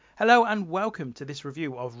Hello and welcome to this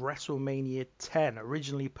review of WrestleMania 10,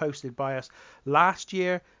 originally posted by us last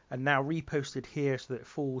year and now reposted here so that it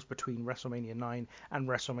falls between WrestleMania 9 and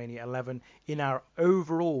WrestleMania 11 in our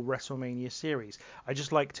overall WrestleMania series. I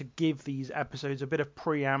just like to give these episodes a bit of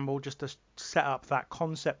preamble just to set up that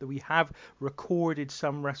concept that we have recorded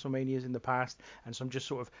some WrestleManias in the past, and so I'm just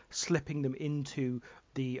sort of slipping them into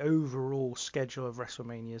the overall schedule of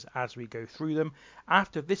WrestleManias as we go through them.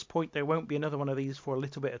 After this point, there won't be another one of these for a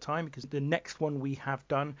little bit of time because the next one we have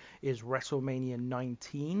done is WrestleMania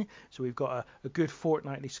 19. So we've got a good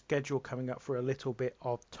fortnightly schedule coming up for a little bit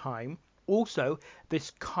of time. Also,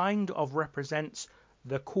 this kind of represents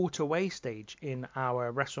the quarter-way stage in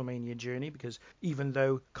our WrestleMania journey, because even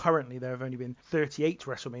though currently there have only been 38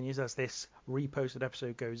 WrestleManias as this reposted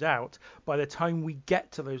episode goes out, by the time we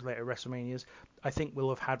get to those later WrestleManias, I think we'll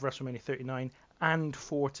have had WrestleMania 39 and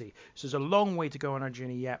 40. So there's a long way to go on our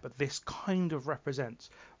journey yet, but this kind of represents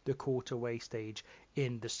the quarter-way stage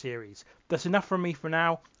in the series. That's enough from me for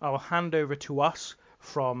now. I'll hand over to us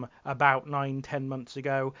from about 9-10 months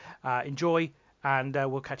ago. Enjoy, and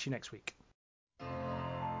we'll catch you next week.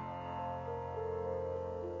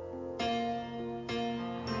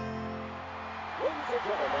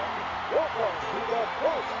 Welcome to the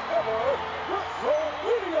first ever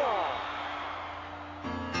WrestleMania!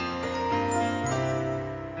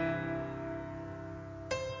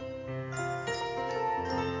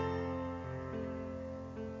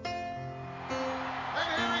 And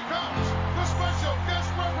here he comes, the special guest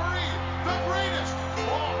referee, the greatest,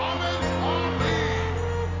 Muhammad Ali!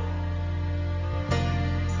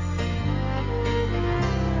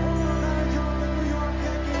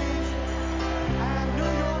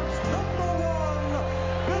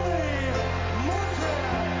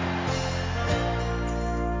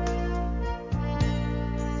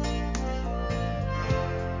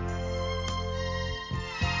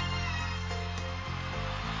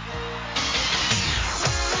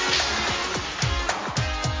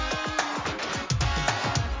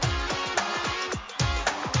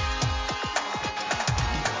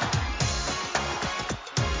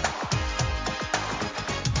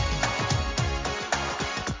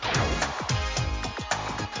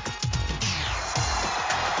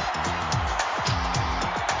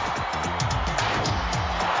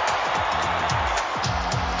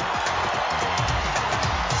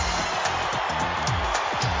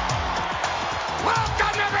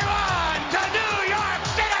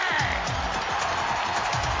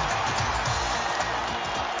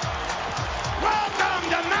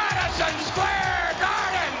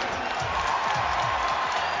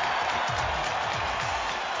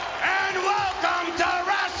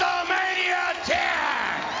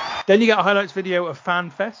 Then you get a highlights video of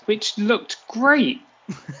FanFest, which looked great.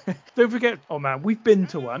 Don't forget, oh man, we've been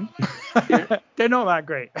to one. Yeah. They're not that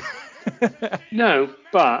great. No,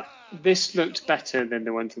 but this looked better than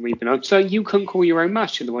the ones that we've been on. So you couldn't call your own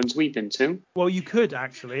match to the ones we've been to? Well, you could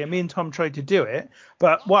actually, and me and Tom tried to do it,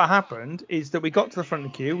 but what happened is that we got to the front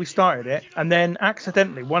of the queue, we started it, and then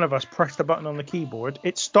accidentally one of us pressed a button on the keyboard.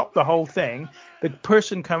 It stopped the whole thing. The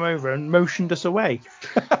person came over and motioned us away.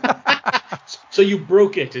 So you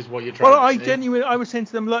broke it, is what you're trying to say? I was saying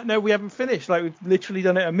to them, look, no, we haven't finished. Like, we've literally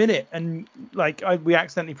done it a minute, and like we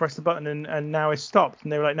accidentally pressed the button, and now it's stopped.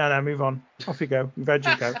 And they were like, no, move on. Off you go. You've had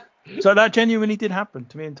your go. So that genuinely did happen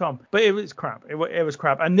to me and Tom, but it was crap. It was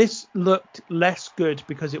crap, and this looked less good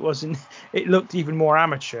because it wasn't. It looked even more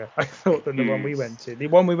amateur, I thought, than the one we went to. The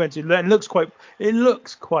one we went to looks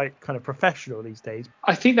quite kind of professional these days.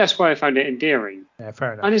 I think that's why I found it endearing. Yeah,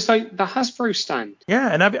 fair enough. And it's like the Hasbro stand.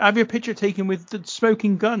 Yeah, and have your picture taken with the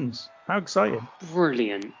smoking guns. How exciting!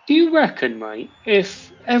 Brilliant. Do you reckon, mate,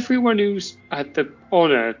 if everyone who's had the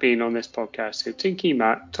honour of being on this podcast, so Tinky,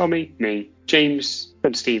 Matt, Tommy, me, James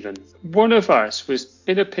and Stephen, one of us was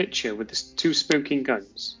in a picture with the two smoking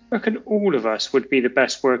guns, I reckon all of us would be the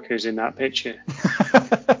best workers in that picture.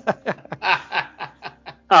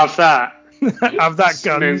 Have that. Have that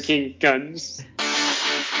guns. Smoking guns.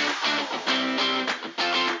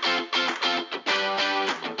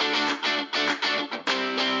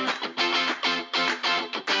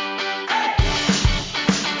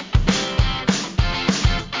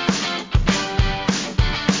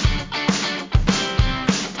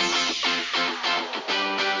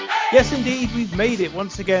 Yes, indeed, we've made it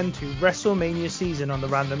once again to WrestleMania season on the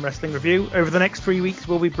Random Wrestling Review. Over the next 3 weeks,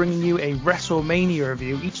 we'll be bringing you a WrestleMania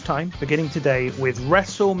review each time, beginning today with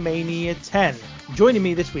WrestleMania 10. Joining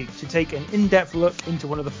me this week to take an in-depth look into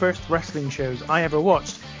one of the first wrestling shows I ever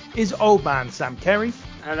watched is Old Man Sam Kerry.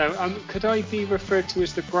 Hello, could I be referred to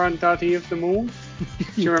as the Grandaddy of them all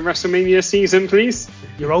during WrestleMania season, please?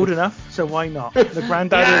 You're old enough, so why not? The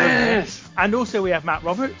Grandaddy of them all. And also we have Matt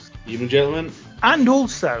Roberts. Evening, gentlemen. And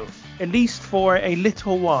also, at least for a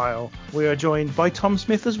little while, we are joined by Tom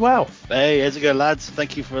Smith as well. Hey, how's it going, lads?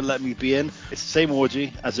 Thank you for letting me be in. It's the same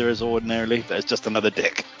orgy as there is ordinarily, but it's just another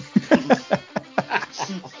dick.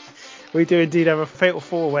 We do indeed have a fatal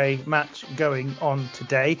four-way match going on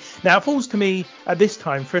today. Now, it falls to me at this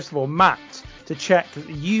time, first of all, Matt, to check that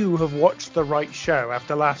you have watched the right show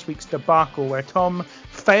after last week's debacle where Tom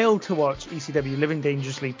failed to watch ECW Living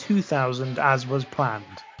Dangerously 2000 as was planned.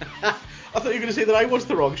 I thought you were going to say that I watched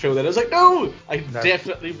the wrong show then. I was like, no, I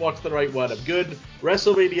definitely watched the right one. I'm good.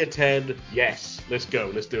 WrestleMania 10, yes, let's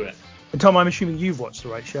go, let's do it. And Tom, I'm assuming you've watched the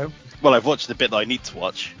right show. Well, I've watched the bit that I need to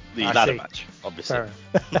watch, the ladder match, obviously.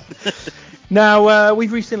 Now,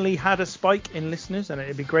 we've recently had a spike in listeners, and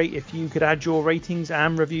it'd be great if you could add your ratings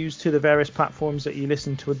and reviews to the various platforms that you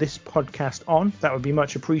listen to this podcast on. That would be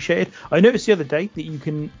much appreciated. I noticed the other day that you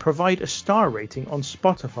can provide a star rating on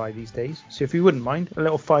Spotify these days. So if you wouldn't mind, a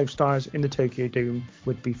little 5 stars in the Tokyo Dome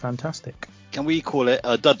would be fantastic. Can we call it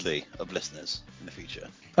a Dudley of listeners in the future?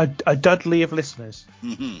 A Dudley of listeners.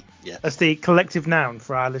 Mm-hmm. Yeah. That's the collective noun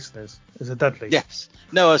for our listeners, is a Dudley. Yes.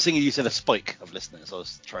 No, I was thinking you said a spike of listeners. I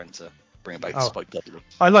was trying to bring it back to Spike Dudley.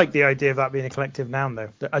 I like the idea of that being a collective noun, though.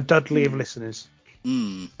 A Dudley of listeners.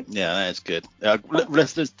 Yeah, that's good.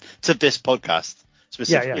 Listeners to this podcast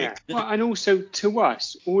specifically. Yeah. Well, and also to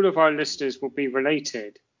us, all of our listeners will be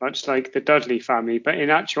related, much like the Dudley family, but in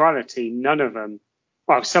actuality, none of them.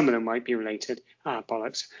 Well, some of them might be related.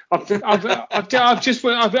 Bollocks. I've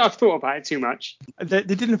thought about it too much. There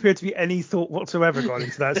didn't appear to be any thought whatsoever going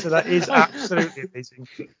into that, so that is absolutely amazing.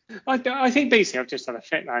 I think basically I've just had a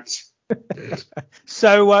fit, lads.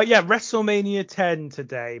 So, WrestleMania 10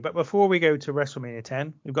 today. But before we go to WrestleMania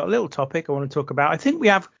 10, we've got a little topic I want to talk about. I think we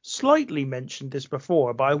have slightly mentioned this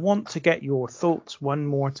before, but I want to get your thoughts one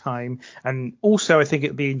more time. And also, I think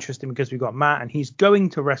it'd be interesting because we've got Matt, and he's going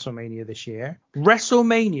to WrestleMania this year.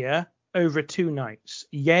 WrestleMania over 2 nights,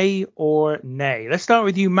 yay or nay? Let's start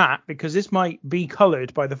with you, Matt, because this might be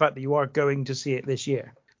coloured by the fact that you are going to see it this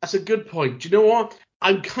year. That's a good point. Do you know what?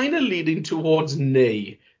 I'm kind of leaning towards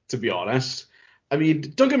nay, to be honest. I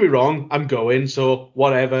mean, don't get me wrong, I'm going, so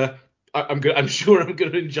whatever. I'm sure I'm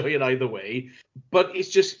going to enjoy it either way. But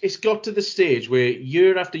it's got to the stage where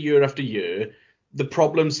year after year after year, the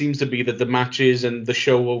problem seems to be that the matches and the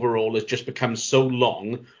show overall has just become so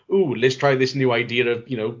long. Ooh, let's try this new idea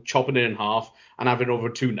of, chopping it in half and having it over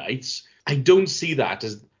 2 nights. I don't see that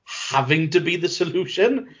as having to be the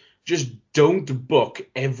solution. Just don't book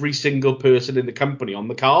every single person in the company on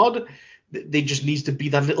the card. There just needs to be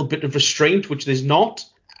that little bit of restraint, which there's not.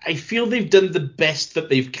 I feel they've done the best that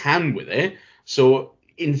they can with it. So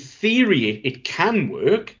in theory, it can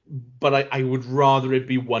work, but I would rather it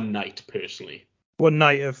be 1 night personally. 1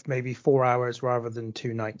 night of maybe 4 hours rather than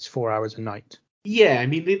 2 nights, 4 hours a night. Yeah, I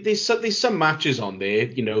mean, there's some matches on there,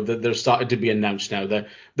 that they're starting to be announced now. That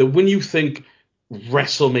when you think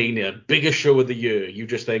WrestleMania, biggest show of the year, you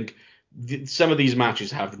just think some of these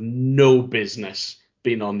matches have no business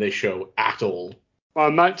being on this show at all.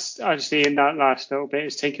 Well, Matt's actually in that last little bit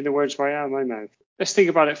is taking the words right out of my mouth. Let's think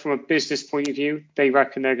about it from a business point of view. They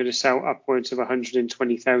reckon they're going to sell upwards of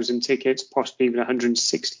 120,000 tickets, possibly even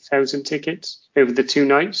 160,000 tickets over the 2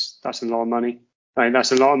 nights. That's a lot of money. Right,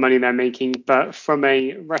 that's a lot of money they're making. But from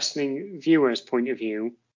a wrestling viewer's point of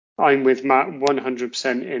view, I'm with Matt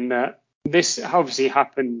 100% in that this obviously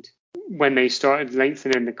happened when they started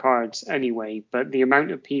lengthening the cards anyway. But the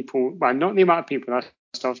amount of people, well, not the amount of people,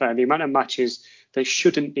 that's not fair, the amount of matches that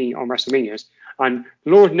shouldn't be on WrestleManias. And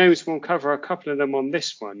Lord knows we'll cover a couple of them on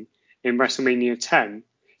this one in WrestleMania 10.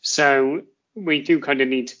 So we do kind of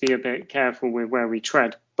need to be a bit careful with where we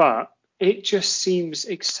tread. But it just seems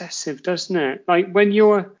excessive, doesn't it? Like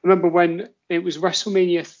remember when it was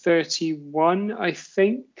WrestleMania 31, I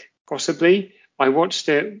think, possibly. I watched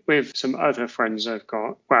it with some other friends I've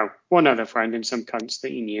got. Well, one other friend and some cunts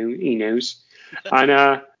that he knows.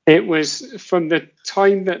 And it was from the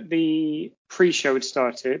time that the pre-show had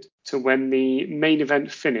started to when the main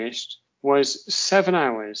event finished was 7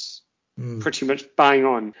 hours. Pretty much bang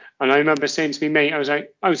on. And I remember saying to me, mate,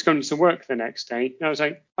 I was going to work the next day. And I was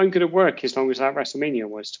like, I'm going to work as long as that WrestleMania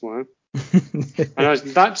was tomorrow. And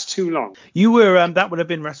that's too long. You were, that would have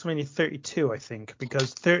been WrestleMania 32, I think,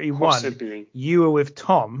 because 31, possibly. You were with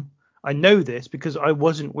Tom. I know this because I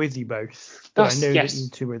wasn't with you both, but I know that you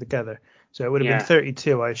two were together. So it would have been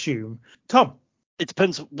 32, I assume. Tom. It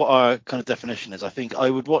depends what our kind of definition is. I think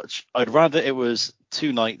I'd rather it was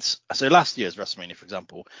 2 nights. So last year's WrestleMania, for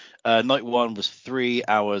example, night 1 was 3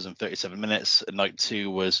 hours and 37 minutes. And night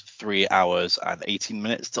 2 was 3 hours and 18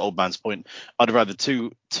 minutes. To Old Man's point, I'd rather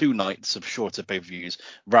two nights of shorter pay-per-views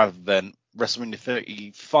rather than WrestleMania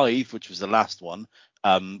 35, which was the last one,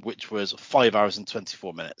 which was 5 hours and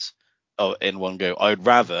 24 minutes in one go. I'd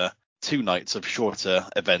rather 2 nights of shorter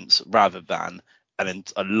events rather than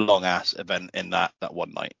a long ass event in that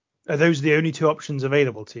one night. Are those the only 2 options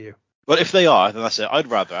available to you? Well, if they are, then that's it. I'd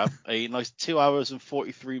rather have a nice 2 hours and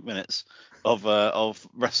 43 minutes of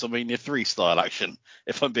WrestleMania 3 style action,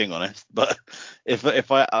 if I'm being honest. But if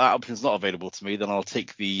that option's not available to me, then I'll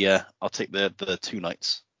take the 2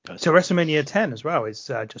 nights. So WrestleMania 10 as well is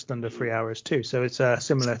just under 3 hours too. So it's a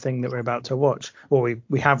similar thing that we're about to watch, or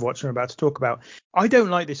we have watched and we're about to talk about. I don't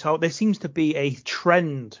like this whole. There seems to be a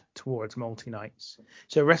trend towards multi-nights.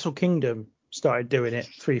 So Wrestle Kingdom started doing it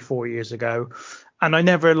 3-4 years ago, and I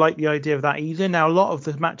never liked the idea of that either. Now, a lot of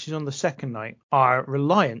the matches on the second night are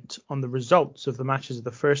reliant on the results of the matches of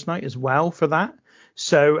the first night as well for that.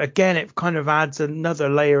 So again, it kind of adds another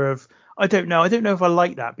layer of, I don't know if I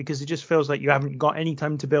like that, because it just feels like you haven't got any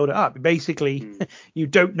time to build it up. Basically, you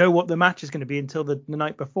don't know what the match is going to be until the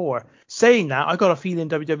night before. Saying that, I got a feeling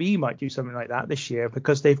WWE might do something like that this year,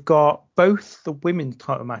 because they've got both the women's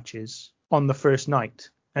title matches on the first night.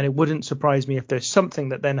 And it wouldn't surprise me if there's something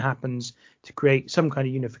that then happens to create some kind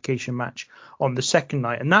of unification match on the second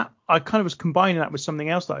night. And that, I kind of was combining that with something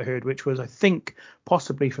else that I heard, which was, I think,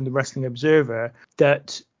 possibly from the Wrestling Observer,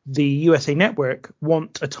 that the USA Network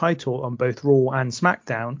want a title on both Raw and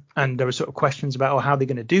SmackDown, and there were sort of questions about how they're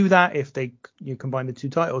going to do that if they combine the 2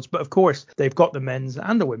 titles. But of course, they've got the men's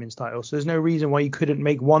and the women's title, so there's no reason why you couldn't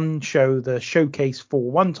make one show the showcase for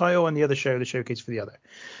one title and the other show the showcase for the other.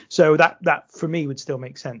 So that for me would still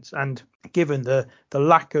make sense. And given the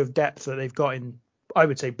lack of depth that they've got in, I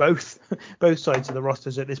would say, both sides of the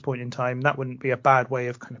rosters at this point in time, that wouldn't be a bad way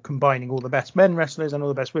of kind of combining all the best men wrestlers and all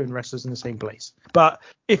the best women wrestlers in the same place. But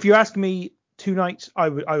if you're asking me 2 nights, I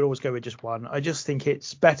would always go with just one. I just think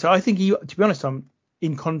it's better. I think, to be honest, I'm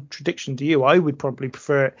in contradiction to you. I would probably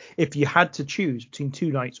prefer it if you had to choose between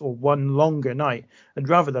 2 nights or one longer night, and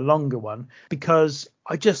rather the longer one, because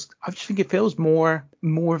I just think it feels more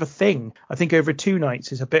of a thing. I think over 2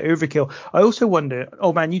 nights is a bit overkill. I also wonder,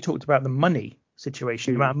 oh man, you talked about the money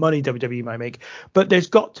situation, the amount of money WWE might make, but there's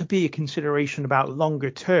got to be a consideration about longer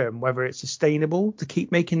term, whether it's sustainable to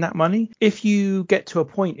keep making that money. If you get to a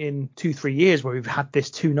point in 2-3 years where we've had this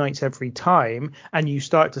 2 nights every time, and you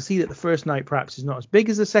start to see that the first night perhaps is not as big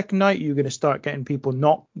as the second night, you're going to start getting people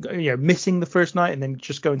not, missing the first night and then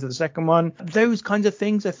just going to the second one. Those kinds of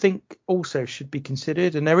things I think also should be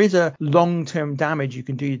considered, and there is a long-term damage you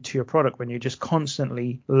can do to your product when you're just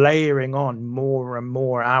constantly layering on more and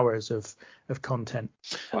more hours of content.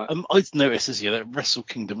 I'd noticed this year that Wrestle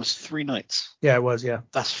Kingdom was 3 nights. Yeah, it was, yeah.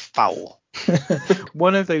 That's foul.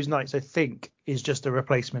 One of those nights, I think, is just a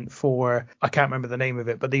replacement for, I can't remember the name of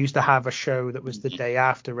it, but they used to have a show that was the day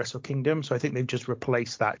after Wrestle Kingdom, so I think they've just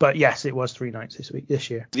replaced that. But yes, it was 3 nights this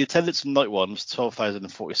year. The attendance in night 1 was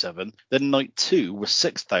 12,047, then night 2 was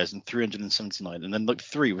 6,379, and then night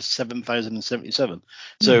 3 was 7,077.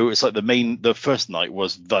 So it's like the first night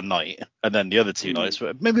was the night, and then the other 2 nights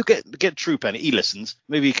were, maybe we'll get True Penny, he listens,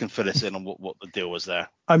 maybe he can fill us in on what the deal was there.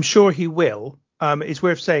 I'm sure he will. It's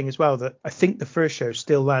worth saying as well that I think the first show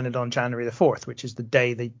still landed on January the 4th, which is the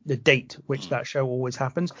date which that show always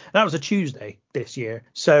happens. And that was a Tuesday this year.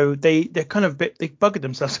 So they're kind of they buggered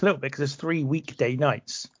themselves a little bit because there's 3 weekday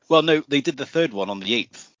nights. Well, no, they did the third one on the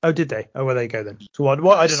 8th. Oh, did they? Oh, well, there you go then. So what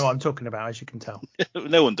I don't know what I'm talking about, as you can tell.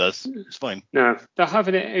 No one does. It's fine. No, they're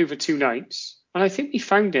having it over 2 nights. And I think we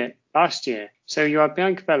found it last year. So you had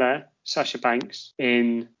Bianca Belair, Sasha Banks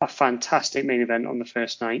in a fantastic main event on the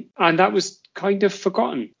first night. And that was kind of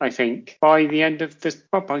forgotten, I think, by the end of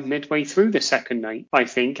by midway through the second night, I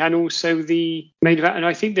think. And also the main event. And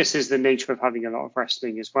I think this is the nature of having a lot of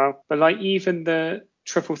wrestling as well. But like even the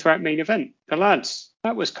triple threat main event, the lads,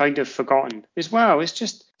 that was kind of forgotten as well.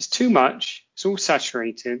 It's too much. It's all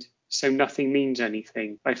saturated. So nothing means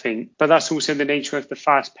anything, I think. But that's also the nature of the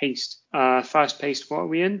fast-paced, what are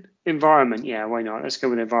we in? Environment. Yeah, why not? Let's go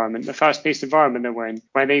with environment. The fast-paced environment that we're in,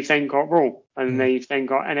 where they've then got Raw, and they've then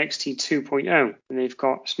got NXT 2.0, and they've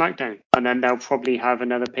got SmackDown. And then they'll probably have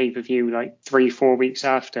another pay-per-view like 3-4 weeks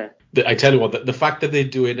after. I tell you what, the fact that they're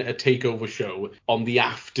doing a takeover show on the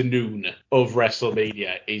afternoon of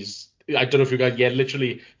WrestleMania is, I don't know if you guys,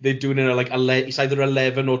 literally, they're doing it at like it's either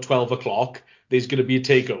 11 or 12 o'clock. There's going to be a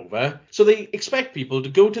takeover. So they expect people to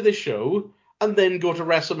go to this show and then go to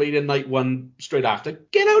WrestleMania Night 1 straight after.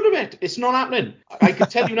 Get out of it. It's not happening. I can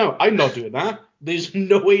tell you now, I'm not doing that. There's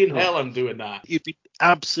no way in hell I'm doing that. You'd be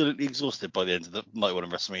absolutely exhausted by the end of the night one in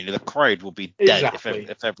WrestleMania. The crowd will be dead Exactly.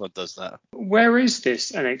 if everyone does that. Where is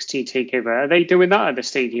this NXT takeover? Are they doing that at the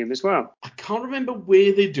stadium as well? I can't remember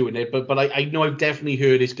where they're doing it, but I know I've definitely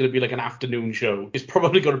heard it's going to be like an afternoon show. It's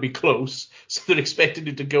probably going to be close, so they're expecting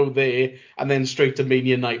it to go there and then straight to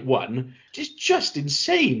Mania Night 1. Just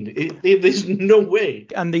insane. There's no way.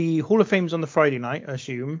 And the Hall of Fame's on the Friday night, I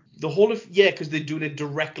assume. The Hall of... Yeah, because they're doing it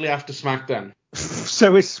directly after SmackDown.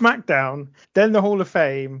 So it's SmackDown, then the Hall of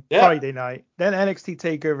Fame, Yeah. Friday night, then NXT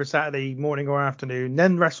TakeOver Saturday morning or afternoon,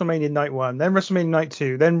 then WrestleMania Night 1, then WrestleMania Night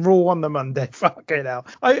 2, then Raw on the Monday. Fucking hell.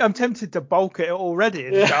 I'm tempted to bulk it already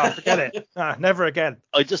and just forget it. Never again.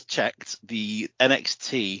 I just checked the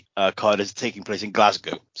NXT card is taking place in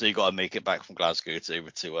Glasgow, so you got to make it back from Glasgow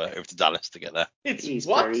over to Dallas to get there. It's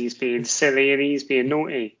what? He's being silly and he's being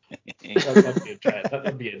naughty.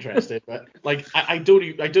 That'd be interesting. But like, I don't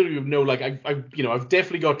even know. Like, I've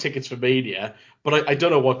definitely got tickets for Mania, but I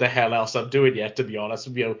don't know what the hell else I'm doing yet, to be honest.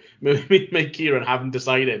 Me and Kieran haven't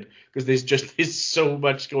decided because there's so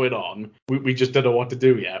much going on. We just don't know what to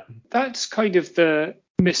do yet. That's kind of the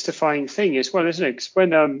mystifying thing as well, isn't it? 'Cause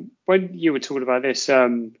when you were talking about this, it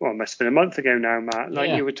must have been a month ago now, Matt.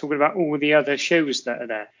 Like, you were talking about all the other shows that are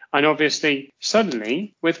there, and obviously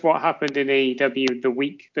suddenly with what happened in AEW the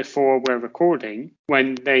week before we're recording,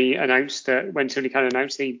 when Tony Khan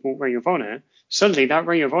announced they bought Ring of Honor, suddenly that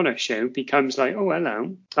Ring of Honor show becomes like, oh,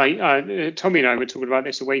 hello. Like, Tommy and I were talking about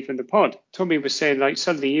this away from the pod. Tommy was saying, like,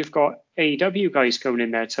 suddenly you've got AEW guys going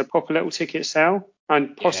in there to pop a little ticket sale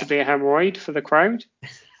and possibly a hemorrhoid for the crowd.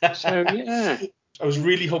 So, yeah. I was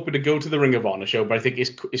really hoping to go to the Ring of Honor show, but I think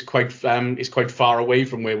it's quite far away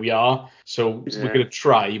from where we are. So we're going to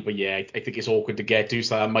try, but yeah, I think it's awkward to get to,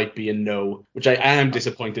 so that might be a no, which I am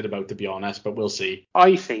disappointed about, to be honest, but we'll see.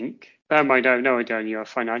 I think, I don't know your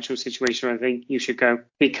financial situation, I think you should go,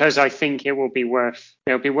 because I think it'll be worth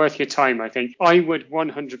your time. I think I would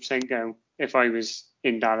 100% go if I was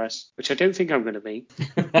in Dallas, which I don't think I'm going to be.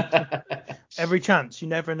 Every chance. You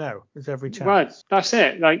never know. There's every chance. Right, that's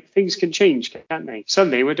it. Like, things can change, can't they?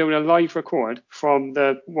 Suddenly we're doing a live record from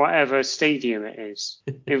the whatever stadium it is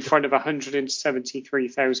in front of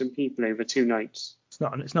 173,000 people over 2 nights.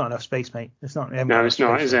 It's not enough space, mate. It's not. No, it's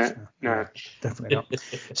not, is it? No. Definitely not.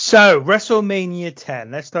 So, WrestleMania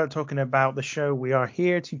 10. Let's start talking about the show we are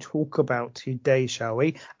here to talk about today, shall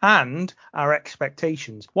we? And our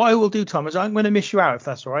expectations. What I will do, Tom, is I'm going to miss you out, if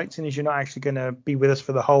that's all right, since you're not actually going to be with us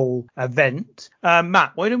for the whole event.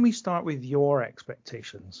 Matt, why don't we start with your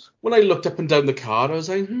expectations? When I looked up and down the card, I was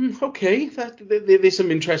like, okay, there's some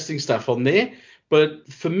interesting stuff on there. But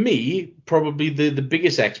for me, probably the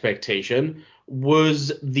biggest expectation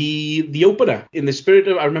was the opener. In the spirit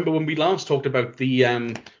of, I remember when we last talked about the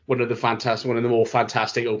one of the more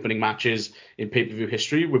fantastic opening matches in pay-per-view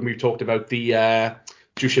history, when we talked about the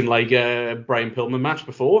Jushin Liger Brian Pillman match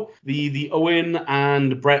before, the Owen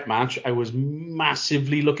and Bret match, I was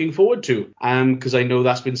massively looking forward to, because I know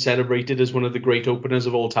that's been celebrated as one of the great openers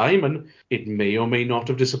of all time, and it may or may not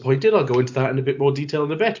have disappointed. I'll go into that in a bit more detail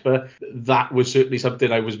in a bit, but that was certainly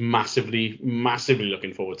something I was massively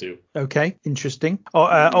looking forward to. Okay, interesting.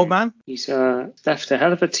 Old man? He's left a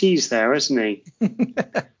hell of a tease there, hasn't he?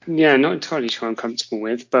 Yeah, not entirely sure I'm comfortable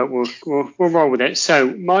with, but we'll roll with it.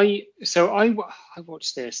 So I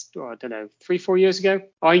watched this, I don't know, 3-4 years ago.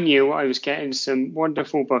 I knew I was getting some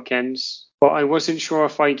wonderful bookends, but I wasn't sure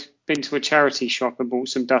if I'd been to a charity shop and bought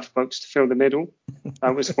some Duff books to fill the middle.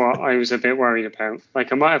 That was what I was a bit worried about.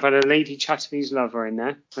 Like, I might have had a Lady Chatterley's Lover in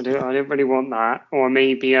there. I didn't really want that. Or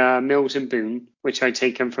maybe Mills and Boone, which I'd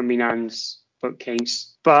taken from my nan's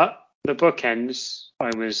bookcase. But the bookends, I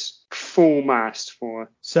was full mast for.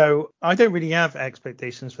 So I don't really have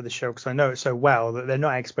expectations for the show because I know it so well that they're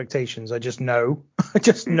not expectations. I just know. I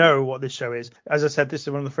just know what this show is. As I said, this is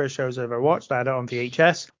one of the first shows I ever watched. I had it on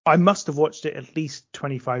VHS. I must have watched it at least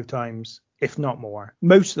 25 times, if not more.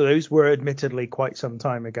 Most of those were admittedly quite some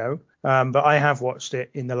time ago, but I have watched it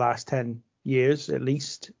in the last 10 years at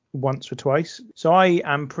least, once or twice. So I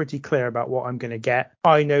am pretty clear about what I'm going to get.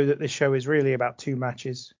 I know that this show is really about 2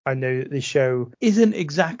 matches. I know that this show isn't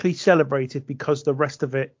exactly celebrated because the rest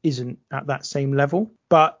of it isn't at that same level.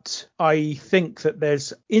 But I think that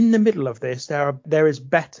there's, in the middle of this, there is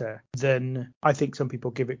better than I think some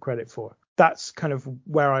people give it credit for. That's kind of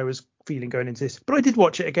where I was feeling going into this. But I did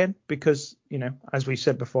watch it again because, as we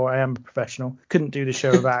said before, I am a professional. Couldn't do the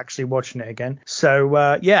show without actually watching it again.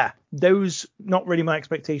 So, those not really my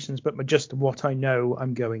expectations, but just what I know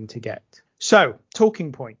I'm going to get. So,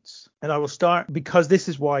 talking points. And I will start because this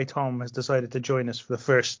is why Tom has decided to join us for the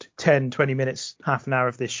first 10, 20 minutes, half an hour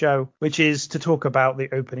of this show, which is to talk about the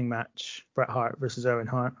opening match, Bret Hart versus Owen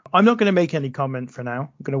Hart. I'm not going to make any comment for now.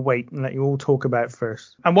 I'm going to wait and let you all talk about it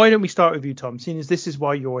first. And why don't we start with you, Tom, seeing as this is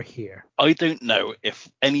why you're here? I don't know if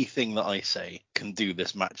anything that I say can do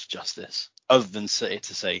this match justice, other than to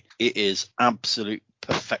say it is absolute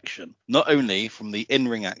perfection, not only from the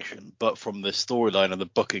in-ring action, but from the storyline and the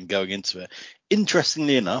booking going into it.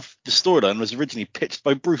 Interestingly enough, the storyline was originally pitched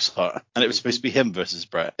by Bruce Hart, and it was supposed to be him versus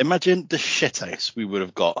Bret. Imagine the shithouse we would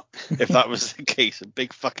have got if that was the case. A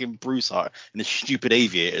big fucking Bruce Hart and his stupid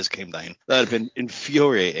aviators came down. That would have been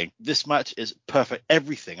infuriating. This match is perfect.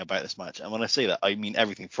 Everything about this match, and when I say that, I mean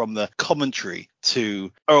everything from the commentary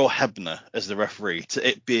to Earl Hebner as the referee, to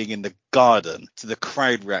it being in the garden, to the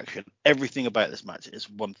crowd reaction. Everything about this match is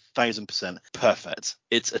 1000% perfect.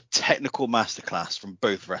 It's a technical masterclass from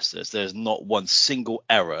both wrestlers. There's not one single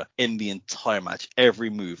error in the entire match. Every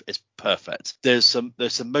move is perfect. There's some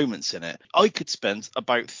moments in it. I could spend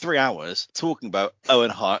about 3 hours talking about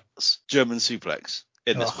Owen Hart's German suplex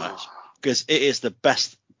in this match, because it is the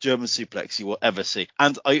best German suplex you will ever see.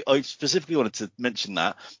 And I specifically wanted to mention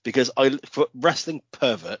that because for wrestling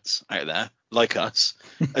perverts out there like us,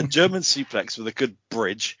 a German suplex with a good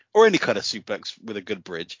bridge, or any kind of suplex with a good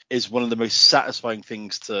bridge, is one of the most satisfying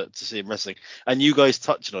things to see in wrestling. And you guys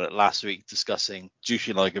touched on it last week discussing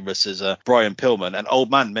Jushin Liger versus Brian Pillman, and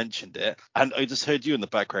Old Man mentioned it, and I just heard you in the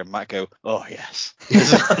background, Matt, go, "Oh yes,"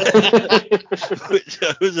 which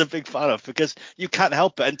I was a big fan of, because you can't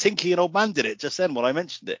help it. And Tinky and Old Man did it just then when I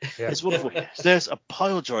mentioned it. Yeah. It's wonderful. There's a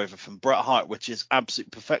pile driver from Bret Hart, which is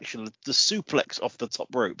absolute perfection. The suplex off the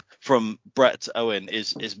top rope from Bret to Owen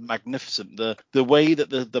is magnificent. The way that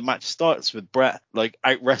the match starts with Bret like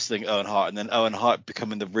out wrestling Owen Hart, and then Owen Hart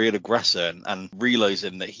becoming the real aggressor and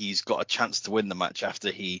realizing that he's got a chance to win the match after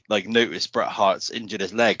he like noticed Bret Hart's injured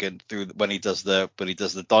his leg, and when he does the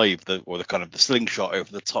dive, or the kind of the slingshot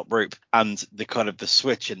over the top rope, and the kind of the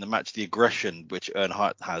switch in the match, the aggression which Owen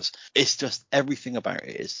Hart has. It's just everything about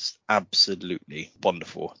it is just absolutely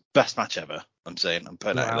wonderful. Best match ever. I'm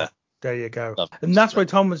putting it out there. There you go. And that's why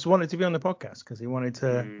Tom wanted to be on the podcast, because he wanted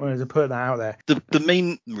to put that out there. The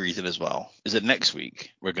main reason as well is that next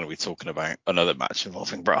week we're going to be talking about another match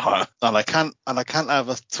involving Bret Hart, and I can't have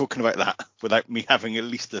us talking about that without me having at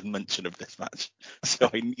least a mention of this match. So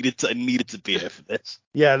I needed to be here for this.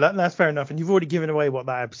 Yeah, that's fair enough. And you've already given away what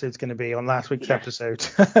that episode's going to be on last week's episode,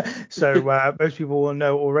 so most people will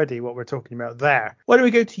know already what we're talking about there. Why don't we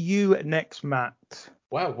go to you next, Matt?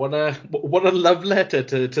 Wow, what a love letter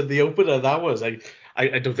to the opener that was. I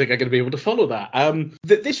don't think I'm going to be able to follow that.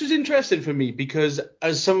 This was interesting for me because,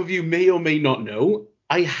 as some of you may or may not know,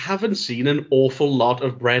 I haven't seen an awful lot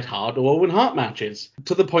of Bret Hart or Owen Hart matches,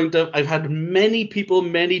 to the point of I've had many people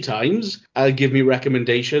many times give me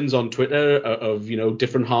recommendations on Twitter of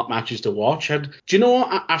different Hart matches to watch. And do you know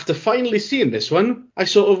what? After finally seeing this one, I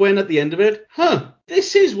sort of went at the end of it,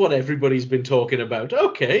 this is what everybody's been talking about.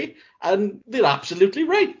 Okay. And they're absolutely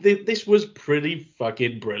right. This was pretty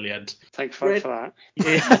fucking brilliant. Thanks for that.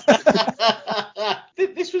 Yeah.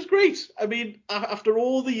 This was great. I mean, after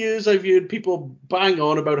all the years I've heard people bang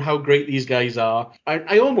on about how great these guys are,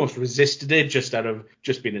 I almost resisted it just out of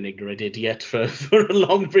just being an ignorant idiot for a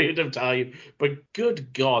long period of time. But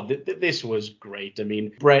good God, this was great. I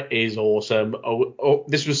mean, Bret is awesome.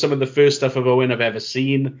 This was some of the first stuff of Owen I've ever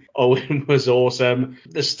seen. Owen was awesome.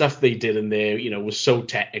 The stuff they did in there, was so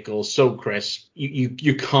technical, so crisp.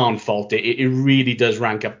 You can't fault it. It really does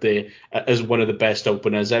rank up there as one of the best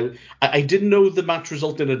openers. I didn't know the match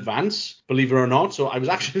result in advance, believe it or not, so I was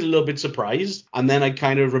actually a little bit surprised. And then I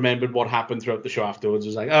kind of remembered what happened throughout the show afterwards. I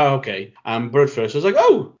was like, oh, okay. But at first I was like,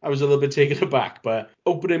 I was a little bit taken aback. But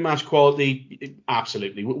opening match quality,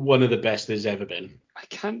 absolutely one of the best there's ever been. I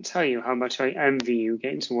can't tell you how much I envy you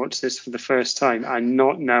getting to watch this for the first time and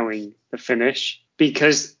not knowing the finish,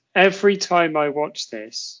 because every time I watch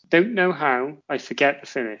this, don't know how, I forget the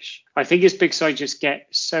finish. I think it's because I just get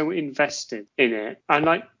so invested in it.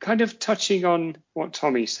 And kind of touching on what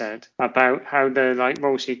Tommy said about how they're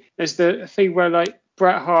royalty. There's the thing where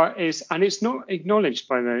Bret Hart is, and it's not acknowledged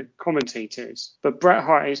by the commentators, but Bret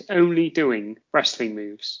Hart is only doing wrestling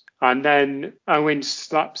moves. And then Owen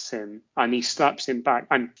slaps him, and he slaps him back.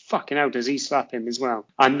 And fucking hell, does he slap him as well?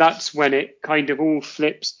 And that's when it kind of all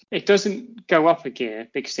flips. It doesn't go up a gear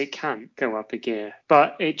because it can't go up a gear,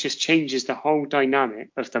 but it just changes the whole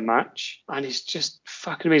dynamic of the match. And it's just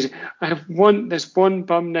fucking amazing. There's one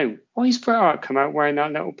bum note. Why is Bret Hart come out wearing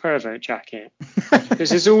that little pervert jacket?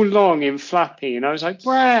 Because it's all long and flappy. And I was like,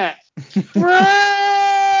 Bret!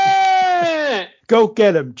 Go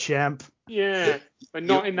get him, champ. Yeah, but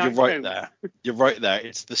not in that You're right coat. there. You're right there.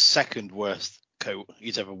 It's the second worst coat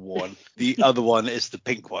he's ever worn. The other one is the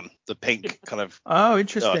pink one. The pink kind of. Oh, Oh,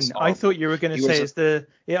 interesting. it's I thought horrible. you were going to He wears say a- it's the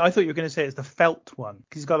I thought you were going to say it's the felt one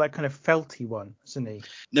because he's got that kind of felty one, isn't he?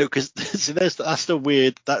 No, because see, that's the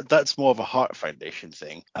weird. That's more of a Heart Foundation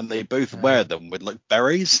thing, and they both wear them with like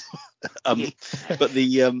berets. But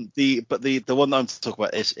the one that I'm to talk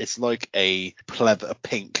about is it's like a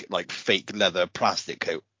pink like fake leather plastic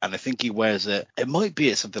coat, and I think he wears it. It might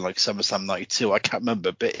be at something like SummerSlam '92. I can't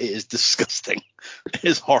remember, but it is disgusting. It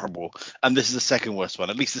is horrible, and this is the second worst one.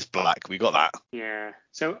 At least it's black. We got that. Yeah.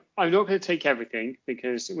 So I'm not going to take everything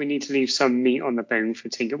because we need to leave some meat on the bone for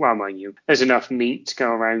Tinker. Well, mind you, there's enough meat to go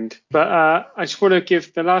around. But I just want to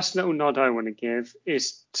give the last little nod I want to give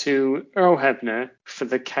is to Earl Hebner for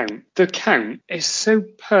the count. The count is so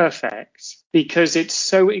perfect because it's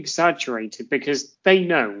so exaggerated because they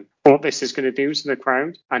know what this is going to do to the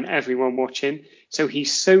crowd and everyone watching. So he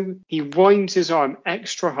winds his arm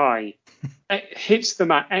extra high, hits the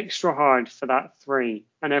mat extra hard for that 3,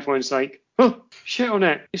 and everyone's like, oh, shit on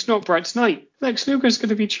it. It's not Bret's night. Lex Luger's going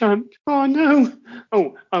to be champ. Oh, no.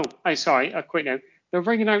 I'm sorry. A quick note. The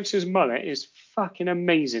ring announcer's mullet is fucking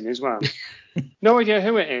amazing as well. No idea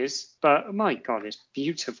who it is, but my God, it's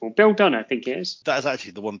beautiful. Bill Dunn, I think it is. That is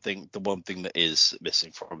actually the one thing. The one thing that is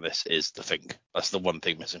missing from this is the thing. That's the one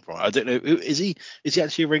thing missing from it. I don't know. Is he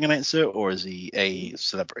actually a ring announcer or is he a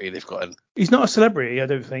celebrity they've got in? He's not a celebrity, I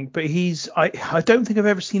don't think, but I don't think I've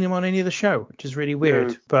ever seen him on any of the show, which is really weird.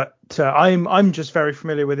 No. But I'm just very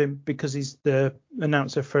familiar with him because he's the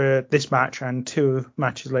announcer for this match and 2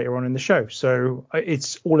 matches later on in the show. So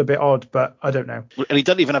it's all a bit odd, but I don't know. And he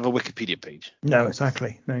doesn't even have a Wikipedia page. No,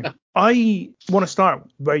 exactly. No. I want to start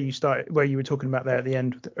where you were talking about there at the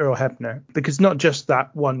end with Earl Hebner, because not just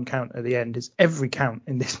that one count at the end, is every count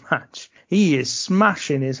in this match. He is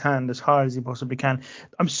smashing his hand as hard as he possibly can.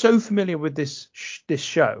 I'm so familiar with this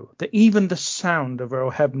show that even the sound of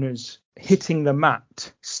Earl Hebner's hitting the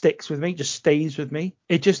mat sticks with me, just stays with me.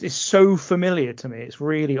 It just is so familiar to me. It's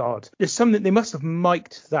really odd. There's something, they must have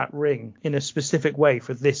mic'd that ring in a specific way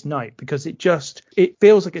for this night because it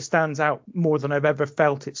feels like it stands out more than I've ever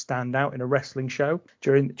felt it stand out in a wrestling show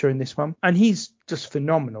during this one. And he's just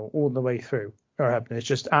phenomenal all the way through. Earl Hebner is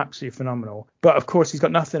just absolutely phenomenal. But of course, he's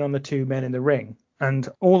got nothing on the 2 men in the ring. And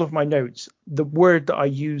all of my notes, the word that I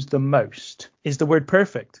use the most is the word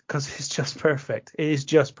perfect, because it's just perfect. It is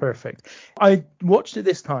just perfect. I watched it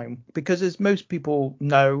this time because, as most people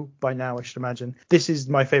know by now, I should imagine, this is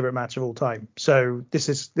my favorite match of all time. So this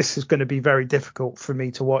is going to be very difficult for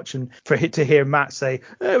me to watch, and to hear Matt say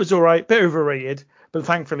it was all right, bit overrated, but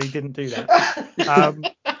thankfully didn't do that.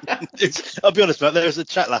 I'll be honest, Matt, there was a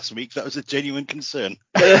chat last week that was a genuine concern.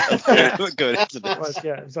 Going into this.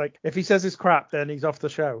 Yeah, it's like if he says it's crap, then he's off the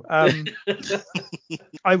show.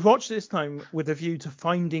 I watched this time with a view to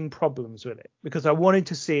finding problems with it because I wanted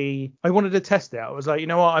to test it out. I was like, you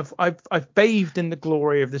know what, I've bathed in the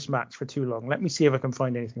glory of this match for too long. Let me see if I can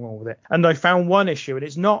find anything wrong with it. And I found one issue, and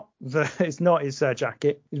it's not his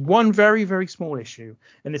jacket. It's one very, very small issue,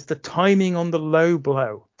 and it's the timing on the low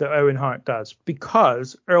blow that Owen Hart does,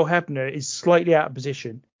 because Earl Hebner is slightly out of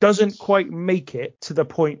position, doesn't quite make it to the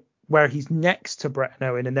point where he's next to Bret and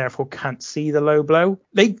Owen and therefore can't see the low blow.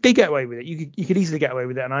 They get away with it. You could easily get away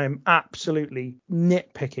with it, and I am absolutely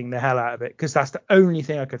nitpicking the hell out of it because that's the only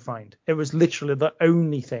thing I could find. It was literally the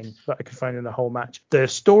only thing that I could find in the whole match. The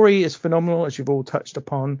story is phenomenal, as you've all touched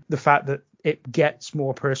upon. The fact that it gets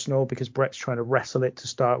more personal because Bret's trying to wrestle it to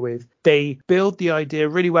start with. They build the idea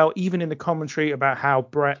really well, even in the commentary, about how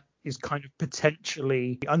Bret is kind of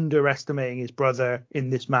potentially underestimating his brother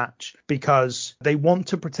in this match because they want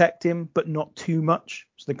to protect him, but not too much.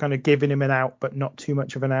 So they're kind of giving him an out, but not too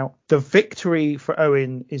much of an out. The victory for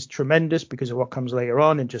Owen is tremendous because of what comes later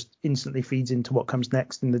on and just instantly feeds into what comes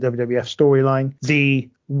next in the WWF storyline.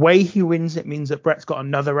 The way he wins it means that Bret's got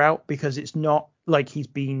another out because it's not like he's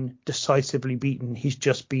been decisively beaten. He's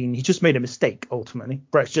just made a mistake, ultimately.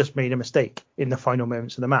 Bret's just made a mistake in the final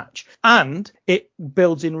moments of the match. And it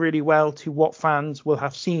builds in really well to what fans will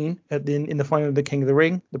have seen in the final of the King of the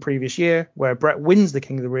Ring the previous year, where Bret wins the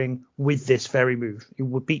King of the Ring with this very move. He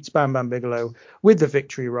beats Bam Bam Bigelow with the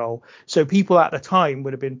victory roll. So people at the time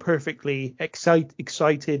would have been perfectly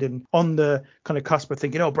excited and on the kind of cusp of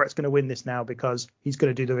thinking, oh, Bret's going to win this now because he's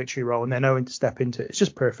going to do the victory roll, and then Owen to step into it. It's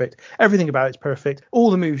just perfect. Everything about it's perfect.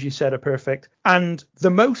 All the moves you said are perfect. And the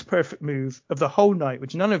most perfect move of the whole night,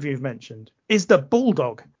 which none of you have mentioned, is the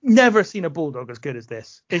Bulldog. never seen a bulldog as good as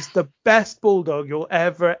this. It's the best bulldog you'll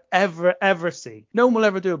ever see. No one will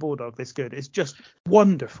ever do a bulldog this good. It's just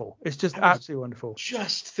wonderful. It's just absolutely wonderful.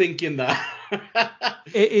 Just thinking that.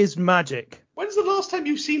 It is magic. When's the last time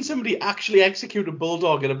you've seen somebody actually execute a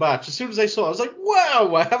bulldog in a match? As soon as I saw it, I was like,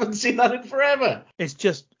 wow, I haven't seen that in forever. It's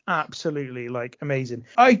just absolutely like amazing.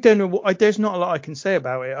 I don't know there's not a lot I can say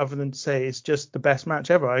about it other than to say it's just the best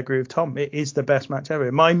match ever. I agree with Tom. It is the best match ever.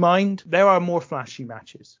 In my mind, there are more flashy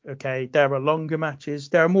matches. Okay, there are longer matches.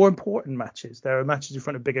 There are more important matches. There are matches in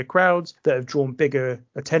front of bigger crowds that have drawn bigger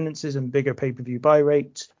attendances and bigger pay-per-view buy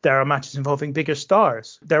rates. There are matches involving bigger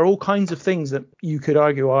stars. There are all kinds of things that you could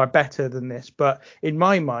argue are better than this, but in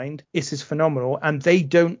my mind, this is phenomenal. And they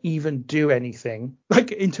don't even do anything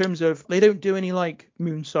like in terms of they don't do any like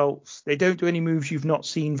moonsaults. They don't do any moves you've not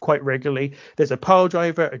seen quite regularly. There's a pile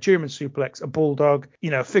driver, a German suplex, a bulldog,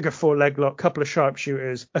 a figure four leg lock, couple of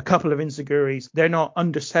sharpshooters, a couple of enziguris. They're not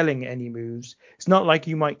underselling any moves. It's not like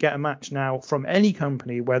you might get a match now from any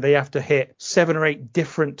company where they have to hit 7 or 8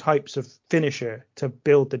 different types of finisher to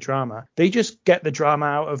build the drama. They just get the drama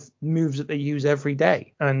out of moves that they use every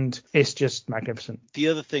day, and it's just magnificent. The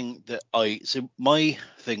other thing that my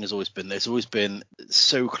thing has always been, there's always been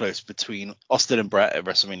so close between Austin and Bret at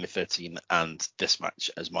WrestleMania 13 and this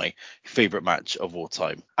match as my favorite match of all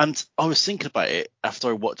time. And I was thinking about it after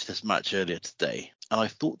I watched this match earlier today, and I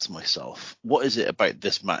thought to myself, what is it about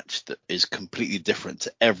this match that is completely different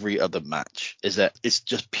to every other match? Is that it's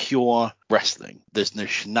just pure wrestling. There's no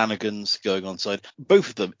shenanigans going on side. Both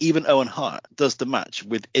of them, even Owen Hart, does the match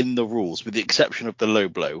within the rules, with the exception of the low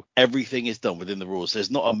blow. Everything is done within the rules. There's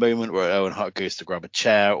not a moment where Owen Hart goes to grab a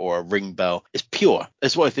chair or a ring bell. It's pure.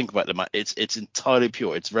 That's what I think about the match. It's entirely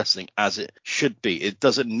pure. It's wrestling as it should be. It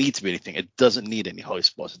doesn't need to be anything. It doesn't need any high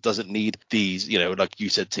spots. It doesn't need these, like you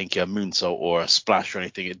said, Tinky, a moonsault or a splash or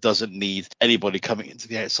anything. It doesn't need anybody coming into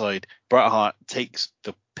the outside. Bret Hart takes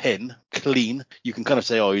the pin clean. You can kind of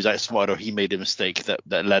say, oh, he's outsmarted or he made a mistake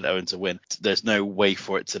that led Owen to win. There's no way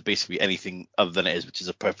for it to basically be anything other than it is, which is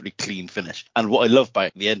a perfectly clean finish. And what I love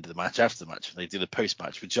about the end of the match, after the match, they do the post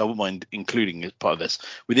match, which I wouldn't mind including as part of this,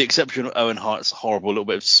 with the exception of Owen Hart's horrible little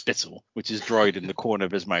bit of spittle, which is dried in the corner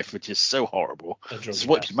of his mouth, which is so horrible. Just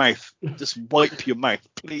wipe your mouth. Just wipe your mouth,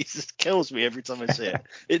 please. It kills me every time I see it.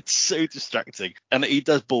 It's so distracting. And he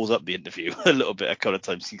does balls up the interview a little bit a couple of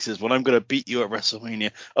times. He says, when I'm going to beat you at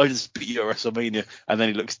WrestleMania, I just beat you at WrestleMania, and then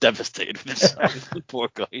he looks devastated with himself, the poor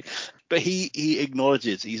guy. But he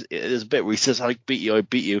acknowledges, there's a bit where he says, I beat you,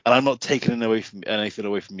 and I'm not taking anything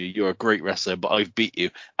away from you. You're a great wrestler, but I've beat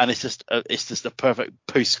you. And it's just a perfect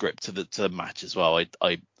postscript to the match as well.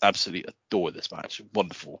 I absolutely adore this match.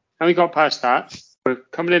 Wonderful. And we got past that. We're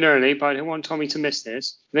coming in early, but I don't want Tommy to miss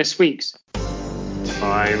this week's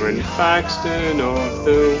Byron Faxton of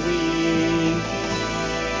the Week.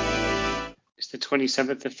 It's the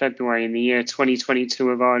 27th of February in the year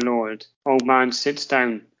 2022 of our Lord. Old man sits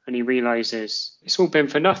down and he realises it's all been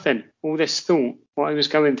for nothing. All this thought, what I was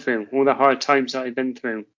going through, all the hard times that I've been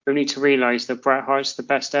through, only to realise that Bret Hart's the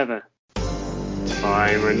best ever.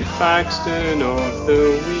 Byron Faxton of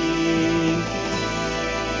the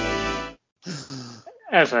Week.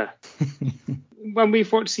 Ever. When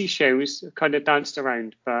we've watched these shows, I've kind of danced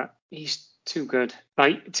around, but he's too good.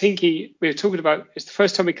 Like Tinky, we were talking about, it's the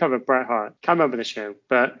first time we covered Bret Hart. Can't remember the show,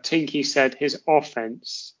 but Tinky said his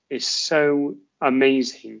offense is so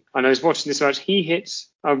amazing. And I was watching this match. He hits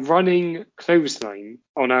a running clothesline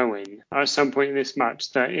on Owen at some point in this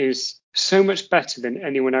match that is so much better than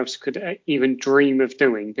anyone else could even dream of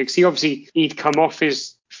doing, because he'd come off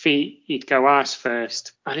his feet, he'd go ass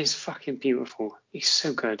first, and it's fucking beautiful. He's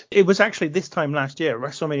so good. It was actually this time last year,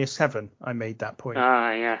 WrestleMania 7, I made that point.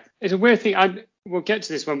 Yeah. It's a weird thing. We'll get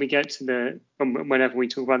to this when we get to whenever we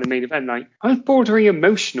talk about the main event. Like, I was bordering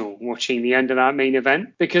emotional watching the end of that main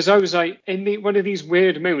event, because I was like, in one of these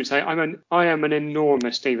weird moments, I am an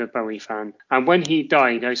enormous David Bowie fan, and when he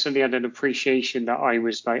died, I suddenly had an appreciation that I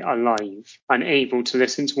was like alive and able to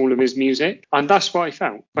listen to all of his music, and that's what I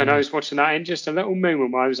felt when I was watching that. And just a little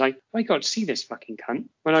moment where I was like, I got to see this fucking cunt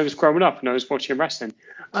when I was growing up and I was watching wrestling,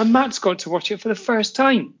 and Matt's got to watch it for the first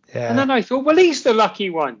time. Yeah. And then I thought, well, he's the lucky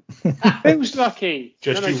one. Who's lucky?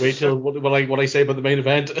 Just you wait till what I say about the main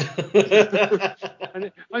event.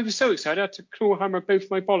 And I was so excited I had to claw hammer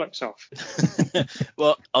both my bollocks off.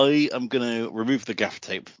 Well, I am going to remove the gaffer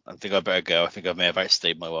tape. I think I better go. I think I may have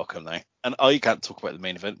outstayed my welcome now. And I can't talk about the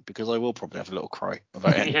main event because I will probably have a little cry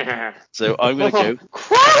about it. Yeah. So I'm going to go.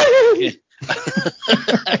 Cry!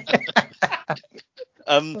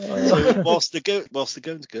 So whilst the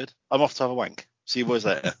going's good, I'm off to have a wank. See you boys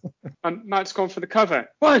later. And Matt's gone for the cover.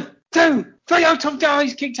 1, 2, 3, oh, Tom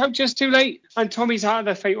dies, kicked out just too late, and Tommy's out of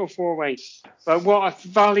the fatal 4-way. But what a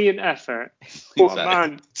valiant effort. What a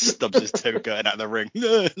man. Stubs his toe going out of the ring.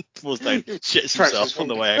 Falls down, shits himself on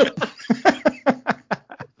the way out.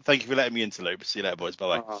 Thank you for letting me interlope. See you later, boys.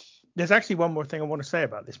 Bye-bye. There's actually one more thing I want to say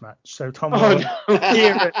about this match. So Tom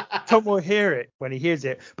will hear it when he hears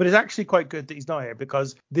it. But it's actually quite good that he's not here,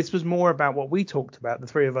 because this was more about what we talked about, the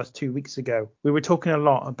three of us 2 weeks ago. We were talking a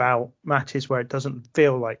lot about matches where it doesn't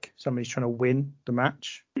feel like somebody's trying to win the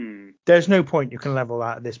match. There's no point you can level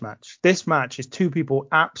out of this match. This match is two people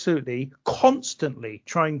absolutely constantly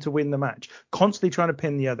trying to win the match, constantly trying to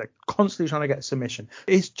pin the other, constantly trying to get a submission.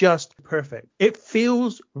 It's just perfect. It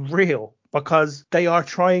feels real because they are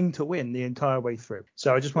trying to win the entire way through.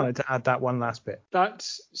 So I just wanted to add that one last bit.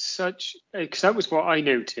 That's such, because that was what I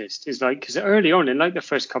noticed, is like, because early on in like the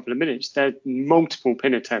first couple of minutes, there are multiple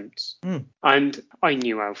pin attempts. And I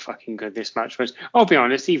knew how fucking good this match was. I'll be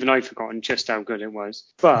honest, even I've forgotten just how good it was.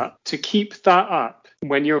 But to keep that up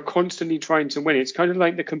when you're constantly trying to win, it's kind of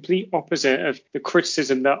like the complete opposite of the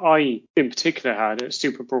criticism that I in particular had at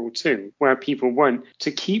Super Brawl 2, where people weren't.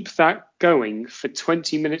 To keep that going for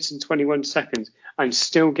 20 minutes and 21 seconds and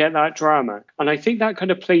still get that drama. And I think that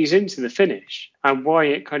kind of plays into the finish, and why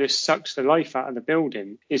it kind of sucks the life out of the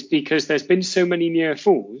building is because there's been so many near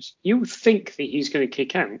falls. You think that he's going to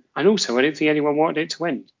kick out. And also, I don't think anyone wanted it to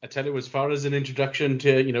end. I tell you, as far as an introduction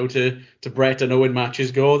to Bret and Owen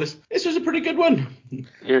matches go, this was a pretty good one.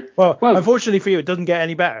 Yeah. Well, unfortunately for you, it doesn't get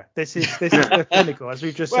any better. This is the pinnacle, as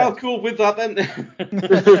we've just said. Well, cool with that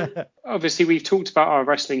then. Obviously, we've talked about our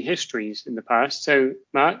wrestling histories in the past. So,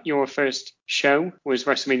 Matt, your first show was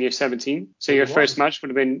WrestleMania 17. So your first match would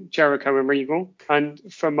have been Jericho and Regal. And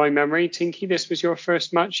from my memory, Tinky, this was your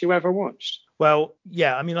first match you ever watched. Well,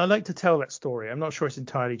 yeah, I mean, I like to tell that story. I'm not sure it's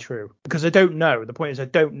entirely true because I don't know. The point is, I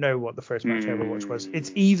don't know what the first match I ever watched was.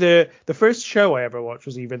 It's either the first show I ever watched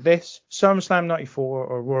was either this, SummerSlam 94,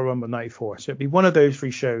 or Royal Rumble 94. So it'd be one of those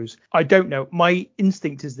three shows. I don't know. My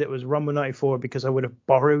instinct is that it was Rumble 94 because I would have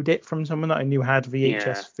borrowed it from someone that I knew had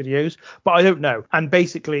VHS videos, but I don't know. And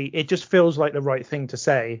basically, it just feels like the right thing to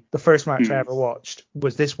say. The first match I ever watched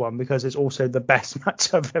was this one because it's also the best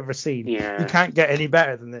match I've ever seen. Yeah. You can't get any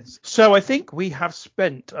better than this. So I think we have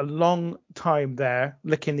spent a long time there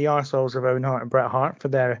licking the arseholes of Owen Hart and Bret Hart for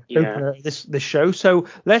their opener this show. So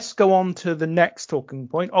let's go on to the next talking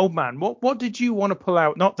point. Old man, what did you want to pull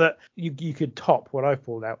out? Not that you could top what I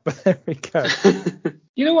pulled out, but there we go.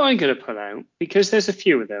 You know what I'm going to pull out? Because there's a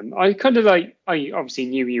few of them. I obviously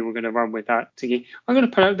knew you were going to run with that, Tiggy. I'm going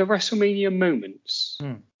to pull out the WrestleMania moments.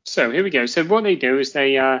 So here we go. So what they do is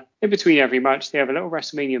they, in between every match, they have a little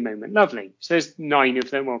WrestleMania moment. Lovely. So there's 9 of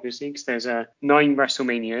them, obviously, because there's 9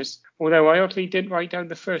 WrestleManias. Although I oddly didn't write down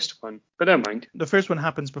the first one, but don't mind. The first one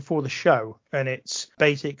happens before the show, and it's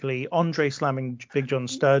basically Andre slamming Big John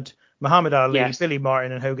Studd, Muhammad Ali, Billy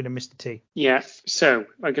Martin, and Hogan and Mr. T. Yeah. So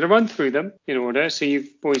I'm going to run through them in order so you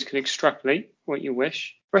boys can extrapolate what you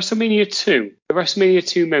wish. WrestleMania 2. The WrestleMania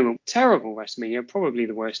 2 moment. Terrible WrestleMania, probably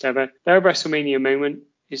the worst ever. Their WrestleMania moment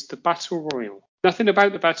is the Battle Royal. Nothing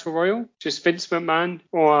about the Battle Royal, just Vince McMahon,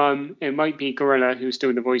 or it might be Gorilla who's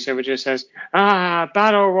doing the voiceover, just says,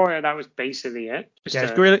 Battle Royal. That was basically it.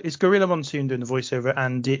 It's Gorilla Monsoon doing the voiceover,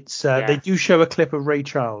 and it's they do show a clip of Ray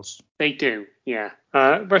Charles. They do, yeah.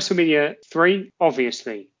 WrestleMania 3,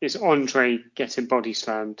 obviously, is Andre getting body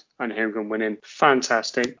slammed and Hogan winning.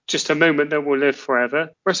 Fantastic. Just a moment that will live forever.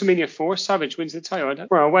 WrestleMania 4, Savage wins the title.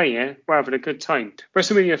 We're away here. We're having a good time.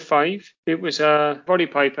 WrestleMania 5, it was Roddy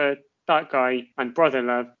Piper, that guy, and Brother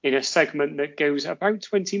Love in a segment that goes about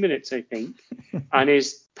 20 minutes, I think, and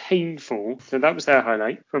is painful. So that was their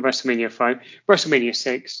highlight for WrestleMania 5. WrestleMania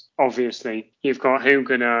 6, obviously, you've got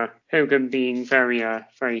Hogan being very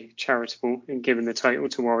very charitable and giving the title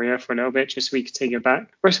to Warrior for a little bit just so we could take it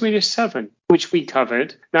back. WrestleMania 7, which we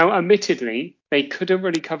covered. Now, admittedly, they couldn't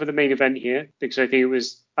really cover the main event here because I think it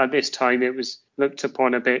was, at this time, it was looked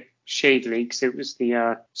upon a bit shadily because it was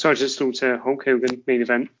the Sergeant Slaughter Hulk Hogan main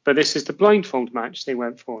event. But this is the blindfold match they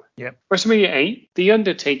went for. Yep. WrestleMania 8, The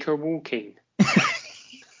Undertaker walking.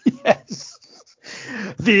 Yes.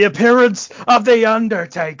 The appearance of The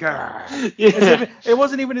Undertaker. Yeah. It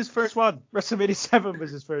wasn't even his first one. WrestleMania 7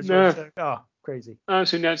 was his first one. So, crazy.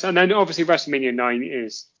 Absolutely nuts. And then obviously WrestleMania 9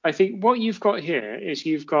 is, I think what you've got here is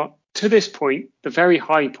you've got, to this point, the very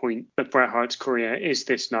high point of Bret Hart's career is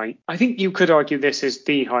this night. I think you could argue this is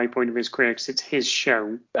the high point of his career because it's his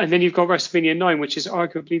show. And then you've got WrestleMania 9, which is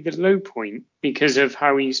arguably the low point because of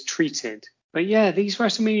how he's treated But yeah, these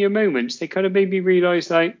WrestleMania moments, they kind of made me realise,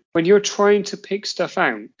 like, when you're trying to pick stuff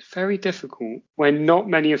out, it's very difficult when not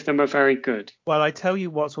many of them are very good. Well, I tell you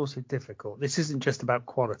what's also difficult. This isn't just about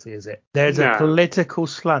quality, is it? There's No. a political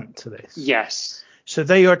slant to this. Yes. So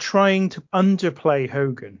they are trying to underplay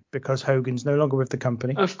Hogan because Hogan's no longer with the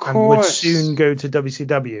company Of and would course. soon go to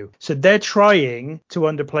WCW. So they're trying to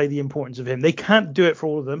underplay the importance of him. They can't do it for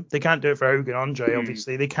all of them. They can't do it for Hogan Andre,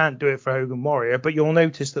 obviously. They can't do it for Hogan Warrior. But you'll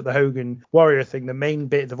notice that the Hogan Warrior thing, the main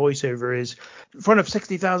bit, the voiceover is in front of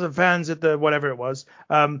 60,000 fans at the whatever it was.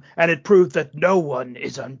 And it proved that no one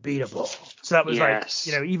is unbeatable. So that was Yes.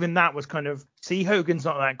 like, even that was kind of, see, Hogan's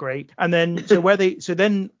not that great. And then so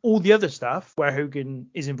then all the other stuff where Hogan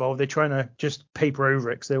is involved, they're trying to just paper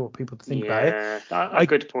over it because they want people to think about it. A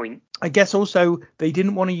good point. I guess also they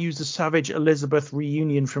didn't want to use the Savage Elizabeth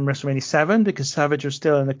reunion from WrestleMania 7 because Savage was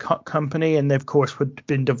still in the company and they, of course, had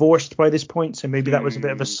been divorced by this point. So maybe that was a bit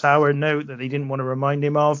of a sour note that they didn't want to remind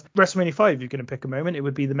him of. WrestleMania 5, you're going to pick a moment, it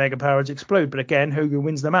would be the Mega Powers Explode. But again, Hogan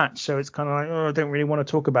wins the match. So it's kind of like, I don't really want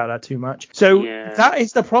to talk about that too much. So that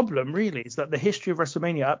is the problem, really, is that the history of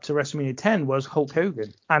WrestleMania up to WrestleMania 10 was Hulk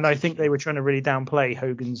Hogan. And I think they were trying to really downplay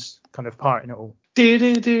Hogan's kind of part in it all.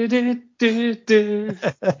 Yeah.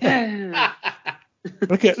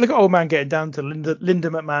 Look at old man getting down to Linda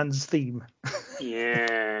McMahon's theme.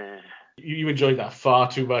 Yeah. You enjoyed that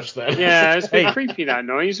far too much then. Yeah, it's a bit creepy, that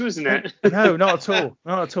noise, wasn't it? No, not at all.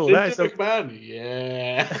 Not at all. Linda McMahon,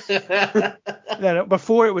 yeah. No,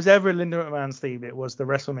 before it was ever Linda McMahon's theme, it was the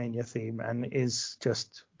WrestleMania theme, and it is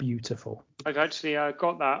just beautiful. I've actually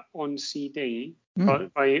got that on CD.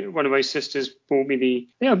 One of my sisters bought me the.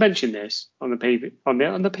 I think I mentioned this on the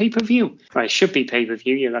pay-per-view. Well, it should be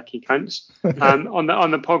pay-per-view, you lucky cunts.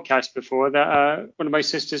 On the podcast before that, one of my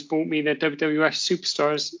sisters bought me the WWF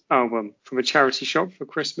Superstars album from a charity shop for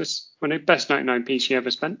Christmas. Best 99p she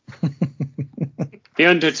ever spent. The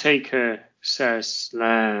Undertaker says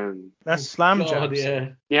Slam. That's Slam God,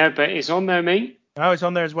 Jam. Yeah, but it's on there, mate. Oh, it's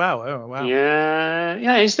on there as well. Oh, wow. Yeah.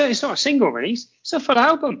 It's not a single release. It's a full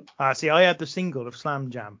album. See, I had the single of Slam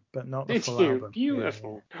Jam, but not the full album.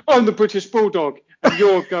 Beautiful. Yeah. I'm the British Bulldog, and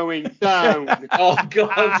you're going down. Oh,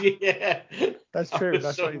 God, yeah. That's true.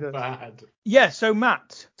 That's so what he does. bad. Yeah, so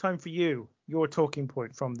Matt, time for you. Your talking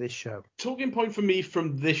point from this show. Talking point for me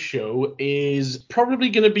from this show is probably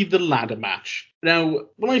going to be the ladder match. Now,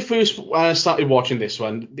 when I first started watching this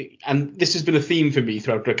one, and this has been a theme for me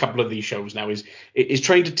throughout a couple of these shows now, is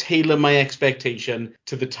trying to tailor my expectation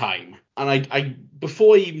to the time. And I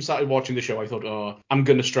before I even started watching the show, I thought, I'm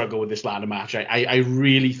going to struggle with this ladder match. I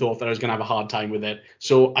really thought that I was going to have a hard time with it.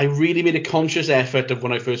 So I really made a conscious effort of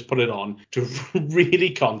when I first put it on to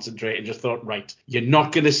really concentrate and just thought, right, you're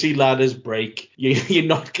not going to see ladders break. You're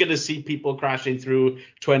not going to see people crashing through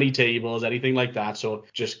 20 tables, anything like that. So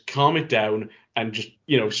just calm it down and just,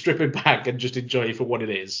 strip it back and just enjoy it for what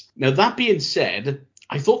it is. Now, that being said,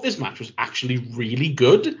 I thought this match was actually really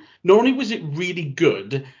good. Not only was it really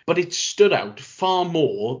good, but it stood out far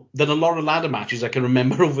more than a lot of ladder matches I can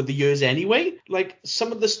remember over the years anyway. Like,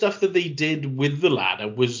 some of the stuff that they did with the ladder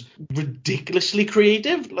was ridiculously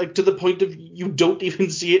creative, like to the point of you don't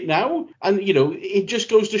even see it now. And, it just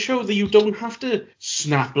goes to show that you don't have to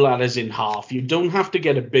snap ladders in half. You don't have to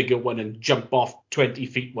get a bigger one and jump off 20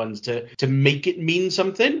 feet ones to make it mean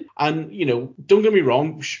something. And, don't get me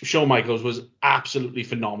wrong, Shawn Michaels was absolutely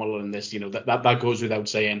phenomenal in this. That goes without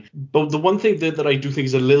saying. But the one thing that I do think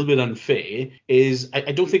is a little bit unfair is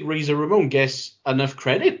I don't think Razor Ramon gets enough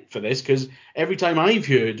credit for this, because every time I've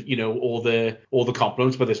heard, all the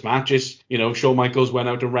compliments for this match is, Shawn Michaels went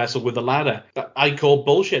out and wrestled with a ladder. I call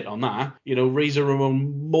bullshit on that. Razor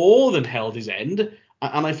Ramon more than held his end,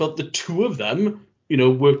 and I felt the two of them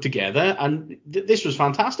work together, and this was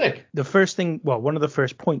fantastic. The first thing, one of the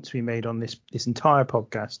first points we made on this entire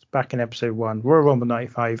podcast back in episode 1, Royal Rumble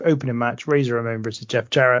 95, opening match, Razor Ramon versus Jeff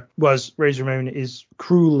Jarrett, was Razor Ramon is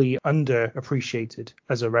cruelly underappreciated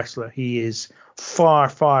as a wrestler. He is far,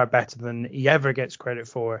 far better than he ever gets credit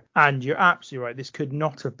for. And you're absolutely right. This could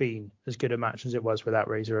not have been as good a match as it was without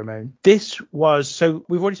Razor Ramon. This was, so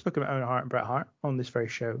we've already spoken about Owen Hart and Bret Hart on this very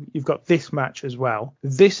show. You've got this match as well.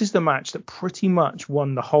 This is the match that pretty much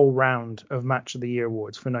won the whole round of Match of the Year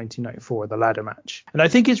awards for 1994, the ladder match. And I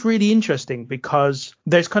think it's really interesting because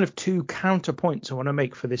there's kind of two counterpoints I want to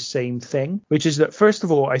make for this same thing, which is that, first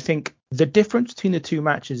of all, I think the difference between the two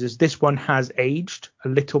matches is this one has aged a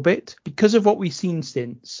little bit because of what we've seen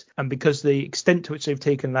since, and because the extent to which they've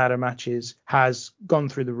taken ladder matches has gone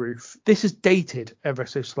through the roof. This is dated ever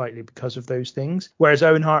so slightly because of those things, whereas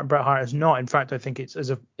Owen Hart and Bret Hart has not. In fact, I think it's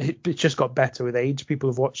just got better with age. People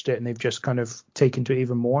have watched it and they've just kind of taken to it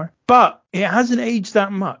even more. But it hasn't aged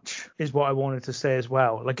that much, is what I wanted to say as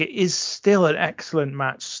well. Like, it is still an excellent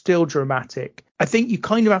match, still dramatic. I think you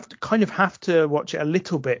kind of have to watch it a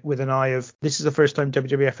little bit with an eye of, this is the first time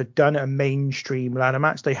WWF had done a mainstream ladder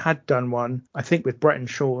match. They had done one, I think, with Bret and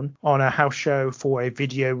Shawn on a house show for a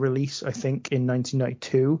video release, I think, in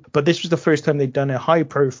 1992. But this was the first time they'd done a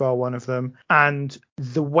high-profile one of them. And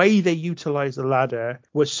the way they utilized the ladder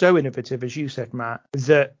was so innovative, as you said, Matt,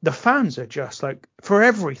 that the fans are just like, for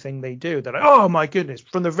everything they do, they're like, oh my goodness.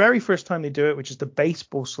 From the very first time they do it, which is the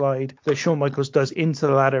baseball slide that Shawn Michaels does into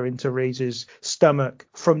the ladder, into Razor's stomach,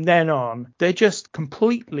 from then on, they're just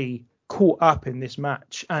completely caught up in this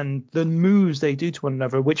match and the moves they do to one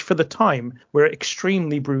another, which for the time were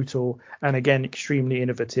extremely brutal and again extremely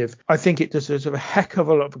innovative. I think it deserves a heck of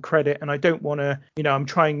a lot of credit, and I don't want to, I'm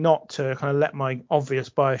trying not to kind of let my obvious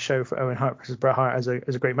bias show for Owen Hart versus Bret Hart as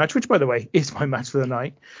a great match, which by the way is my match for the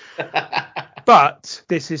night. But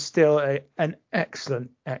this is still an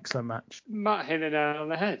excellent match. Matt hit it on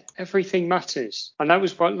the head. Everything matters. And that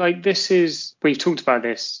was what, we've talked about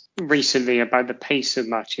this recently about the pace of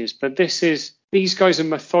matches, but these guys are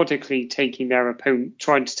methodically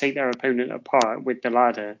trying to take their opponent apart with the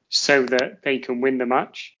ladder so that they can win the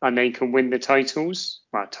match and they can win the titles.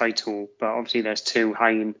 Well, title, but obviously there's two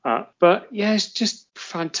hanging up. But yeah, it's just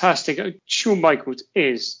fantastic. Shawn Michaels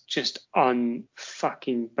is just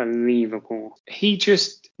unfucking believable. He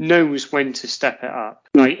just knows when to step it up,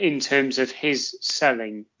 like in terms of his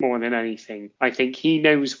selling more than anything. I think he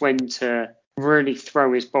knows when to really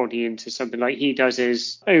throw his body into something. Like he does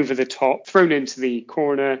his over the top, thrown into the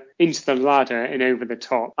corner, into the ladder and over the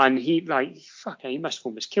top. And he he must have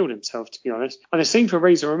almost killed himself, to be honest. And the same for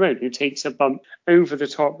Razor Ramon, who takes a bump over the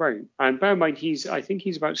top rope. And bear in mind, I think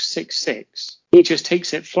he's about 6'6". He just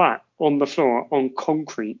takes it flat on the floor on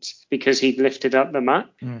concrete because he'd lifted up the mat.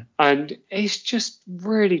 And it's just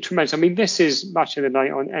really tremendous. I mean, this is match of the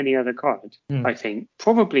night on any other card, I think.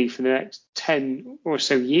 Probably for the next 10 or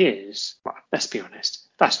so years. Well, let's be honest.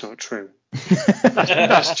 That's not true.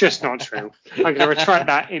 That's just not true. I'm going to retract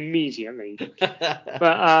that immediately.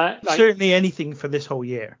 But certainly anything for this whole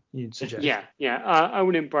year, you'd suggest. Yeah.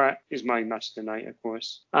 Owen and Bret is my match of the night, of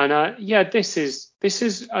course. And this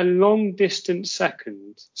is a long distance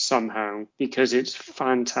second somehow because it's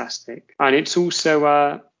fantastic, and it's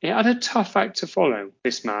also it had a tough act to follow,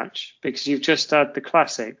 this match, because you've just had the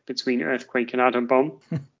classic between Earthquake and Atom Bomb.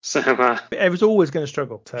 So it was always going to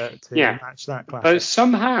struggle to match that classic. But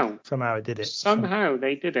somehow it did it. Somehow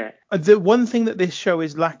they did it. The one thing that this show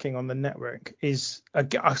is lacking on the network is,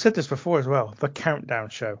 I've said this before as well, the countdown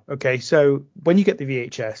show. Okay, so when you get the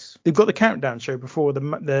VHS, they've got the countdown show before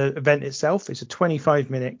the event itself. It's a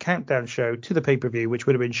 25-minute countdown show to the pay-per-view, which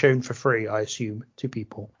would have been shown for free, I assume, to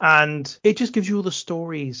people. And it just gives you all the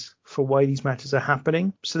stories for why these matches are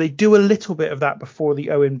happening. So they do a little bit of that before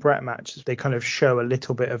the Owen Bret match. They kind of show a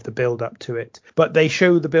little bit of the build up to it, but they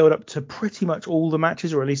show the build up to pretty much all the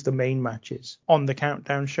matches, or at least the main matches, on the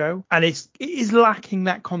countdown show. And it is lacking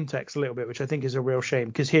that context a little bit, which I think is a real shame,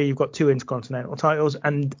 because here you've got two Intercontinental titles,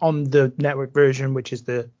 and on the network version, which is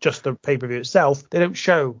just the pay-per-view itself, they don't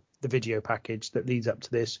show the video package that leads up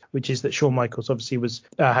to this, which is that Shawn Michaels obviously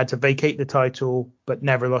had to vacate the title but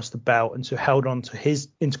never lost the belt, and so held on to his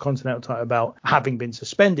Intercontinental title belt, having been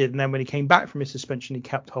suspended. And then when he came back from his suspension, he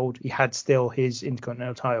kept hold. He had still his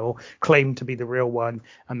Intercontinental title, claimed to be the real one,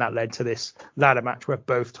 and that led to this ladder match where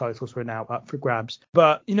both titles were now up for grabs.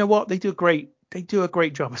 But you know what? They do a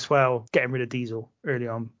great job as well getting rid of Diesel early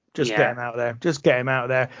on. Get him out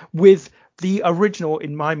there with the original,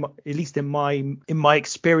 in my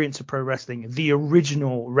experience of pro wrestling, the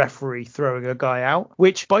original referee throwing a guy out,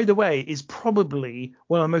 which, by the way, is probably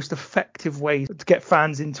one of the most effective ways to get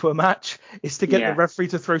fans into a match, is to get the referee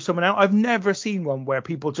to throw someone out. I've never seen one where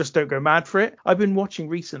people just don't go mad for it. I've been watching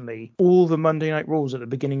recently all the Monday Night Raws at the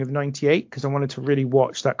beginning of '98 because I wanted to really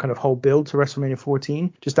watch that kind of whole build to WrestleMania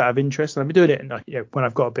 14 just out of interest, and I've been doing it when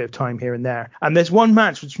I've got a bit of time here and there. And there's one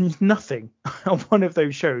match which means nothing on one of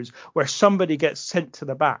those shows where somebody gets sent to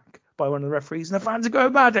the back by one of the referees and the fans are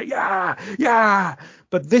going mad at yeah.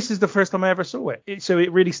 But this is the first time I ever saw it. So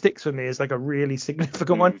it really sticks with me as like a really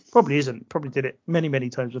significant one. Probably isn't. Probably did it many, many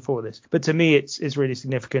times before this. But to me, it's really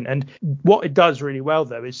significant. And what it does really well,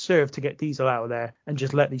 though, is serve to get Diesel out of there and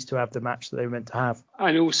just let these two have the match that they were meant to have.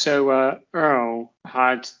 And also, Earl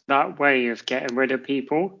had that way of getting rid of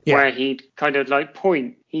people where he'd kind of like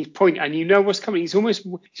point. He'd point and you know what's coming. He's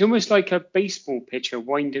almost like a baseball pitcher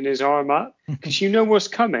winding his arm up because you know what's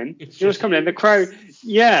coming. You know what's coming. And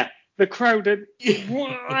the the crowd,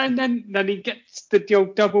 and then he gets the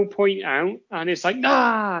old double point out, and it's like,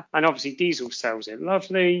 nah, and obviously Diesel sells it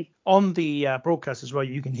lovely. On the broadcast as well,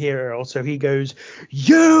 you can hear it also. He goes,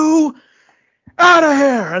 "You out of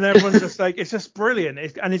here!" And everyone's just like, it's just brilliant.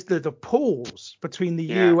 And it's the pause between the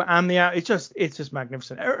you and the out. It's just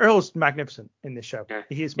magnificent. Earl's magnificent in this show. Yeah.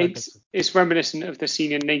 He is magnificent. It's reminiscent of the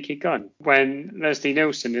scene in Naked Gun when Leslie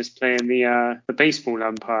Nielsen is playing the baseball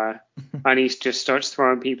umpire, and he just starts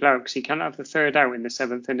throwing people out because he can't have the third out in the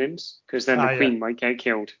seventh innings because then the Queen might get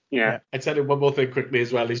killed. Yeah. I'd say one more thing quickly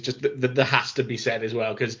as well is just that there has to be said as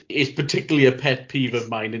well, because it's particularly a pet peeve of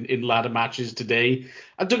mine in ladder matches today.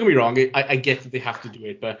 And don't get me wrong, I get that they have to do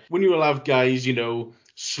it, but when you will have guys,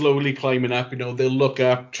 slowly climbing up, they'll look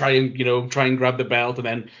up, try and grab the belt, and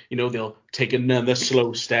then, they'll take another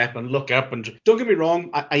slow step and look up. And don't get me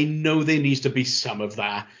wrong, I know there needs to be some of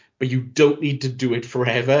that, but you don't need to do it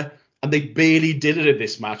forever. And they barely did it in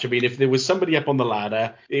this match. I mean, if there was somebody up on the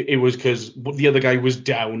ladder, it was because the other guy was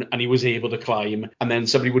down and he was able to climb, and then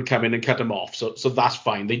somebody would come in and cut him off. So that's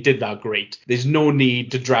fine. They did that great. There's no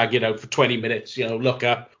need to drag it out for 20 minutes. Look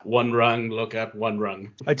up, one rung, look up, one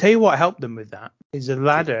rung. I tell you what helped them with that is the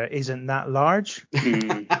ladder isn't that large.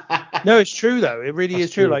 No, it's true though. It really is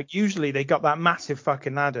true. Like usually they got that massive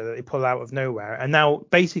fucking ladder that they pull out of nowhere, and now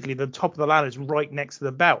basically the top of the ladder is right next to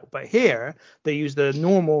the belt. But here they use the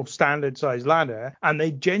normal standard size ladder, and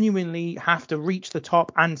they genuinely have to reach the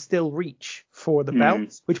top and still reach for the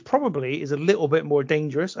belt, which probably is a little bit more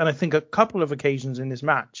dangerous. And I think a couple of occasions in this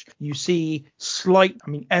match you see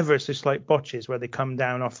ever so slight botches where they come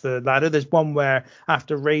down off the ladder. There's one where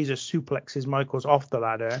after Razor suplexes Michaels off the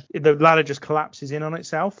ladder just collapses in on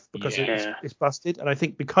itself because it's busted. And I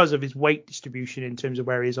think because of his weight distribution in terms of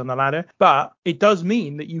where he is on the ladder. But it does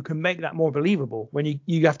mean that you can make that more believable when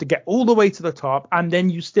you have to get all the way to the top, and then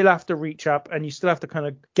you still have to reach up and you still have to kind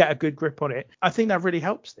of get a good grip on it. I think that really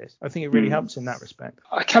helps this. I think it really helps in that respect.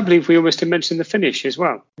 I can't believe we almost didn't mention the finish as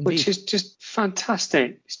well, Indeed. Which is just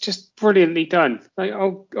fantastic. It's just brilliantly done. Like,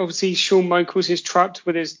 obviously Shawn Michaels is trapped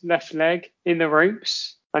with his left leg in the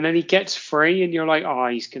ropes, and then he gets free, and you're like, oh,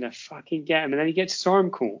 he's gonna fucking get him, and then he gets his arm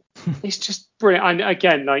caught. It's just brilliant. And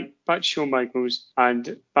again, like, that's Shawn Michaels,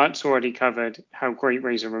 and that's already covered how great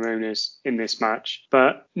Razor Ramon is in this match.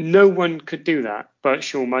 But no one could do that but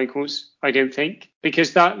Shawn Michaels, I don't think,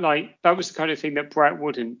 because that was the kind of thing that Bret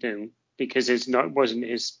wouldn't do, because it wasn't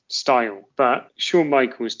his style. But Shawn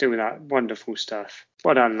Michaels doing that wonderful stuff.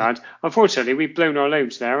 Well done, lad. Unfortunately, we've blown our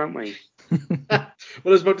loads there, haven't we? Well, I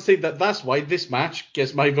was about to say that's why this match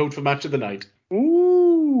gets my vote for match of the night.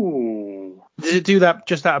 Ooh. Did it do that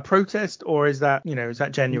just out of protest, or is that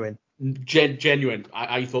genuine? Genuine.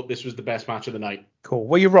 I thought this was the best match of the night. Cool.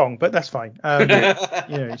 Well, you're wrong, but that's fine.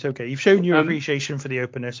 It's okay. You've shown your appreciation for the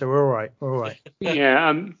opener, so we're all right.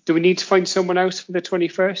 Yeah. Do we need to find someone else for the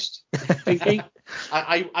 21st? Thinking?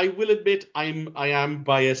 I will admit I am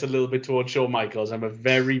biased a little bit towards Shawn Michaels. I'm a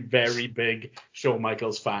very, very big Shawn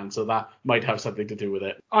Michaels fan, so that might have something to do with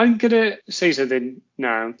it. I'm gonna say something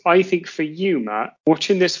now. I think for you, Matt,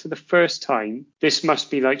 watching this for the first time, this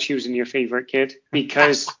must be like choosing your favourite kid,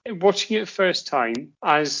 because watching it first time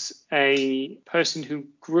as a person who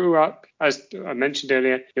grew up, as I mentioned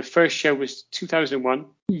earlier, your first show was 2001.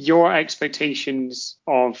 Your expectations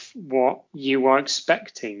of what you are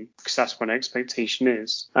expecting, because that's what expectation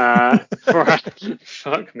is, for a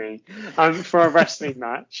wrestling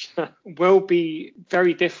match, will be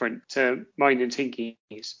very different to mine and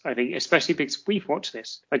Tinky's, I think, especially because we've watched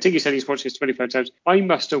this. Like Tinky said, he's watched this 25 times. I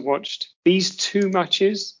must have watched these two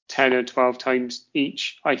matches 10 or 12 times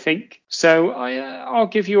each, I think. So I'll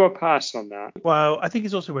give you a pass on that. Well, I think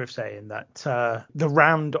it's also worth saying that the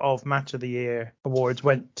round of Match of the Year awards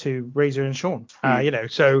went to Razor and Shawn.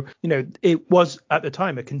 It was at the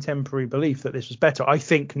time a contemporary belief that this was better. I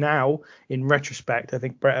think now, in retrospect, I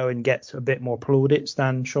think Bret Owen gets a bit more plaudits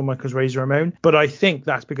than Shawn Michaels, Razor Ramon. But I think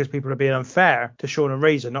that's because people are being unfair to Shawn and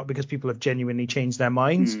Razor, not because people have genuinely changed their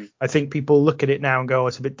minds. I think people look at it now and go, oh,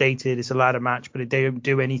 it's a bit dated, it's a ladder match, but it don't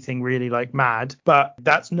do anything really like mad. But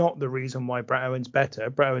that's not the reason why Bret Owen's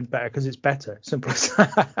better. Bret Owen's better because it's better. Simple as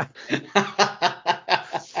that.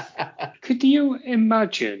 Could you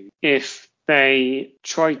imagine if they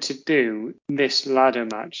tried to do this ladder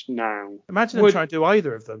match now? Imagine them trying to do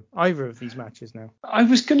either of these matches now. I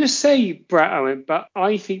was going to say Bret Owen, but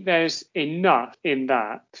I think there's enough in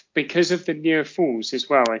that because of the near falls as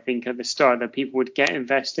well. I think at the start that people would get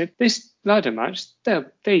invested. This ladder match,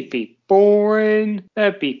 they'd be boring.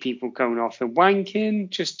 There'd be people going off and wanking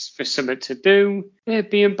just for something to do. It'd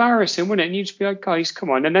be embarrassing, wouldn't it? And you'd just be like, guys, come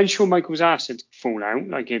on. And then Shawn Michaels' ass would fall out,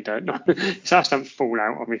 like it did. His ass doesn't fall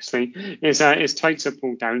out, obviously. His tights are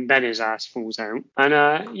pulled down, then his ass falls out.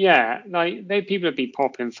 And people would be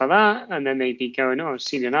popping for that, and then they'd be going, oh, I've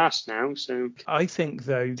seen an ass now. So I think,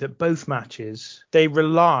 though, that both matches, they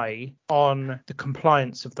rely on the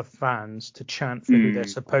compliance of the fans to chant for who they're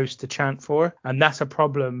supposed to chant for. And that's a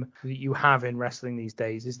problem that you have in wrestling these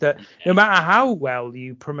days, is that no matter how well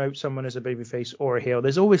you promote someone as a babyface or a heel,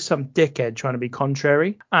 there's always some dickhead trying to be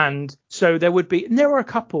contrary. And so there were a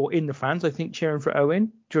couple in the fans, I think, cheering for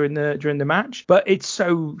Owen during the match, but it's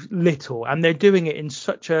so little, and they're doing it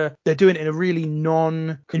in a really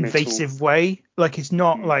non-invasive way. Like, it's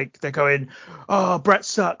not like they're going, oh, Bret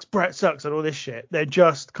sucks and all this shit. They're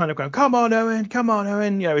just kind of going, come on Owen.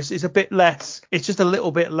 You know, it's a bit less, it's just a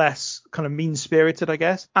little bit less kind of mean-spirited, I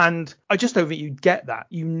guess. And I just don't think you get that.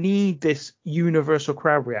 You need this universal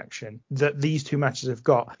crowd reaction that these two matches have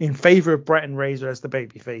got in favor of Bret and Razor as the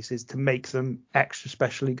baby faces to make them extra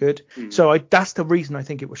specially good. So that's the reason I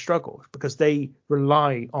think it was struggled, because they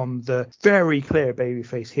rely on the very clear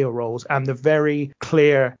babyface heel roles and the very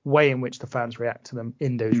clear way in which the fans react to them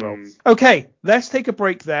in those roles. Okay, let's take a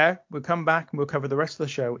break there. We'll come back and we'll cover the rest of the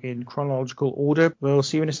show in chronological order. We'll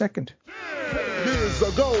see you in a second. Years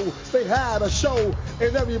ago, they had a show,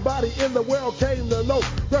 and everybody in the world came to know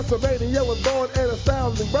WrestleMania was born an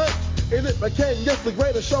astounding birth. And it became, yes, the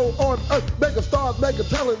greatest show on earth. Mega stars, mega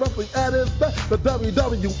talent, wrestling at its best. The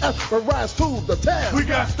WWF will rise to the task. We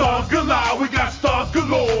got stars galore, we got stars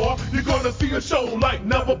galore. You're gonna see a show like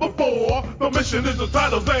never before. The mission is the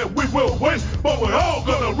titles and we will win, but we're all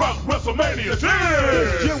gonna rock WrestleMania 10.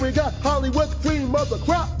 This year we got Hollywood's cream of the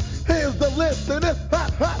crop. Here's the list, and it's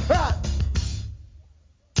hot, hot, hot.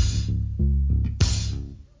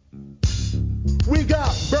 We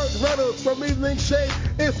got Burt Reynolds from Evening Shade.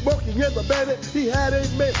 It's Smokey and the Bandit. He had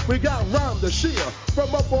it made. We got Ron the Sheer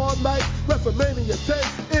from Up All Night. WrestleMania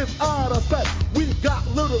 10 is out of sight. We got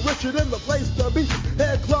Little Richard in the place to be.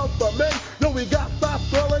 Head Club for men. Yo, we got Stop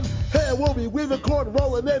Throwing. Hair will be weaving, corn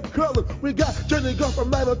rolling and curling. We got Jenny Gunn from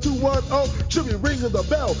 90210. She'll be ringing the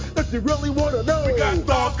bell if you really want to know. We got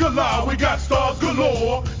stars galore, we got stars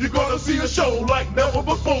galore. You're gonna see a show like never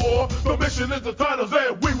before. The mission is the titles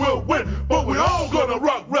and we will win, but we're all gonna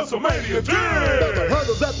rock WrestleMania 10. The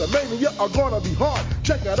hurdles at the Mania are gonna be hard.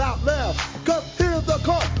 Check it out now, cause here's the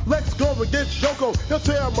card. Lex goes against Yoko, he'll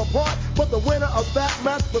tear him apart. But the winner of that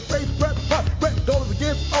match will face Bret Hart. Bret goes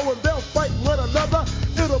against Owen, they'll fight one another.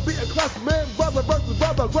 It'll be a clash, man, brother versus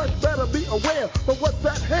brother. Grudge better be aware, but what's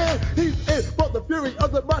that hand? He's in for the fury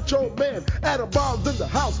of the Macho Man. Adam Bond's in the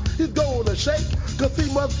house, he's going to shake, cause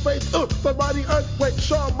he must face somebody earthquake.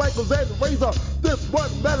 Shawn Michaels and Razor, this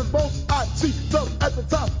one matters most. I see them at the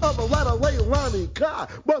top of the ladder. Leilani Kai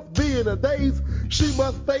must be in a daze. She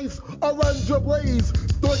must face Alundra Blaze.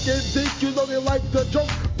 Stork and Dink, you know they like to joke.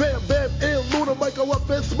 Bam Bam and Luna might go up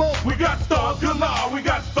in smoke. We got stars galore, we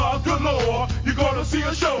got stars galore. You're gonna see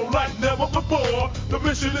a show like never before. The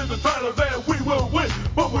mission is the titles and we will win,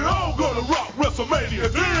 but we're all gonna rock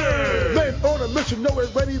WrestleMania 10. Men on a mission, know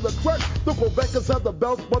it's ready to crush. The Quebecers have the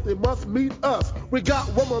belts, but they must meet us. We got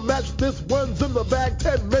one more match, this one's in the bag.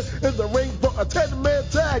 10 men in the ring for a 10-man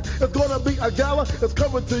tag. It's gonna be a gala, it's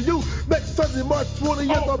coming to you next Sunday, March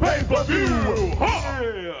 20th on pay-per-view.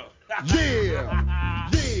 Yeah.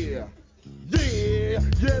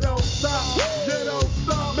 You don't stop,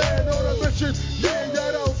 man on a mission. Yeah,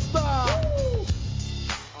 you don't stop.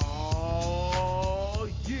 Oh,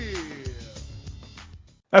 yeah.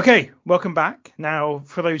 Okay, welcome back. Now,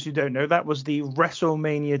 for those who don't know, that was the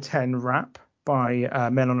WrestleMania 10 wrap by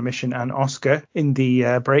Men on a Mission and Oscar in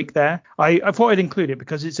the break there. I thought I'd include it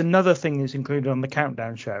because it's another thing that's included on the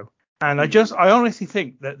Countdown show. And I honestly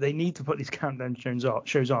think that they need to put these countdown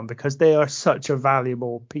shows on because they are such a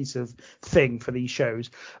valuable piece of thing for these shows.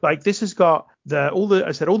 Like, this has got all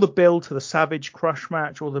the build to the Savage Crush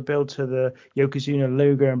match, all the build to the Yokozuna,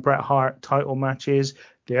 Luger and Bret Hart title matches,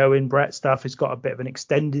 the Owen Bret stuff. It's got a bit of an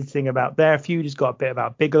extended thing about their feud. It's got a bit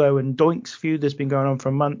about Bigelow and Doink's feud that's been going on for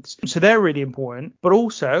months. So they're really important. But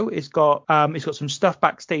also it's got some stuff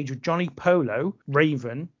backstage with Johnny Polo,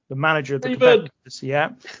 Raven, the manager of the competitors,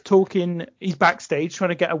 talking. He's backstage trying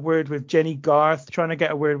to get a word with Jenny Garth, trying to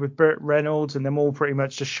get a word with Burt Reynolds, and them all pretty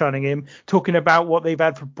much just shunning him, talking about what they've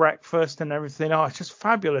had for breakfast and everything everything. Oh, it's just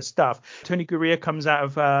fabulous stuff. Tony Gurria comes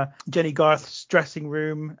out of Jenny Garth's dressing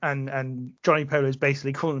room, and Johnny Polo's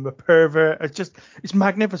basically calling him a pervert. It's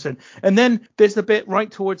magnificent. And then there's the bit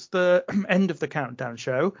right towards the end of the countdown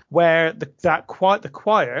show where the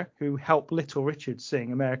choir who helped Little Richard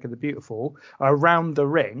sing America the Beautiful are around the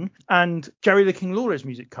ring, and Jerry the King Lawler's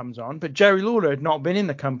music comes on. But Jerry Lawler had not been in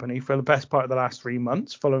the company for the best part of the last 3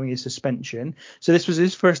 months following his suspension. So this was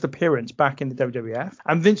his first appearance back in the WWF.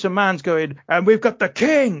 And Vince McMahon's going, and we've got the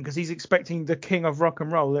king, because he's expecting the king of rock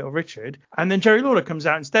and roll, Little Richard. And then Jerry Lawler comes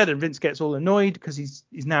out instead, and Vince gets all annoyed because he's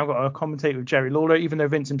now got a commentator with Jerry Lawler, even though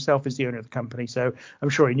Vince himself is the owner of the company. So I'm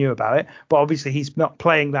sure he knew about it. But obviously he's not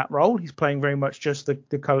playing that role. He's playing very much just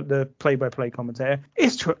the play-by-play commentator.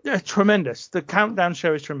 It's tremendous. The countdown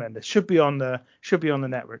show is tremendous. Should be on the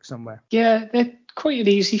network somewhere. Yeah, they're quite an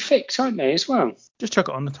easy fix, aren't they, as well? Just chuck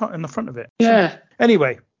it on the top and the front of it. Yeah.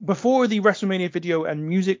 Anyway, before the WrestleMania video and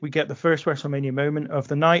music, we get the first WrestleMania moment of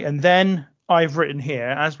the night, and then I've written here,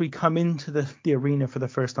 as we come into the arena for the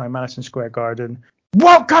first time, Madison Square Garden,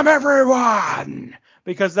 welcome everyone!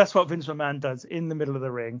 Because that's what Vince McMahon does in the middle of the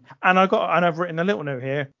ring. And I've written a little note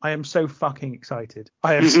here. I am so fucking excited.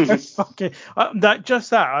 I am so fucking I was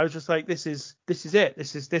just like, this is it.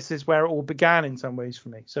 This is where it all began in some ways for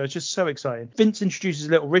me. So it's just so exciting. Vince introduces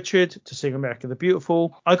Little Richard to sing America the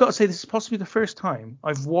Beautiful. I got to say, this is possibly the first time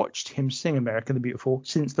I've watched him sing America the Beautiful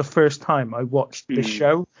since the first time I watched this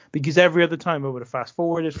show, because every other time I would have fast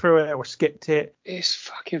forwarded through it or skipped it. It's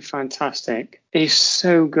fucking fantastic. It's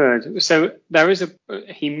so good. So there is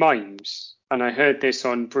he mimes, and I heard this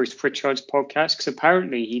on Bruce Pritchard's podcast, because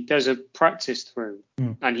apparently he does a practice through,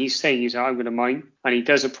 and he's saying, he's like, I'm going to mime, and he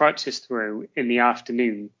does a practice through in the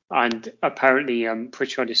afternoon, and apparently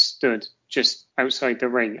Pritchard is stood just outside the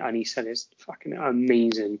ring, and he said it's fucking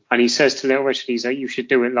amazing. And he says to Little Richard, he's like, you should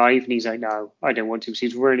do it live, and he's like, no, I don't want to, because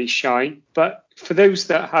he's really shy. But for those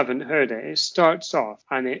that haven't heard it, it starts off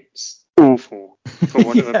and it's awful, for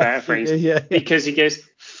want of a better phrase, because he goes,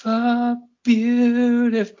 for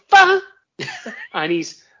beautiful, and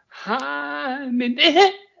he's humming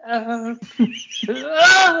it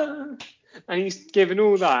and he's giving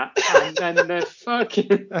all that, and then the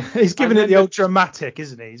fucking he's giving it the old dramatic,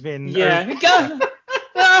 isn't he? He's been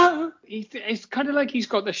it's kind of like he's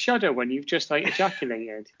got the shudder when you've just like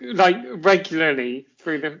ejaculated, like regularly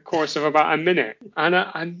through the course of about a minute,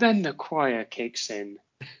 and then the choir kicks in.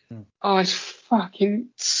 Oh, it's fucking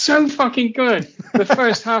so fucking good. The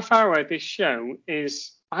first half hour of this show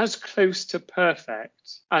is as close to perfect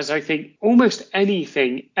as I think almost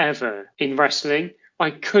anything ever in wrestling. I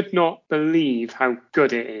could not believe how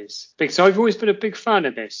good it is, because I've always been a big fan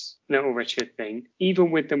of this Little Richard thing. Even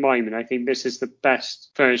with the miming, I think this is the best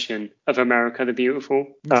version of America the Beautiful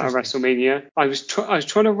at WrestleMania. I was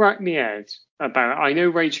trying to rack my head about, I know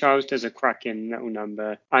Ray Charles does a cracking little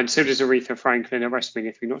number, and so does Aretha Franklin at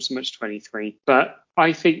WrestleMania 3, not so much 23, but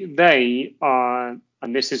I think they are,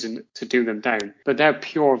 and this isn't to do them down, but their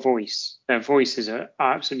pure voice, their voices are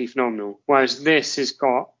absolutely phenomenal. Whereas this has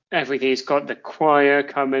got everything. It's got the choir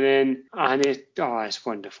coming in, and it's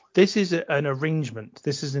wonderful. This is an arrangement.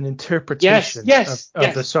 This is an interpretation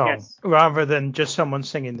of the song, rather than just someone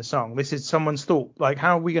singing the song. This is someone's thought, like,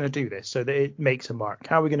 how are we going to do this so that it makes a mark?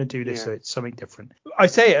 How are we going to do this so it's something different?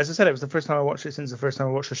 As I said, it was the first time I watched it since the first time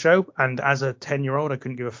I watched the show, and as a 10-year-old, I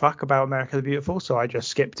couldn't give a fuck about America the Beautiful, so I just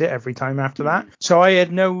skipped it every time after that. So I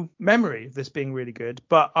had no memory of this being really good,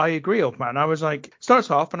 but I agree, old man. I was like,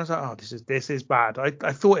 starts off, and I was like, oh, this is bad.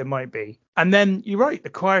 I thought it might be. And then you're right, the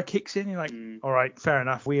choir kicks in. You're like, all right, fair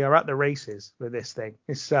enough. We are at the races with this thing.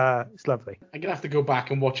 It's lovely. I'm gonna have to go back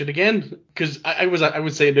and watch it again, because I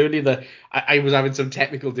was saying earlier that I was having some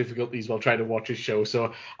technical difficulties while trying to watch this show,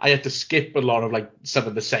 so I had to skip a lot of like some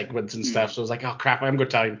of the segments and stuff. So I was like, oh crap, I haven't got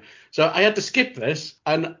time. So I had to skip this,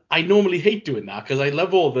 and I normally hate doing that because I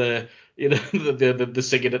love all the the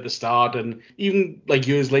singing at the start, and even like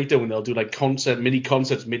years later when they'll do like mini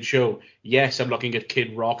concerts mid-show. Yes, I'm looking at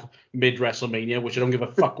Kid Rock mid WrestleMania, which I don't give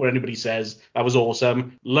a fuck what anybody says. That was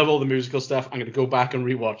awesome. Love all the musical stuff. I'm going to go back and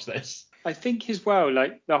rewatch this. I think as well,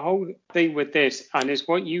 like the whole thing with this, and it's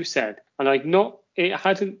what you said, and it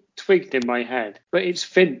hadn't twigged in my head, but it's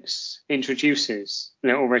Vince introduces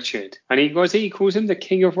Little Richard, and he calls him the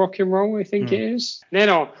King of Rock and Roll, I think it is. And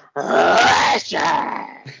then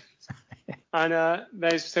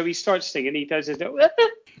and so he starts singing, he does his little,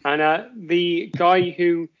 and the guy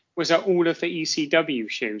who was at all of the ECW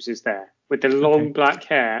shows is there with the long black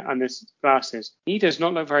hair and the glasses. He does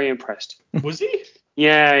not look very impressed. Was he?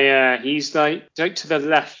 Yeah, he's like to the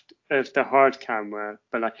left of the hard camera,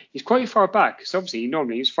 but like he's quite far back because obviously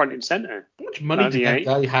normally he's front and center. How much money did that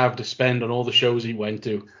guy have to spend on all the shows he went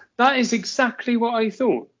to? That is exactly what I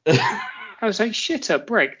thought. I was like, shit a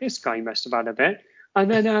brick, this guy must have had a bit. And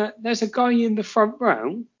then there's a guy in the front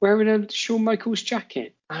row wearing a Shawn Michaels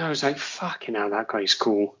jacket. And I was like, fucking hell, that guy's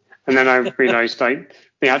cool. And then I realised like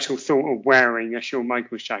the actual thought of wearing a Shawn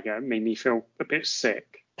Michaels jacket made me feel a bit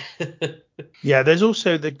sick. Yeah, there's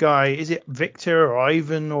also the guy, is it Victor or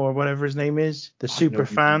Ivan or whatever his name is? The super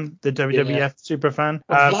fan, the WWF super fan.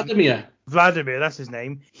 Vladimir, that's his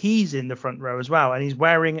name. He's in the front row as well, and he's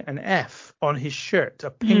wearing an F on his shirt, a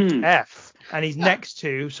pink F. And he's next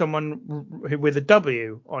to someone with a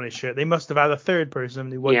W on his shirt. They must have had a third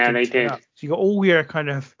person who wanted they did. Up. So you got all your kind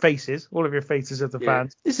of faces, all of your faces of the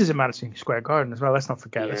fans. This is a Madison Square Garden as well. Let's not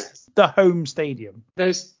forget this. The home stadium.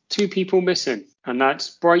 There's 2 people missing, and that's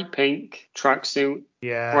bright pink tracksuit,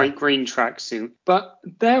 bright green tracksuit. But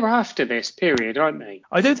they're after this period, aren't they?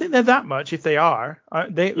 I don't think they're that much. If they are,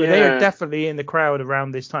 they are definitely in the crowd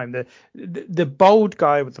around this time. The bold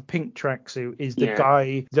guy with the pink tracksuit is the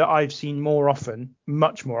guy that I've seen more often,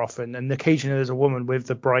 much more often, and occasionally there's a woman with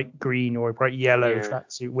the bright green or bright yellow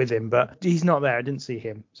tracksuit with him, but he's not there. I didn't see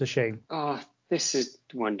him. It's a shame. Oh, this is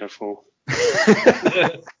wonderful.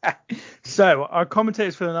 So our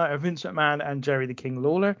commentators for the night are Vince McMahon and Jerry the King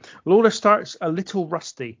Lawler. Lawler starts a little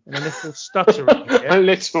rusty and a little stuttering here. A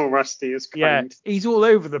little rusty is kind. Yeah, he's all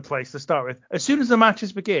over the place to start with. As soon as the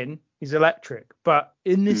matches begin, he's electric. But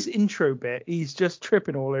in this intro bit, he's just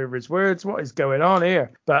tripping all over his words. What is going on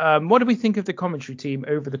here? But what do we think of the commentary team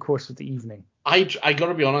over the course of the evening? I got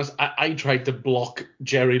to be honest, I tried to block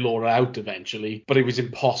Jerry Lawler out eventually, but it was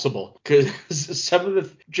impossible because some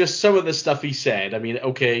of the stuff he said. I mean,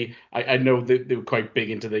 okay, I know that they were quite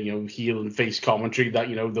big into the heel and face commentary that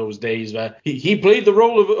those days where he played the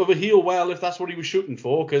role of a heel well if that's what he was shooting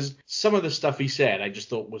for. Because some of the stuff he said I just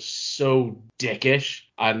thought was so dickish.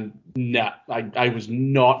 And I was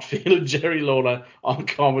not feeling Jerry Lawler on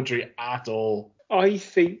commentary at all. I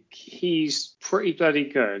think he's pretty bloody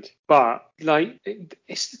good, but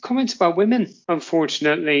it's the comments about women,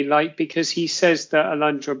 unfortunately, because he says that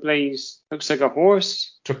Alundra Blaze looks like a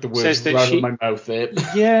horse. Took the words right out of my mouth there.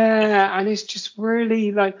 Yeah, and it's just really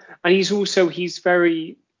and he's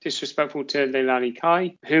very disrespectful to Leilani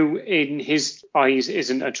Kai, who in his eyes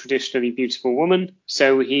isn't a traditionally beautiful woman.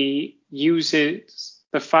 So he uses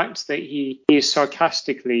the fact that he is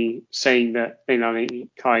sarcastically saying that Leilani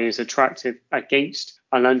Kai is attractive against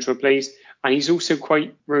Alundra Blaze. And he's also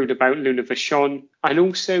quite rude about Luna Vachon. And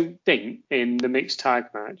also Dink in the mixed tag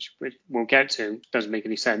match, which we'll get to, doesn't make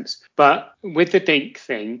any sense. But with the Dink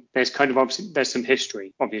thing, there's some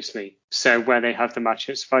history, obviously. So where they have the match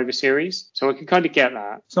at Survivor Series. So I can kind of get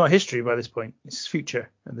that. It's not history by this point. It's future.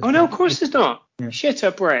 No, of course it's not. Yeah. Shit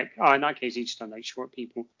a brick. Oh, in that case, he just don't like short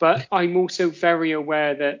people. But I'm also very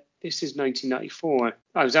aware that this is 1994.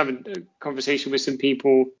 I was having a conversation with some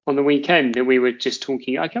people on the weekend and we were just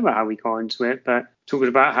talking, I can't remember how we got into it, but talking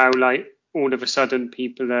about how all of a sudden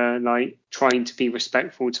people are trying to be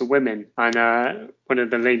respectful to women. And one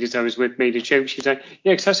of the ladies I was with made a joke. She's like,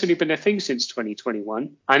 yeah, because that's only been a thing since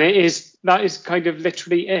 2021. And that is kind of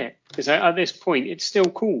literally it. Because at this point, it's still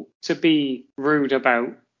cool to be rude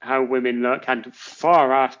about how women look, and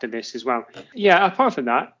far after this as well. Yeah, apart from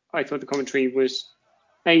that, I thought the commentary was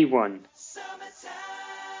A1.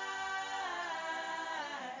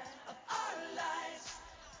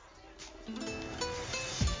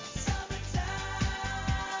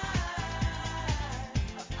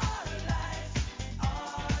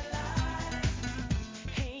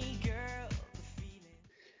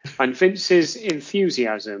 And Vince's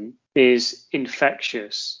enthusiasm is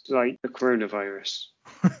infectious, like the coronavirus.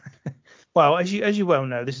 Well, as you well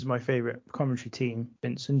know, this is my favourite commentary team,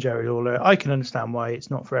 Vince and Jerry Lawler. I can understand why it's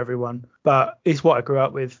not for everyone, but it's what I grew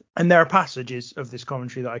up with. And there are passages of this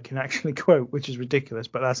commentary that I can actually quote, which is ridiculous,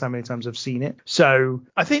 but that's how many times I've seen it. So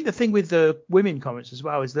I think the thing with the women comments as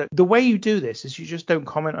well is that the way you do this is you just don't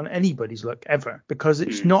comment on anybody's look ever, because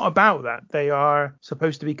it's not about that. They are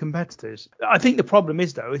supposed to be competitors. I think the problem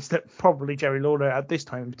is, though, is that probably Jerry Lawler at this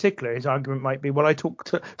time in particular, his argument might be, well, I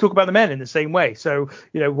talk about the men in the same way. So,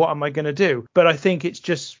 what am I going to do? But I think it's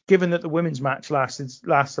just, given that the women's match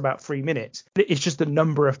lasts about 3 minutes, it's just the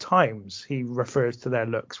number of times he refers to their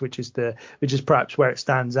looks, which is perhaps where it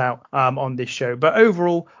stands out on this show. But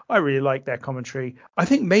overall, I really like their commentary. I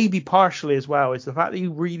think maybe partially as well is the fact that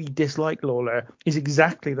you really dislike Lawler is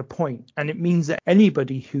exactly the point, and it means that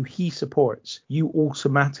anybody who he supports, you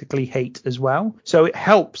automatically hate as well. So it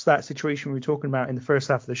helps that situation we were talking about in the first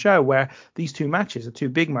half of the show, where these two matches are two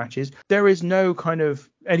big matches. There is no kind of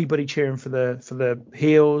anybody cheering for the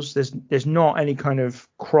heels. There's not any kind of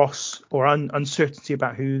cross or uncertainty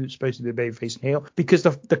about who's supposed to be the babyface and heel, because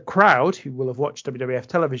the crowd who will have watched WWF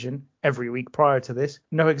television every week prior to this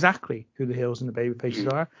know exactly who the heels and the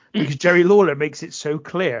babyfaces are, because Jerry Lawler makes it so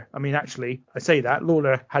clear. I mean, actually, I say that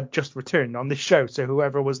Lawler had just returned on this show, so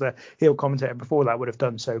whoever was the heel commentator before that would have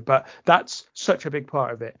done so, but that's such a big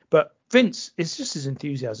part of it. But Vince, it's just his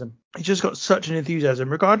enthusiasm. He's just got such an enthusiasm,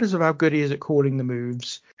 regardless of how good he is at calling the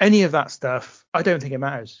moves, any of that stuff. I don't think it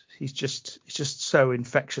matters. He's just so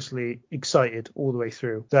infectiously excited all the way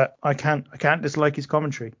through that I can't dislike his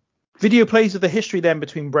commentary. Video plays of the history then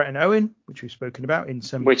between Bret and Owen, which we've spoken about in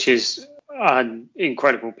some. Which is an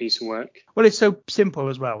incredible piece of work. Well, it's so simple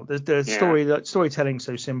as well. The storytelling's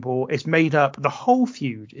so simple. It's made up. The whole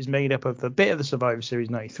feud is made up of the bit of the Survivor Series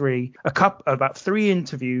 '93, about 3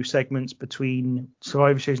 interview segments between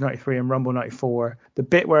Survivor Series '93 and Rumble '94. The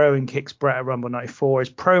bit where Owen kicks Bret at Rumble '94 is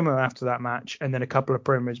promo after that match, and then a couple of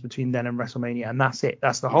promos between then and WrestleMania, and that's it.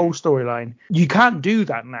 That's the whole storyline. You can't do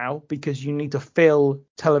that now because you need to fill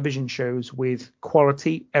television shows with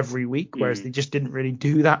quality every week, whereas they just didn't really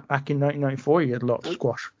do that back in 1994. You had a lot of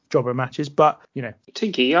squash jobber matches, but you know.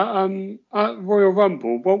 Tinky, at Royal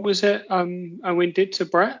Rumble, what was it Owen did to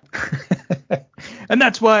Bret? And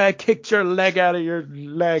that's why I kicked your leg out of your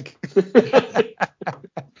leg.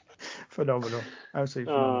 Phenomenal.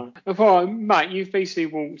 Absolutely phenomenal. Well, Matt, you've basically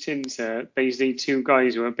walked into basically 2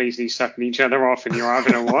 guys who are basically sucking each other off and you're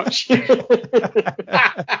having a watch.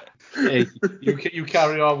 Hey, you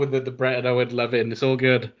carry on with the Bret and Owen loving. It's all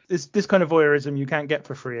good. This kind of voyeurism you can't get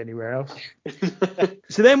for free anywhere else.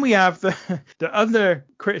 So then we have the other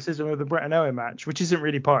criticism of the Bret and Owen match, which isn't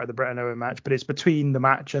really part of the Bret and Owen match, but it's between the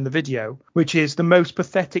match and the video, which is the most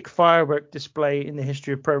pathetic firework display in the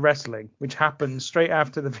history of pro wrestling, which happens straight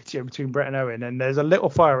after the video between Bret and Owen. And there's a little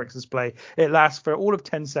fireworks display. It lasts for all of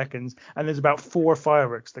 10 seconds, and there's about 4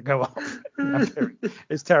 fireworks that go off.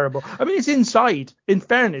 It's terrible. I mean, it's inside. In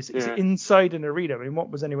fairness, it's inside an arena. I mean, what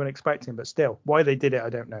was anyone expecting? But still, why they did it, I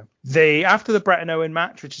don't know. After the Bret and Owen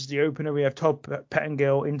match, which is the opener, we have Todd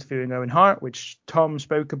Pettengill interviewing Owen Hart, which Tom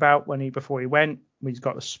spoke about before he went. He's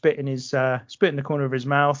got the spit in the corner of his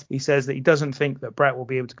mouth. He says that he doesn't think that Bret will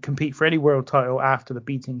be able to compete for any world title after the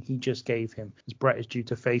beating he just gave him, as Bret is due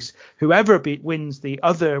to face whoever wins the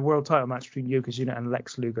other world title match between Yokozuna and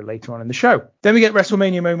Lex Luger later on in the show. Then we get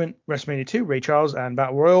WrestleMania moment, WrestleMania 2, Ray Charles and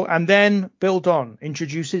Battle Royal, and then Bill Don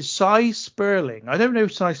introduces Cy Sperling. I don't know who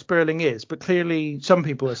Cy Sperling is, but clearly some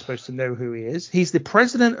people are supposed to know who he is. He's the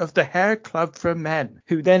president of the Hair Club for Men,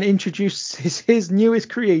 who then introduces his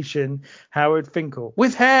newest creation, Howard Finkel.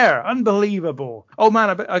 With hair, unbelievable. Oh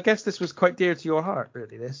man, I guess this was quite dear to your heart,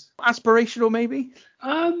 really. This aspirational, maybe.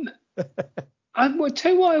 I will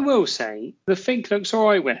tell you what I will say. The Fink looks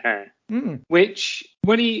alright with hair. Which,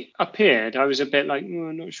 when he appeared, I was a bit like,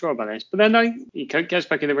 I'm not sure about this. But then he gets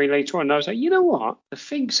back in the ring later on, and I was like, you know what? The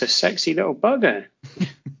Fink's a sexy little bugger.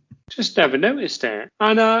 Just never noticed it.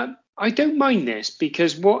 And I don't mind this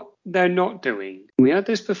because what they're not doing. We had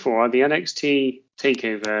this before, the NXT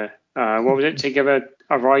TakeOver. What was it? TakeOver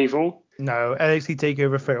Arrival? No, NXT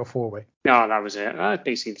TakeOver Fatal 4-Way. No, that was it.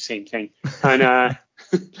 Basically the same thing. And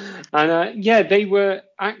they were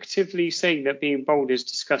actively saying that being bald is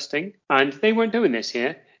disgusting, and they weren't doing this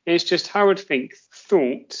here. It's just Howard Fink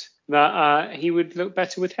thought that he would look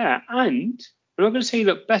better with hair, and I'm not going to say he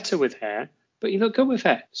looked better with hair, but he looked good with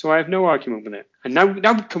hair, so I have no argument with it. And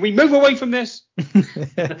now can we move away from this?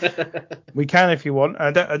 We can if you want.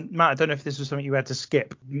 Matt, I don't know if this was something you had to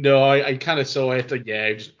skip. No, I kind of saw it.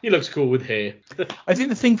 He looks cool with hair. I think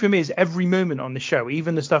the thing for me is every moment on the show,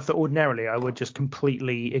 even the stuff that ordinarily I would just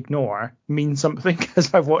completely ignore, means something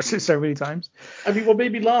because I've watched it so many times. I mean, what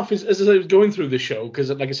made me laugh is as I was going through the show, because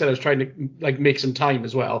like I said, I was trying to make some time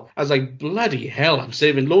as well. I was like, bloody hell, I'm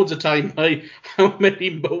saving loads of time by how many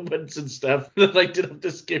moments and stuff that I did have to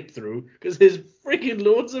skip through because there's freaking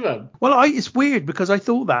loads of them. Well, it's weird because I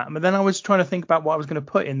thought that, but then I was trying to think about what I was going to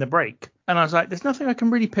put in the break. And I was like, there's nothing I can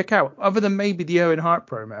really pick out other than maybe the Owen Hart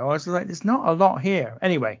promo. I was like, there's not a lot here.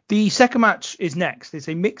 Anyway, the second match is next. It's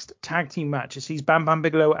a mixed tag team match. It sees Bam Bam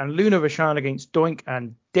Bigelow and Luna Vachon against Doink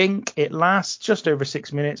and Dink. It lasts just over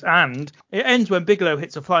 6 minutes, and it ends when Bigelow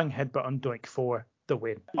hits a flying headbutt on Doink for the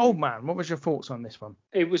win. Oh man, what was your thoughts on this one?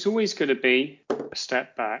 It was always going to be a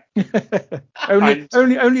step back.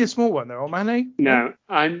 only a small one though, oh man, eh? No,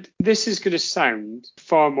 and this is going to sound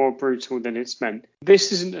far more brutal than it's meant.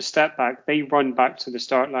 This isn't a step back. They run back to the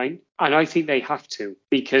start line, and I think they have to,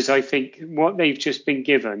 because I think what they've just been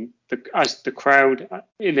given, as the crowd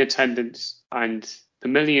in attendance and the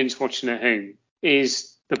millions watching at home,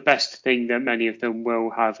 is the best thing that many of them will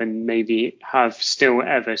have and maybe have still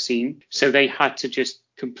ever seen. So they had to just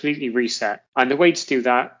completely reset. And the way to do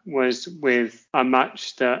that was with a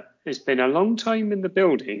match that has been a long time in the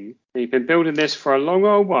building. They've been building this for a long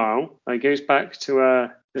old while. It goes back to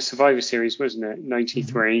the Survivor Series, wasn't it?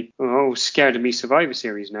 93. Oh, scared of me Survivor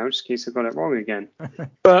Series now, just in case I got it wrong again.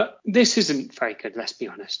 But this isn't very good, let's be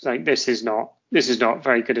honest. Like, this is not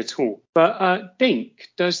very good at all. But Dink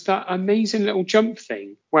does that amazing little jump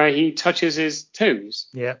thing where he touches his toes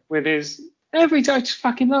with his... Every time, I just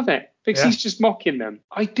fucking love it because he's just mocking them.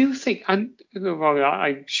 I do think, and well,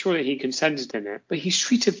 I'm sure that he consented in it, but he's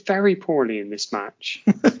treated very poorly in this match,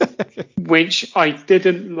 which I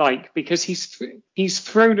didn't like because he's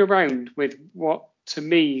thrown around with what to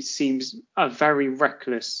me seems a very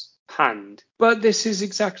reckless hand. But this is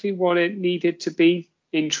exactly what it needed to be.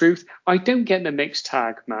 In truth, I don't get the mixed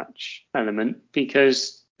tag match element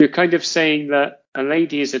because you're kind of saying that a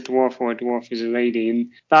lady is a dwarf or a dwarf is a lady,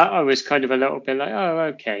 and that I was kind of a little bit like, oh,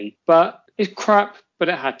 okay. But it's crap, but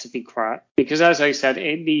it had to be crap. Because as I said,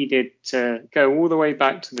 it needed to go all the way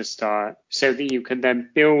back to the start so that you can then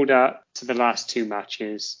build up to the last two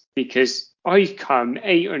matches. Because I come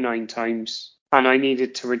 8 or 9 times and I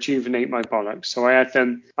needed to rejuvenate my bollocks. So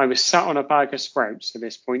I was sat on a bag of sprouts at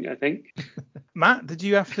this point, I think. Matt, did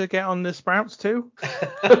you have to get on the sprouts too?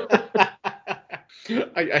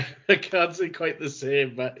 I can't say quite the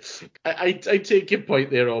same, but I take your point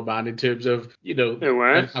there, old man, in terms of, not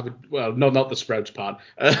the sprouts part,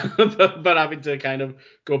 but having to kind of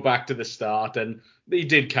go back to the start, and they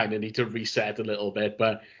did kind of need to reset a little bit.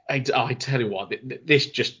 But I tell you what,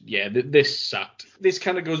 this sucked. This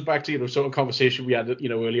kind of goes back to, sort of conversation we had,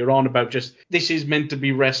 earlier on about just, this is meant to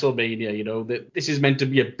be WrestleMania, that this is meant to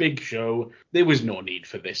be a big show. There was no need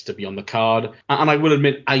for this to be on the card. And I will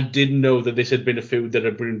admit, I didn't know that this had been a feud that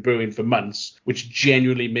had been brewing for months, which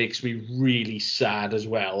genuinely makes me really sad as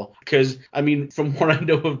well. Because, I mean, from what I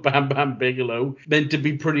know of Bam Bam Bigelow, meant to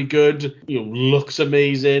be pretty good, looks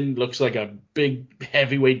amazing, looks like a big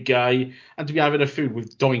heavyweight guy, and to be having a feud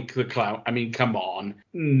with Doink the Clown, I mean, come on.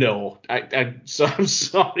 No. I'm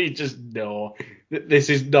sorry, just no. This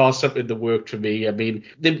is not something that worked for me. I mean,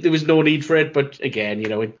 there was no need for it, but again,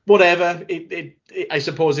 whatever. I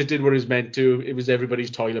suppose it did what it was meant to. It was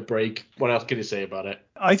everybody's toilet break. What else can you say about it?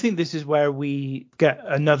 I think this is where we get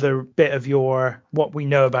another bit of what we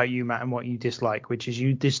know about you, Matt, and what you dislike, which is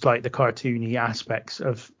you dislike the cartoony aspects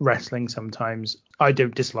of wrestling sometimes. I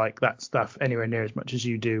don't dislike that stuff anywhere near as much as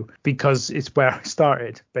you do because it's where I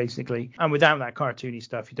started, basically. And without that cartoony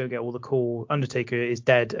stuff, you don't get all the cool Undertaker is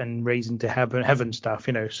dead and raised into heaven stuff,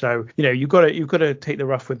 So, you've got to take the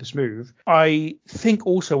rough with the smooth. I think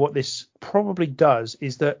also what this probably does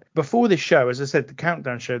is that before this show, as I said, the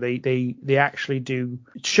countdown show, they actually do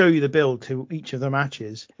show you the build to each of the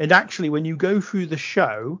matches. And actually, when you go through the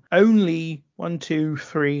show, only 1, 2,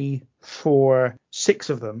 3, 4, 6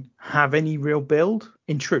 of them have any real build.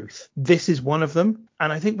 In truth, this is one of them.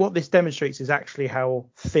 And I think what this demonstrates is actually how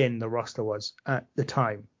thin the roster was at the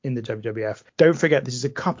time in the WWF. Don't forget, this is a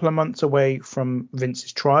couple of months away from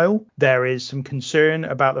Vince's trial. There is some concern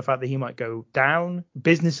about the fact that he might go down.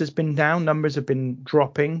 Business has been down. Numbers have been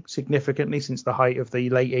dropping significantly since the height of the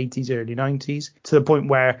late 80s, early 90s, to the point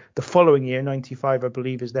where the following year, 95, I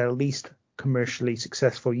believe, is their least commercially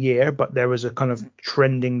successful year, but there was a kind of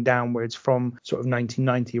trending downwards from sort of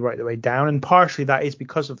 1990 right the way down, and partially that is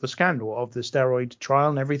because of the scandal of the steroid trial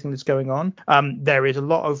and everything that's going on. There is a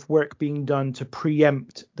lot of work being done to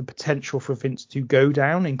preempt the potential for Vince to go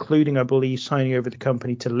down, including, I believe, signing over the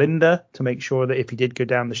company to Linda to make sure that if he did go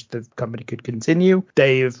down, the company could continue.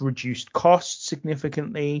 They have reduced costs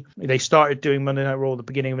significantly. They started doing Monday Night Raw at the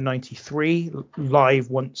beginning of 93, live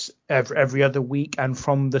once every other week, and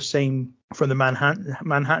from the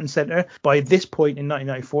Manhattan Center. By this point in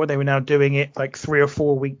 1994, they were now doing it like 3 or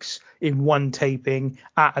 4 weeks in one taping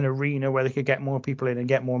at an arena where they could get more people in and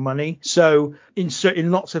get more money. So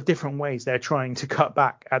in lots of different ways, they're trying to cut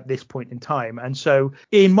back at this point in time. And so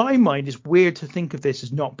in my mind, it's weird to think of this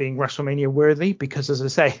as not being WrestleMania worthy, because as I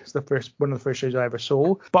say, it's one of the first shows I ever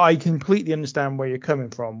saw. But I completely understand where you're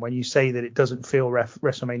coming from when you say that it doesn't feel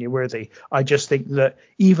WrestleMania worthy. I just think that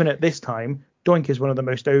even at this time, Doink is one of the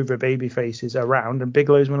most over baby faces around, and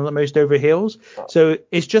Bigelow's one of the most over heels. So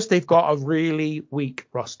it's just they've got a really weak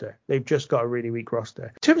roster. In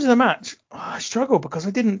terms of the match, I struggle because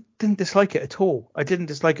I didn't dislike it at all. I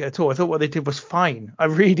thought what they did was fine. I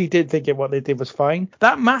really did think what they did was fine.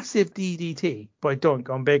 That massive DDT by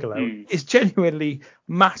Doink on Bigelow is genuinely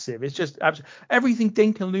massive. It's just everything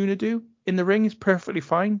Dink and Luna do in the ring is perfectly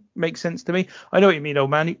fine. Makes sense to me. I know what you mean, old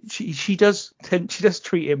man. She does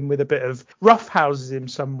treat him with a bit of roughhouses him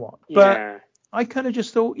somewhat. But Yeah. I kind of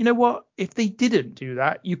just thought, you know what? If they didn't do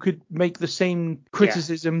that, you could make the same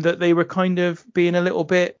criticism that they were kind of being a little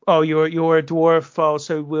bit, oh, you're a dwarf,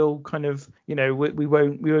 so we'll kind of,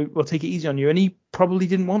 we'll take it easy on you. And he probably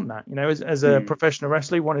didn't want that, as a professional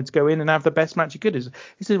wrestler, he wanted to go in and have the best match he could. It's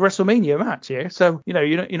a WrestleMania match here, so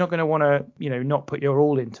you're not going to want to not put your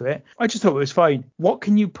all into it. I just thought it was fine. What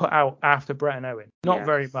can you put out after Bret and Owen? Not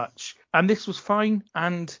very much. And this was fine,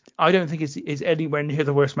 and I don't think it's anywhere near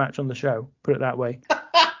the worst match on the show, put it that way.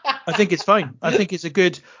 I think it's fine. I think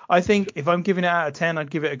it's I think if I'm giving it out of 10,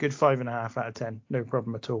 I'd give it a good 5.5 out of 10. No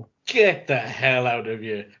problem at all. Get the hell out of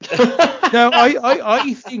here. No,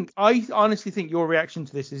 I honestly think your reaction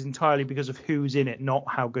to this is entirely because of who's in it, not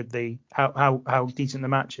how good how decent the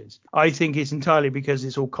match is. I think it's entirely because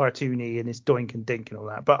it's all cartoony and it's doink and dink and all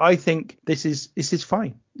that. But I think this is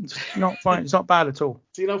fine. It's not fine. It's not bad at all.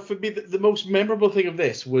 So, for me, the most memorable thing of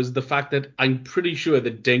this was the fact that I'm pretty sure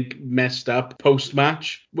that Dink messed up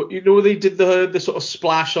post-match. They did the sort of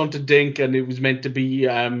splash onto Dink, and it was meant to be,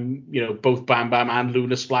 both Bam Bam and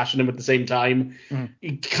Luna splashing him at the same time.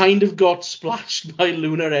 He kind of got splashed by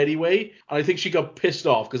Luna anyway, and I think she got pissed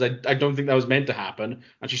off because I don't think that was meant to happen,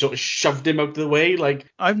 and she sort of shoved him out of the way.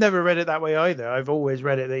 I've never read it that way either. I've always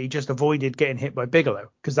read it that he just avoided getting hit by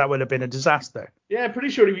Bigelow because that would have been a disaster. Yeah, pretty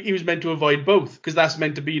sure he was meant to avoid both because that's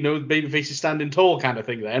meant to be, the babyface is standing tall kind of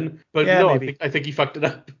thing then. But yeah, no, maybe. I think he fucked it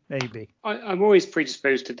up. Maybe. I'm always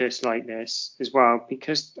predisposed to dislike this as well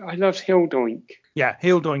because I loved Heel Doink. Yeah,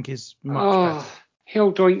 Heel Doink is much better.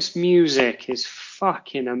 Heel Doink's music is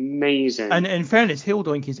fucking amazing. And in fairness, Heel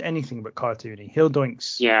Doink is anything but cartoony. Heel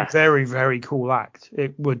Doink's a very, very cool act.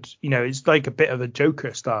 It would, it's like a bit of a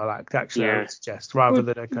Joker style act, actually, I would suggest, rather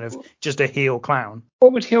than a kind of just a heel clown.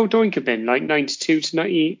 What would Heel Doink have been, like 92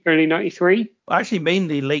 to early 93? Actually,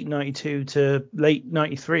 mainly late 92 to late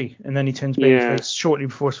 93, and then he turns babyface shortly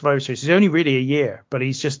before Survivor Series. He's only really a year, but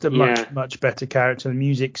he's just a much better character. The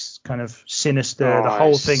music's kind of sinister. The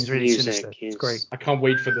whole thing's really sinister. It's great. I can't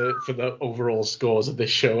wait for the overall scores of this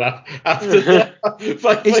show after that.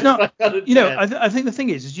 It's not, I think the thing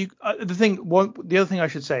is the other thing I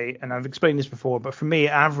should say, and I've explained this before, but for me,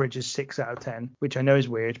 average is 6 out of 10, which I know is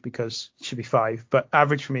weird because it should be 5, but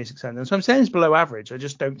average for me is 6 out of 10. So I'm saying it's below average. I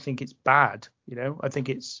just don't think it's bad. I think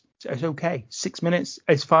it's okay. 6 minutes.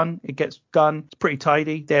 It's fun. It gets done. It's pretty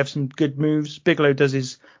tidy. They have some good moves. Bigelow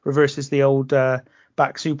reverses the old back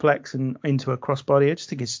suplex and into a crossbody. I just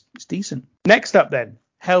think it's decent. Next up then,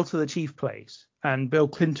 Hell to the Chief plays, and Bill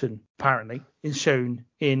Clinton apparently is shown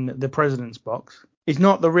in the president's box. It's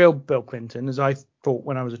not the real Bill Clinton, as I thought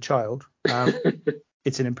when I was a child.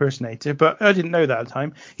 It's an impersonator, but I didn't know that at the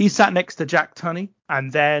time. He sat next to Jack Tunney, and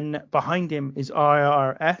then behind him is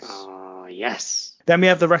IRS. Yes. Then we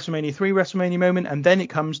have the WrestleMania 3 WrestleMania moment, and then it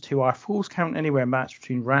comes to our Falls Count Anywhere match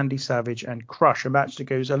between Randy Savage and Crush, a match that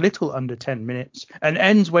goes a little under 10 minutes and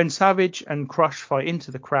ends when Savage and Crush fight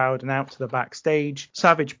into the crowd and out to the backstage.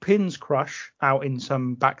 Savage pins Crush out in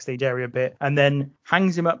some backstage area bit and then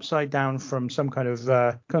hangs him upside down from some kind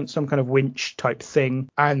of winch type thing,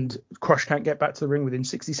 and Crush can't get back to the ring within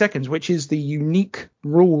 60 seconds, which is the unique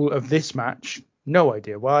rule of this match. No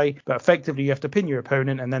idea why, but effectively you have to pin your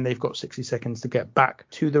opponent and then they've got 60 seconds to get back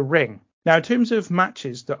to the ring. Now, in terms of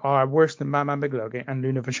matches that are worse than Bam Bam Bigelow and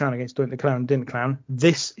Luna Vachon against Doink the Clown and Didn't Clown,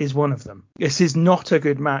 this is one of them. This is not a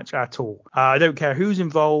good match at all. I don't care who's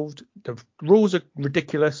involved. The rules are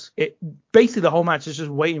ridiculous. Basically, the whole match is just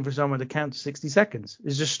waiting for someone to count to 60 seconds.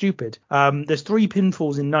 It's just stupid. There's 3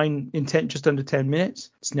 pinfalls in 10, just under 10 minutes.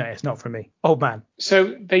 It's not for me. Old man.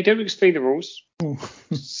 So they don't explain the rules.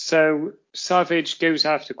 So Savage goes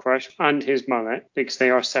after Crush and his mullet because they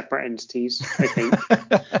are separate entities, I think.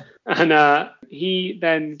 And he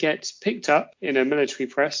then gets picked up in a military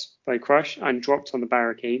press by Crush and dropped on the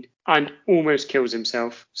barricade and almost kills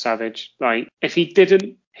himself, Savage. Like, if he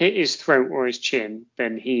didn't hit his throat or his chin,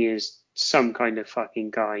 then he is some kind of fucking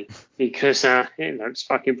guy because it looks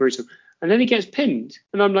fucking brutal. And then he gets pinned.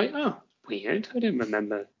 And I'm like, oh, weird. I don't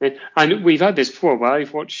remember. And we've had this before where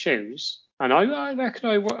I've watched shows. And I reckon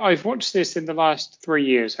I've watched this in the last 3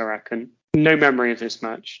 years, I reckon. No memory of this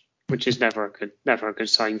match, which is never a good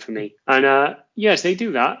sign for me. And yes, they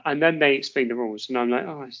do that, and then they explain the rules, and I'm like,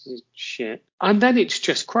 oh, this is shit. And then it's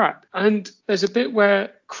just crap. And there's a bit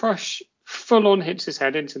where Crush full on hits his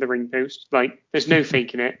head into the ring post. Like, there's no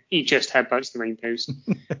faking it. He just headbutts the ring post.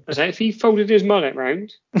 I was like, if he folded his mullet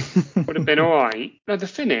round, would have been all right. Now, the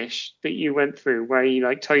finish that you went through, where he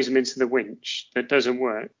like ties him into the winch, that doesn't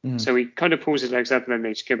work. So he kind of pulls his legs up and then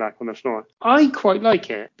they just go back on the floor. I quite like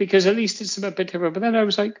it because at least it's a bit different. But then I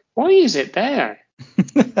was like, why is it there?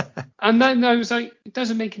 And then I was like, it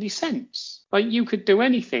doesn't make any sense. Like, you could do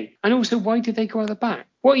anything. And also, why did they go at the back?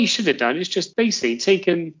 What he should have done is just basically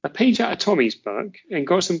taken a page out of Tommy's book and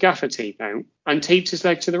got some gaffer tape out and taped his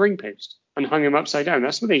leg to the ring post and hung him upside down.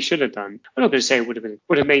 That's what they should have done. I'm not going to say it would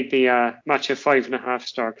have made the match a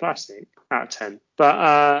 5.5-star classic out of 10.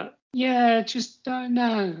 But yeah, just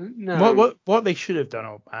no. What they should have done,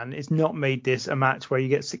 old man, is not made this a match where you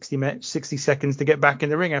get 60 seconds to get back in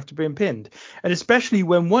the ring after being pinned. And especially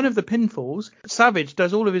when one of the pinfalls, Savage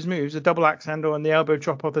does all of his moves, a double axe handle and the elbow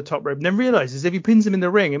drop off the top rope, and then realizes if he pins him in the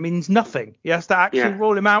ring, it means nothing. He has to actually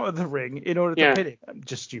roll him out of the ring in order to pin him.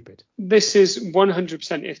 Just stupid. This is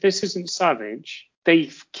 100%. If this isn't Savage,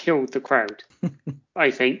 they've killed the crowd.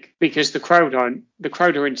 I think, because the crowd are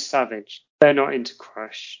into Savage. They're not into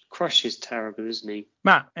Crush. Crush is terrible, isn't he?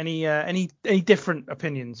 Matt, any different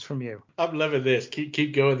opinions from you? I'm loving this.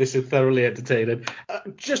 Keep going. This is thoroughly entertaining.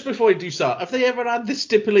 Just before I do start, have they ever had this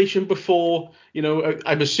stipulation before? You know,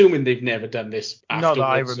 I'm assuming they've never done this afterwards. Not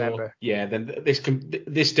that I remember. Then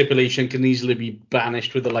this stipulation can easily be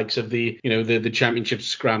banished with the likes of the championship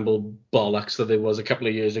scramble bollocks that there was a couple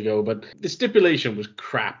of years ago. But the stipulation was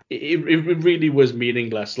crap. It really was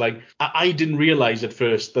meaningless. Like, I didn't realize at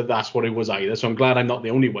first that that's what it was either. So I'm glad I'm not the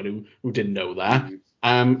only one who didn't know that.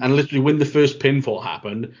 And literally when the first pinfall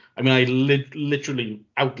happened, I mean, I literally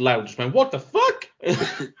out loud just went, what the fuck? And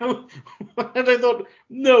I thought,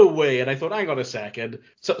 no way. And I thought, hang on a second,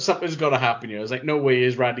 something's got to happen here. I was like, no way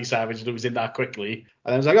is Randy Savage that was in that quickly.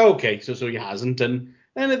 And I was like, oh, okay, so he hasn't. And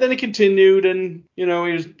then it continued, and you know,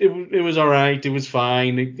 it was all right. It was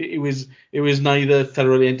fine. It was neither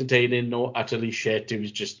thoroughly entertaining nor utterly shit. It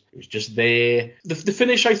was just there. The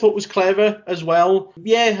finish I thought was clever as well.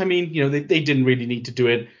 Yeah, I mean, you know, they didn't really need to do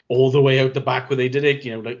it all the way out the back where they did it.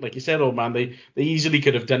 You know, like you said, old man, they easily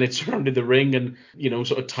could have done it surrounding the ring and, you know,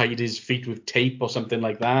 sort of tied his feet with tape or something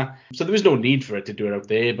like that. So there was no need for it to do it out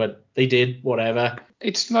there, but they did. Whatever.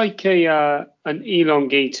 It's like an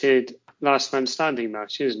elongated last man standing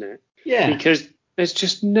match, isn't it? Yeah. Because there's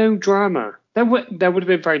just no drama. There would have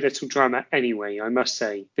been very little drama anyway, I must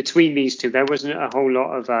say. Between these two, there wasn't a whole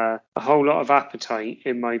lot of appetite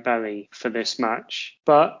in my belly for this match.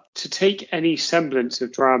 But to take any semblance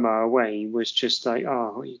of drama away was just like,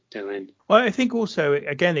 oh, what are you doing? Well, I think also,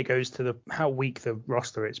 again, it goes to how weak the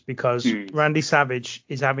roster is, because Randy Savage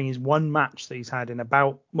is having his one match that he's had in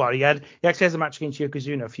about, well, he actually has a match against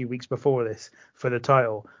Yokozuna a few weeks before this for the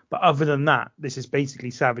title. But other than that, this is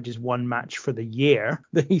basically Savage's one match for the year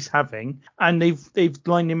that he's having. And they've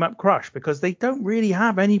lined him up Crush because they don't really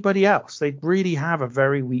have anybody else. They really have a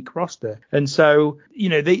very weak roster. And so, you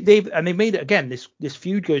know, they've made it again. This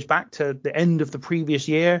feud goes back to the end of the previous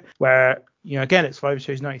year where, you know, again, it's Survivor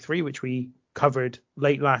Series 93, which we covered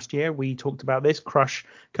late last year. We talked about this. Crush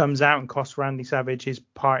comes out and costs Randy Savage his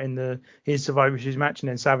part in his Survivor Series match, and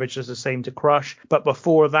then Savage does the same to Crush. But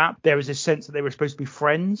before that, there was this sense that they were supposed to be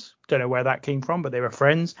friends. Don't know where that came from, but they were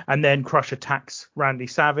friends. And then Crush attacks Randy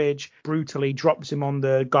Savage, brutally drops him on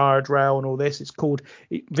the guardrail and all this. It's called,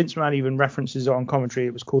 Vince McMahon even references it on commentary,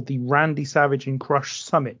 it was called the Randy Savage and Crush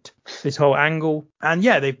Summit, this whole angle. And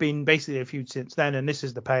yeah, they've been basically a feud since then, and this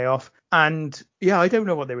is the payoff. And yeah, I don't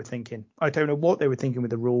know what they were thinking. I don't know what they were thinking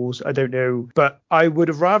with the rules. I don't know. But I would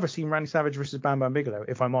have rather seen Randy Savage versus Bam Bam Bigelow,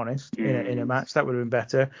 if I'm honest, in a match. That would have been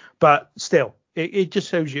better. But still, it just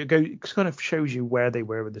shows you, it kind of shows you where they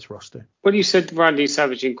were with this roster. When you said Randy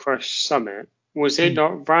Savage and Crush Summit, was it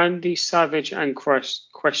not Randy Savage and Crush ?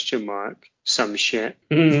 Some shit?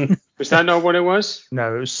 Was that not what it was?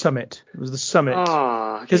 No, it was Summit. It was the Summit.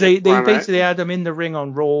 Because they basically had them in the ring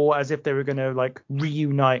on Raw as if they were going to like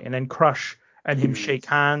reunite, and then Crush and him shake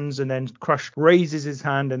hands, and then Crush raises his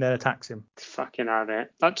hand and then attacks him. Fucking have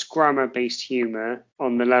it. That's grammar-based humour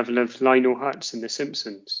on the level of Lionel Hutz in The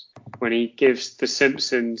Simpsons. When he gives the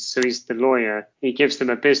Simpsons, so he's the lawyer, he gives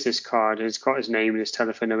them a business card and it's got his name and his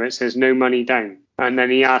telephone number. It says no money down. And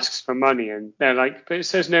then he asks for money and they're like, but it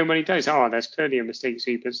says no money down. He's like, oh, there's clearly a mistake.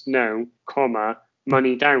 So he puts no, comma,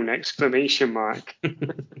 money down, !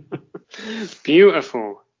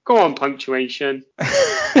 Beautiful. Go on, punctuation.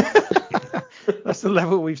 That's the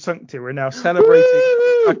level we've sunk to. We're now celebrating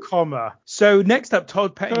a comma. So next up,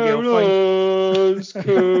 Todd Pettengill finds...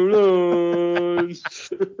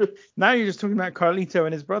 Now you're just talking about Carlito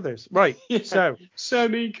and his brothers. Right, yeah. So...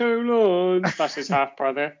 Semicolon. That's his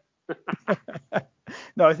half-brother.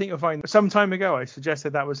 No, I think you'll find some time ago I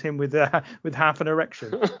suggested that was him with half an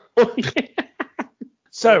erection. Oh, yeah.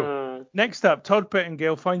 So next up, Todd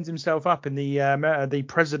Pettengill finds himself up in the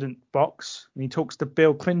president box, and he talks to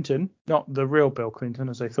Bill Clinton, not the real Bill Clinton,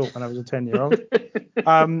 as I thought when I was a 10-year-old.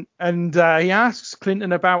 And he asks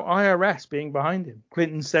Clinton about IRS being behind him.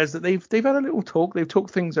 Clinton says that they've had a little talk, they've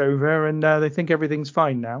talked things over, and they think everything's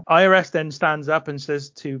fine now. IRS then stands up and says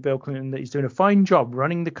to Bill Clinton that he's doing a fine job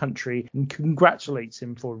running the country and congratulates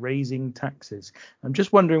him for raising taxes. I'm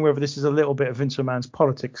just wondering whether this is a little bit of Vince McMahon's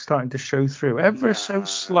politics starting to show through ever so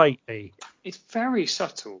slightly. It's very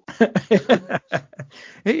subtle. It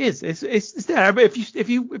is. It's there, but if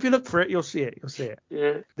you look for it, you'll see it.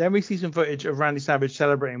 Yeah. Then we see some footage of Randy Savage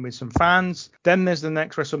celebrating with some fans. Then there's the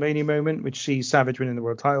next WrestleMania moment, which sees Savage winning the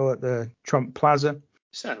world title at the Trump Plaza.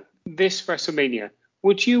 So, this WrestleMania,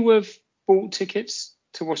 would you have bought tickets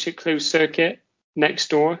to watch it closed circuit next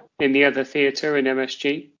door in the other theatre in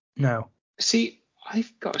MSG? No. See,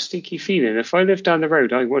 I've got a sneaky feeling if I lived down the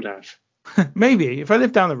road, I would have. Maybe if I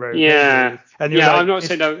lived down the road. Yeah. Maybe. And you're yeah, like, I'm not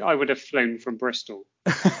saying I would have flown from Bristol.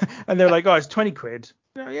 And they're like, oh, it's 20 quid.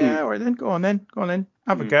 Yeah, all right then. Go on then.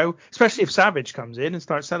 Have a go. Especially if Savage comes in and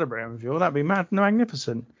starts celebrating with you. That'd be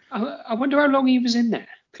magnificent. I wonder how long he was in there.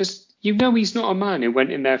 Because he's not a man who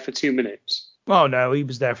went in there for 2 minutes. Oh, no, he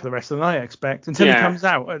was there for the rest of the night, I expect, until he comes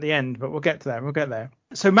out at the end. But we'll get to that. We'll get there.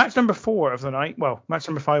 So match number 4 of the night. Well, match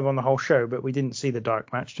number 5 on the whole show, but we didn't see the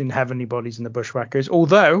dark match between the Heavenly Bodies and the Bushwhackers.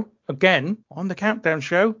 Although, again, on the Countdown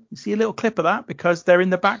show, you see a little clip of that because they're in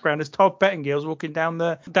the background as Todd Pettingill's walking down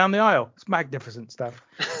the aisle. It's magnificent stuff.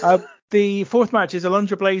 The fourth match is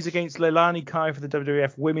Alundra Blaze against Leilani Kai for the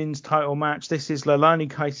WWF Women's Title match. This is Leilani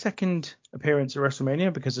Kai's second appearance at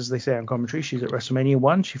WrestleMania because, as they say on commentary, she's at WrestleMania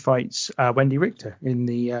 1. She fights Wendy Richter in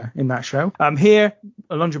that show. Here,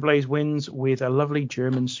 Alundra Blaze wins with a lovely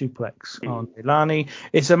German suplex on Leilani.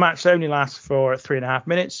 It's a match that only lasts for 3.5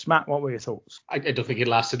 minutes. Matt, what were your thoughts? I don't think it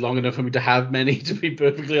lasted long enough for me to have many, to be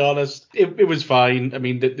perfectly honest. It was fine. I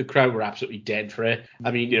mean, the crowd were absolutely dead for it.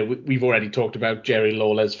 I mean, we've already talked about Jerry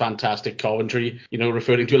Lawler's fantastic commentary,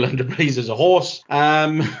 referring to Alundra Blaze as a horse.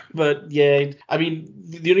 But yeah, I mean,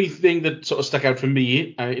 the only thing that sort of stuck out for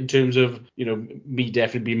me in terms of, me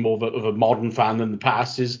definitely being more of a modern fan than the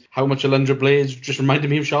past is how much Alundra Blaze just reminded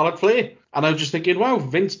me of Charlotte Flair. And I was just thinking, wow,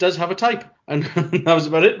 Vince does have a type. And that was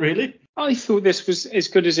about it, really. I thought this was as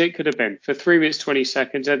good as it could have been. For 3 minutes, 20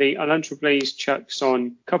 seconds, I think Alundra Blaze chucks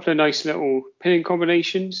on a couple of nice little pinning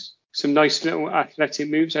combinations, some nice little athletic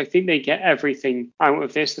moves. I think they get everything out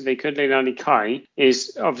of this that they could. Leilani Kai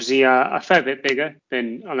is obviously a fair bit bigger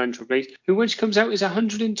than Alundra Blaze, who when she comes out is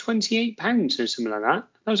 128 pounds or something like that.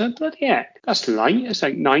 I was like, bloody heck, that's light. It's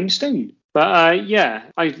like 9 stone. But yeah,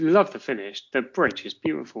 I love the finish. The bridge is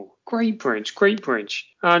beautiful. Great bridge.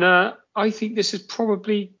 And I think this is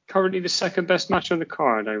probably currently the second best match on the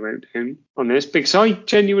card I wrote down on this, because I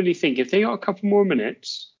genuinely think if they got a couple more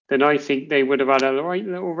minutes, then I think they would have had a right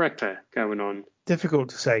little ripper going on. Difficult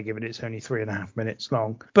to say, given it's only 3.5 minutes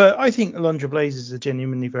long. But I think Alundra Blaze is a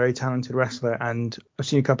genuinely very talented wrestler, and I've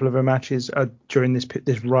seen a couple of her matches during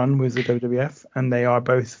this run with the WWF, and they are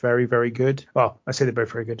both very, very good. Well, I say they're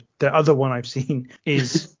both very good. The other one I've seen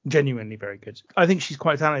is genuinely very good. I think she's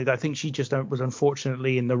quite talented. I think she just was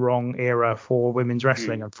unfortunately in the wrong era for women's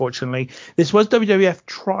wrestling, unfortunately. This was WWF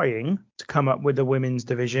trying to come up with a women's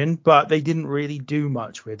division, but they didn't really do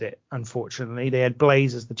much with it, unfortunately. They had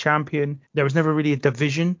Blaze as the champion. There was never really a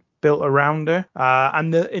division built around her.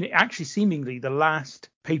 And actually, seemingly, the last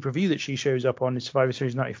pay-per-view that she shows up on is Survivor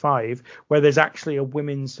Series 95, where there's actually a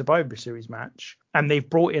women's Survivor Series match. And they've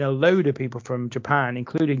brought in a load of people from Japan,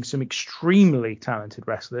 including some extremely talented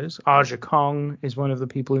wrestlers. Aja Kong is one of the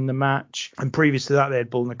people in the match. And previous to that, they had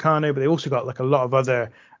Bull Nakano, but they also got like a lot of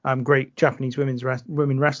other great Japanese women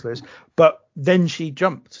wrestlers. But then she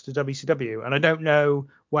jumped to WCW, and I don't know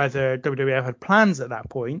whether WWF had plans at that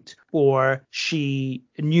point or she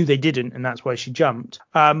knew they didn't, and that's why she jumped.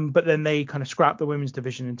 But then they kind of scrapped the women's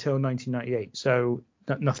division until 1998, so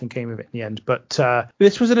nothing came of it in the end. But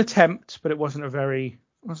this was an attempt, but it wasn't a very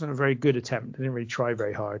good attempt. They didn't really try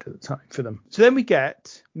very hard at the time for them. So then we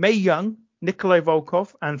get Mae Young, Nikolai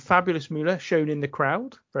Volkov, and Fabulous Moolah shown in the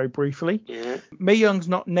crowd very briefly. Yeah. Mae Young's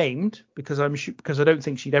not named because I don't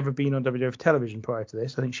think she'd ever been on WWF television prior to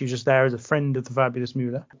this. I think she was just there as a friend of the Fabulous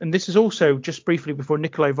Moolah. And this is also just briefly before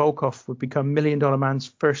Nikolai Volkov would become $1 Million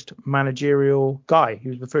Man's first managerial guy. He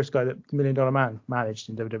was the first guy that $1 Million Man managed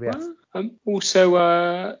in WWF.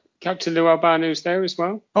 Also, Captain Lou Albano's there as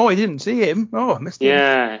well. Oh, I didn't see him. Oh, I missed him.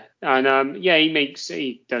 Yeah, and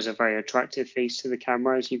he does a very attractive face to the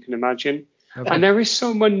camera, as you can imagine. Okay. And there is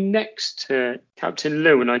someone next to Captain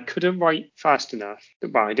Lou, and I couldn't write fast enough.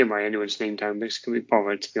 Well, I didn't write anyone's name down because I couldn't be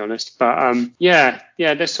bothered, to be honest. But yeah,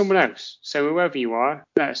 there's someone else. So whoever you are,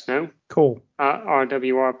 let us know. Cool.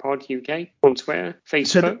 RWR Pod UK on Twitter,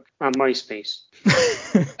 Facebook, and MySpace.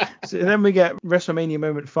 So then we get WrestleMania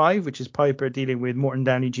Moment 5, which is Piper dealing with Morton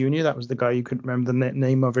Downey Jr. That was the guy you couldn't remember the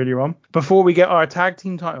name of earlier on. Before we get our tag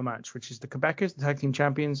team title match, which is the Quebecers, the tag team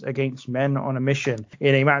champions, against Men on a Mission,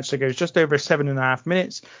 in a match that goes just over 7.5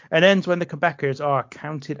 minutes and ends when the Quebecers are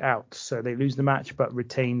counted out. So they lose the match but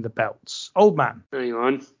retain the belts. Old man. Hang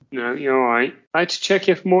on. No, you're all right. I had to check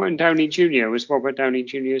if Morton Downey Jr. was Robert Downey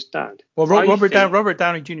Jr.'s dad. Well, Robert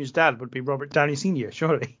Downey Jr.'s dad would be Robert Downey Sr.,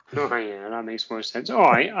 surely. Oh, yeah, that makes more sense. All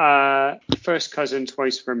right. First cousin,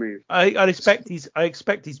 twice removed. I expect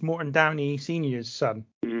he's Morton Downey Sr.'s son.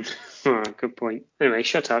 Oh, good point. Anyway,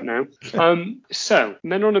 shut up now. So,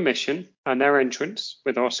 Men on a Mission and their entrance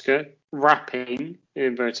with Oscar rapping, in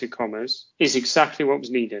inverted commas, is exactly what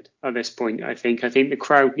was needed at this point, I think. I think the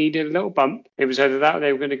crowd needed a little bump. It was either that or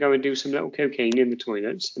they were going to go and do some little cocaine in the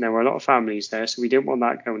toilets, and there were a lot of families there, so we didn't want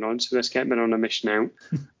that going on, so let's get Men on a Mission out.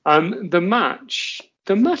 The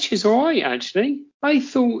match is all right, actually. I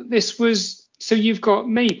thought this was... So you've got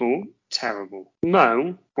Mabel, terrible.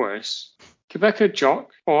 Mo, worse. Quebecer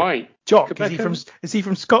Jock, all right. Jock, is he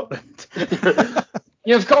from Scotland?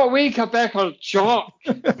 You've got wee Quebecer Jock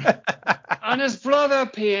and his brother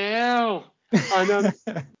Pierre. And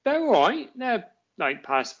they're all right. They're like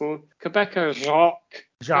passable. Quebecer Jacques.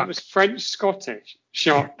 That was French Scottish.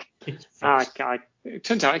 Jacques. It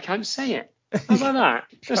turns out I can't say it. How about that?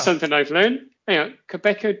 That's something I've learned. Hang on.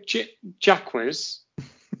 Quebecer Jacques.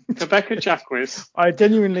 Quebecer Jacques. I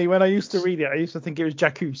genuinely, when I used to read it, I used to think it was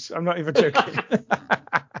Jacques. I'm not even joking.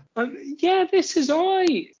 Yeah, this is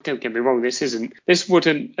alright. Don't get me wrong, this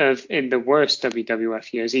wouldn't have, in the worst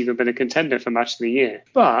WWF years, even been a contender for Match of the Year.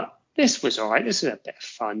 But this was alright. This is a bit of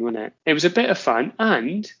fun, wasn't it? It was a bit of fun.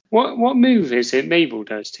 And what move is it Mabel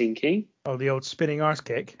does, Tinky? Oh, the old spinning arse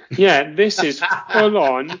kick. Yeah, this is full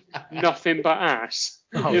on nothing but ass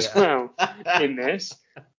well in this.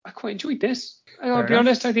 I quite enjoyed this. I'll be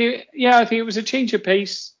honest. I think it was a change of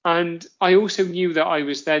pace, and I also knew that I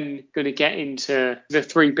was then going to get into the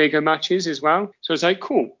 3 bigger matches as well. So I was like,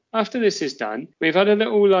 cool. After this is done, we've had a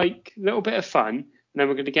little bit of fun, and then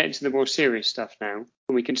we're going to get into the more serious stuff now,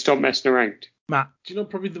 and we can stop messing around. Matt, do you know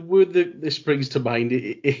probably the word that this brings to mind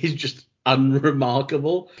is just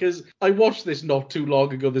unremarkable, because I watched this not too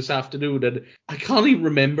long ago this afternoon and I can't even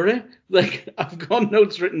remember it. Like, I've got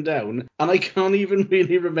notes written down and I can't even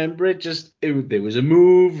really remember it. There was a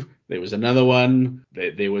move, there was another one,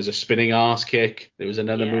 there was a spinning arse kick, there was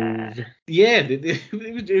another move. Yeah,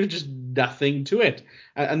 it was just nothing to it.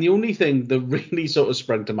 And the only thing that really sort of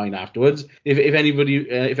sprung to mind afterwards, if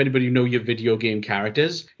anybody know your video game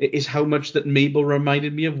characters, is how much that Mabel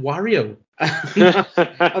reminded me of Wario.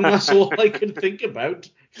 And that's all I could think about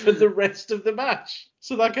for the rest of the match.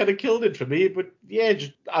 So that kind of killed it for me. But yeah,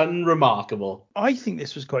 just unremarkable. I think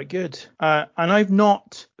this was quite good. And I've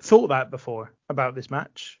not thought that before about this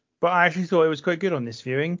match. But I actually thought it was quite good on this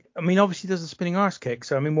viewing. I mean, obviously there's a spinning arse kick.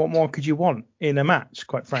 So, I mean, what more could you want in a match,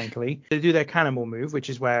 quite frankly? They do their cannonball move,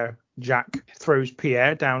 which is where Jacques throws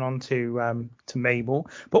Pierre down onto to Mabel.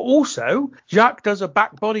 But also, Jacques does a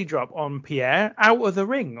back body drop on Pierre out of the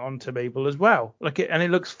ring onto Mabel as well. And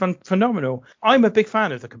it looks phenomenal. I'm a big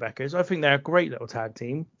fan of the Quebecers. I think they're a great little tag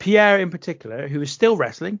team. Pierre in particular, who is still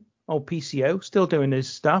wrestling. Old PCO, still doing his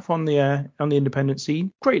stuff on the independent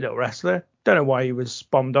scene. Great little wrestler. Don't know why he was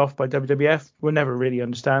bombed off by WWF. We'll never really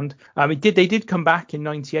understand. They did come back in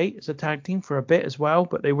 '98 as a tag team for a bit as well,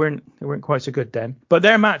 but they weren't quite so good then. But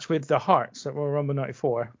their match with the Hearts at Royal Rumble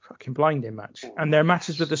 '94, fucking blinding match. And their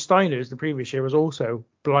matches with the Steiners the previous year was also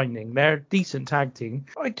blinding. They're a decent tag team.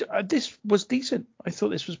 This was decent. I thought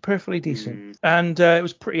this was perfectly decent. And it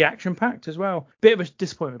was pretty action packed as well. Bit of a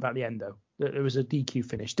disappointment about the end though. That it was a DQ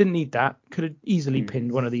finish. Didn't need that. Could have easily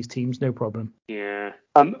pinned one of these teams, no problem. Yeah.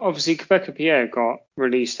 Obviously, Quebecer Pierre got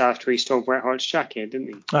released after he stole Bret Hart's jacket, didn't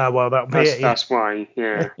he? Well, that'll be it. Yeah. That's why,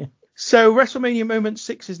 yeah. So WrestleMania Moment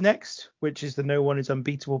 6 is next, which is the No One Is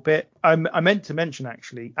Unbeatable bit. I meant to mention,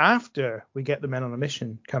 actually, after we get the Men on a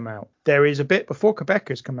Mission come out, there is a bit before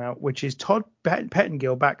Quebecers come out, which is Todd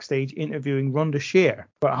Pettengill backstage interviewing Rhonda Shear.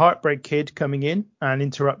 But Heartbreak Kid coming in and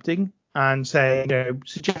interrupting and saying,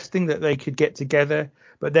 suggesting that they could get together.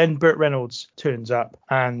 But then Burt Reynolds turns up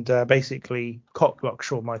and basically cockblocks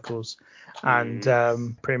Shawn Michaels and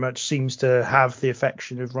pretty much seems to have the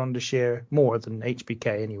affection of Rhonda Shear more than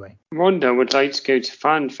HBK anyway. Rhonda would like to go to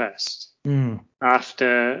FanFest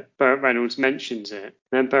after Burt Reynolds mentions it.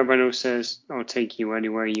 Then Burt Reynolds says, I'll take you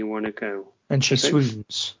anywhere you want to go. And she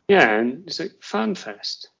swoons. Yeah, and it's like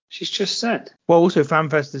FanFest. She's just said. Well, also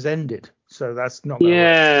FanFest has ended, so that's not going to work.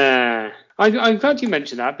 Yeah. I'm glad you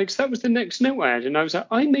mentioned that, because that was the next note I had, and I was like,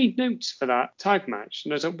 I made notes for that tag match,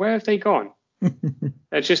 and I was like, where have they gone?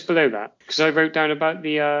 They're just below that, because I wrote down about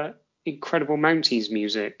the Incredible Mounties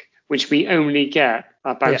music, which we only get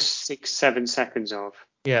about 6-7 seconds of.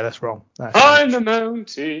 Yeah, that's wrong. I'm the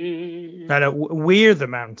Mountie. No, we're the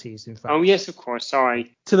Mounties, in fact. Oh, yes, of course.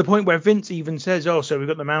 Sorry. To the point where Vince even says, oh, so we've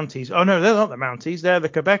got the Mounties. Oh, no, they're not the Mounties. They're the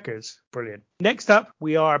Quebecers. Brilliant. Next up,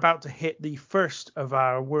 we are about to hit the first of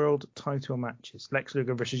our world title matches, Lex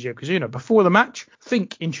Luger versus Yokozuna. Before the match,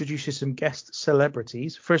 Fink introduces some guest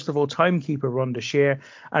celebrities. First of all, timekeeper Rhonda Shear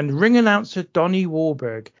and ring announcer Donnie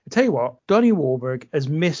Wahlberg. I tell you what, Donnie Wahlberg has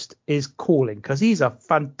missed his calling because he's a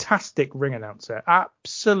fantastic ring announcer.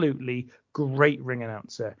 Absolutely great ring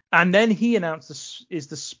announcer. And then he announced is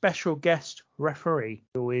the special guest referee,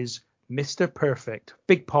 who is Mr. Perfect.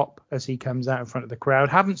 Big pop as he comes out in front of the crowd.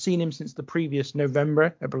 Haven't seen him since the previous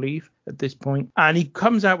November, I believe, at this point. And he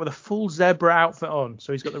comes out with a full zebra outfit on.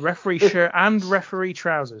 So he's got the referee shirt and referee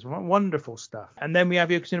trousers. Wonderful stuff. And then we have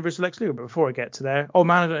Yokozuna versus Lex Luger. But before I get to there, oh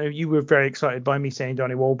man, I don't know, you were very excited by me saying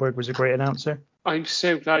Donnie Wahlberg was a great announcer. I'm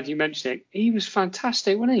so glad you mentioned it. He was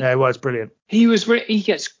fantastic, wasn't he? Yeah, it was brilliant. He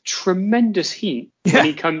gets tremendous heat when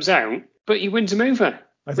he comes out, but he wins him over.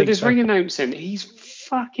 With his ring announcing, he's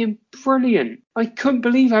fucking brilliant. I couldn't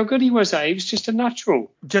believe how good he was at it. He was just a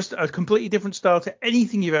natural. Just a completely different style to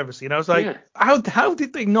anything you've ever seen. I was like, how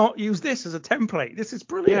did they not use this as a template? This is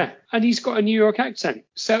brilliant. Yeah, and he's got a New York accent.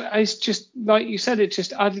 So it's just, like you said, it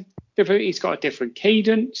just added different. He's got a different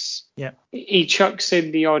cadence. Yeah. He chucks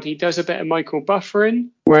in he does a bit of Michael Buffering,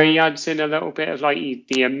 where he adds in a little bit of like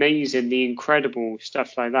the amazing, the incredible,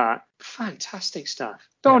 stuff like that. Fantastic stuff.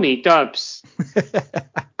 Donnie Dubs.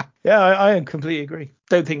 Yeah, I completely agree.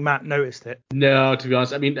 Don't think Matt noticed it. No, to be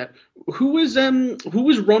honest. I mean, who was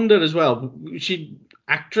Rhonda as well? Was she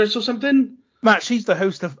actress or something? Matt, she's the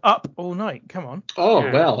host of Up All Night. Come on. Oh,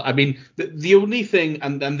 yeah. Well, I mean, the only thing,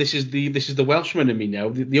 and this is the Welshman in me now,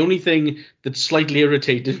 the only thing that slightly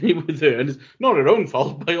irritated me with her, and it's not her own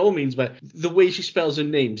fault by all means, but the way she spells her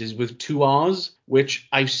names is with 2 R's, which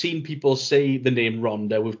I've seen people say the name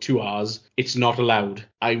Rhonda with 2 R's. It's not allowed.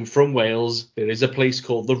 I'm from Wales. There is a place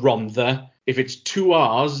called the Rhondda. If it's 2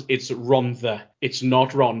 R's, it's Rhondda. It's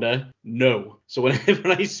not Rhonda. No. So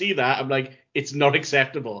whenever I see that, I'm like, it's not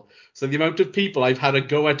acceptable. So the amount of people I've had a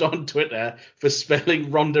go at on Twitter for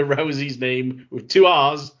spelling Ronda Rousey's name with 2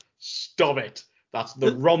 R's, stop it. That's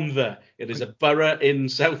the Rhondda. It is a borough in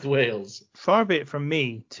South Wales. Far be it from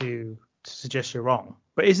me to suggest you're wrong,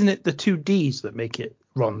 but isn't it the 2 D's that make it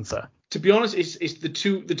Rhondda? To be honest, it's the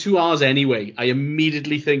two R's anyway. I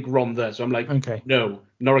immediately think Rhondda, so I'm like, okay, no,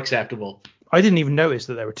 not acceptable. I didn't even notice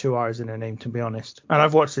that there were 2 R's in her name, to be honest. And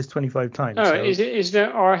I've watched this 25 times. Oh, so. Is there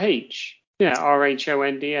RH? Yeah,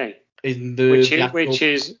 RHONDA.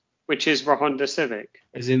 Which is Honda Civic.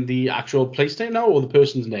 Is in the actual place name now, or the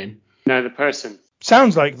person's name? No, the person.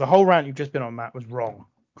 Sounds like the whole rant you've just been on, Matt, was wrong.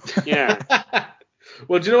 Yeah.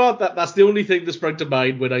 Well, do you know what? That's the only thing that sprung to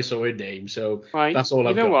mind when I saw her name. So right. That's all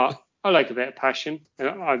I've got. You know what? I like a bit of passion.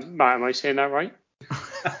 Matt, am I saying that right?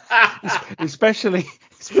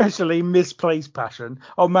 especially misplaced passion.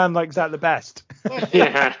 Oh, man likes that the best.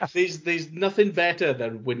 Yeah. There's nothing better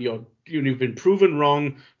than when you've been proven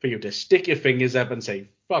wrong for you to stick your fingers up and say,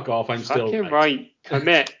 fuck off, I'm still right.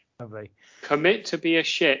 Commit. Commit to be a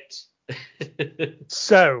shit.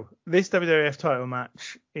 So this WWF title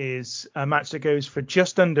match is a match that goes for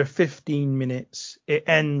just under 15 minutes. It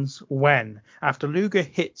ends when, after Luger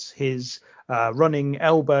hits his running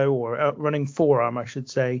elbow or running forearm, I should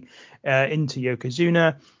say, into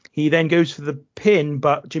Yokozuna. He then goes for the pin,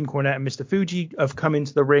 but Jim Cornette and Mr. Fuji have come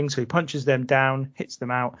into the ring, so he punches them down, hits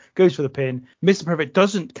them out, goes for the pin. Mr. Perfect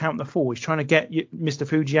doesn't count the fall. He's trying to get Mr.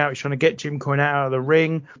 Fuji out. He's trying to get Jim Cornette out of the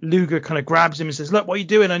ring. Luger kind of grabs him and says, look, what are you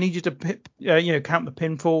doing? I need you to count the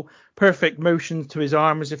pinfall. Perfect motions to his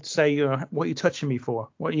arm as if to say, what are you touching me for?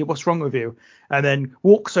 What's wrong with you? And then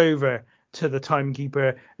walks over to the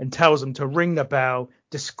timekeeper and tells him to ring the bell,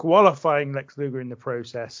 disqualifying Lex Luger in the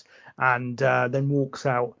process, and then walks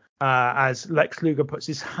out as Lex Luger puts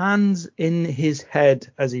his hands in his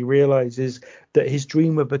head as he realizes that his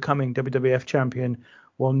dream of becoming WWF champion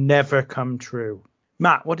will never come true.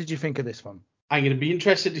 Matt, what did you think of this one? I'm going to be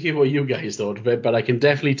interested to hear what you guys thought of it, but I can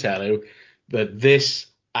definitely tell you that this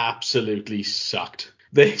absolutely sucked.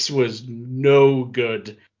 This was no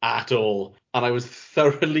good at all. And I was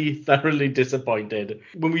thoroughly disappointed.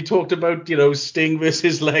 When we talked about, Sting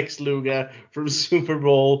versus Lex Luger from Super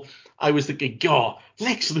Bowl, I was thinking, God,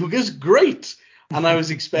 Lex Luger's great. and I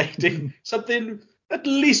was expecting something at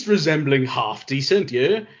least resembling half decent,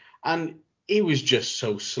 yeah? And it was just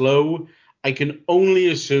so slow. I can only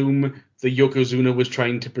assume the Yokozuna was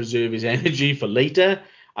trying to preserve his energy for later,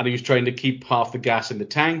 and he was trying to keep half the gas in the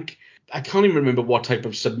tank. I can't even remember what type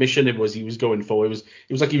of submission it was he was going for. It was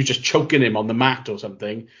like he was just choking him on the mat or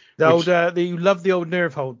something. You love the old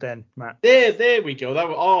nerve hold then, Matt. There we go.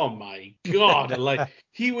 Oh my God. Like,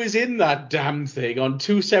 he was in that damn thing on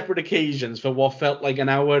 2 separate occasions for what felt like an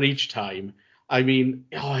hour each time. I mean,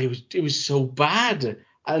 it was so bad.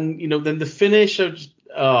 And, then the finish,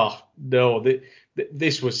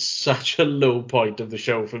 this was such a low point of the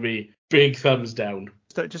show for me. Big thumbs down.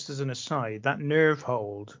 Just as an aside, that nerve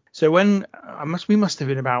hold. So when we must have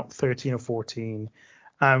been about 13 or 14,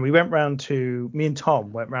 and me and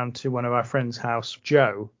Tom went round to one of our friends' house,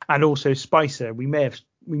 Joe, and also Spicer. We may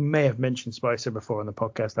have mentioned Spicer before on the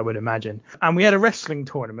podcast, I would imagine. And we had a wrestling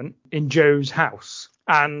tournament in Joe's house,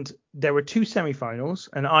 and there were 2 semifinals,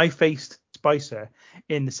 and I faced Spicer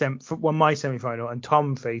in my semifinal, and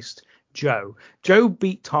Tom faced Joe. Joe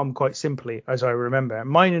beat Tom quite simply, as I remember.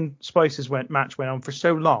 Mine and Spicer's match went on for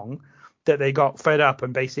so long that they got fed up,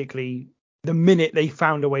 and basically the minute they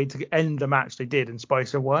found a way to end the match, they did, and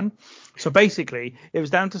Spicer won. So basically, it was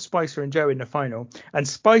down to Spicer and Joe in the final, and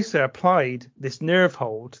Spicer applied this nerve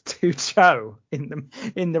hold to Joe in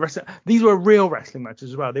the rest. These were real wrestling matches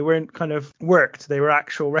as well. They weren't kind of worked; they were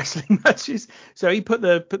actual wrestling matches. So he put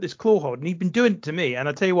this claw hold, and he'd been doing it to me. And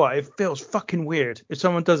I tell you what, it feels fucking weird. If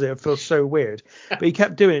someone does it, it feels so weird. But he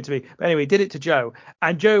kept doing it to me. But anyway, he did it to Joe,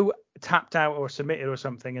 and Joe tapped out or submitted or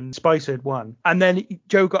something, and Spicer had won. And then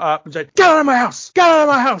Joe got up and said, "Get out of my house! Get out of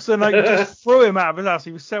my house!" And I just threw him out of his house.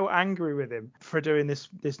 He was so angry with him for doing this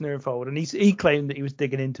nerve hold, and he claimed that he was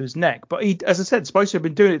digging into his neck. But as I said, Spicer had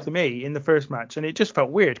been doing it to me in the first match, and it just felt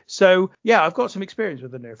weird. So yeah, I've got some experience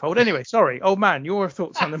with the nerve hold. Anyway, sorry, old man, your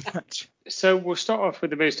thoughts on the match? So we'll start off with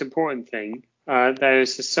the most important thing.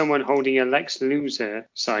 There's someone holding a Lex Luger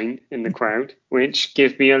sign in the crowd, which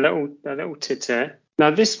give me a little titter. Now,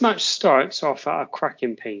 this match starts off at a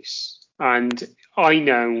cracking pace, and I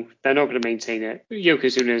know they're not going to maintain it.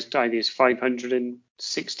 Yokozuna's idea is £565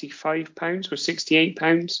 or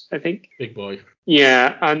 £68, I think. Big boy.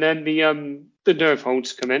 Yeah, and then the nerve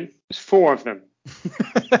holds come in. There's 4 of them.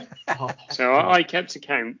 So I kept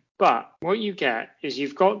account. But what you get is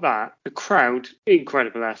you've got the crowd,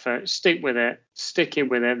 incredible effort, sticking with it.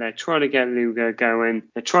 They're trying to get Luger going.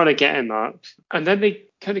 They're trying to get him up. And then they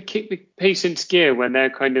kind of kick the pace into gear when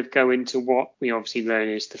they're kind of going to what we obviously learn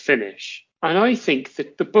is the finish. And I think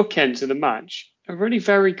that the bookends of the match are really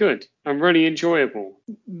very good and really enjoyable.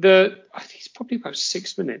 I think it's probably about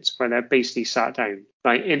 6 minutes where they're basically sat down,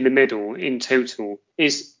 like in the middle in total,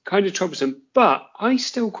 is kind of troublesome. But I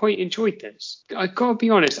still quite enjoyed this. I got to be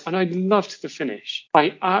honest, and I loved the finish.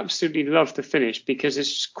 I absolutely loved the finish because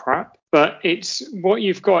it's just crap. But it's what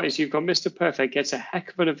you've got is you've got Mr. Perfect gets a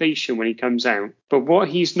heck of an ovation when he comes out. But what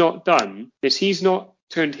he's not done is he's not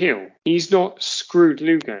turned heel. He's not screwed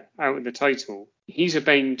Luger out of the title. He's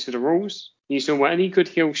obeying to the rules. He's doing what any good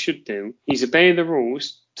heel should do. He's obeying the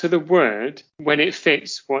rules to the word when it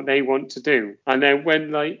fits what they want to do. And then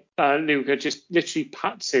when Luger just literally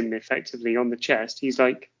pats him effectively on the chest, he's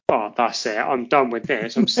like, "Oh, that's it. I'm done with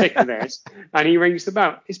this. I'm sick of this." And he rings the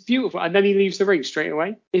bell. It's beautiful. And then he leaves the ring straight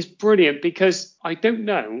away. It's brilliant because I don't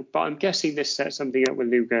know, but I'm guessing this sets something up with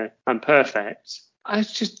Luger and Perfect.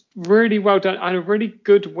 It's just really well done and a really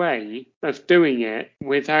good way of doing it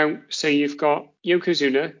without, say, you've got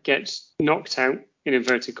Yokozuna gets knocked out, in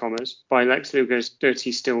inverted commas, by Lex Luger's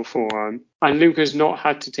dirty steel forearm, and Luger's not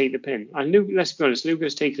had to take the pin. And let's be honest,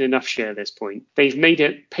 Luger's taken enough shit at this point. They've made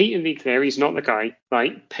it patently clear he's not the guy,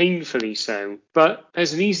 like painfully so. But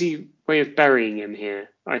there's an easy way of burying him here,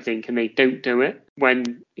 I think, and they don't do it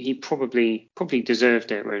when he probably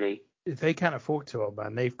deserved it, really. They can't afford to, old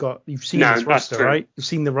man. You've seen this roster, true. right? You've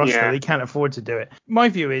seen the roster. Yeah. They can't afford to do it. My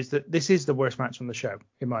view is that this is the worst match on the show,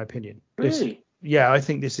 in my opinion. Really? Yeah, I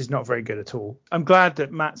think this is not very good at all. I'm glad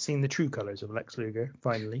that Matt's seen the true colours of Lex Luger,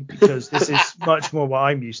 finally, because this is much more what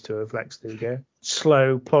I'm used to of Lex Luger.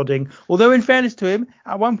 Slow, plodding. Although, in fairness to him,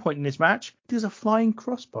 at one point in this match, he does a flying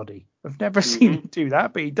crossbody. I've never seen him do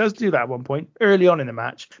that, but he does do that at one point early on in the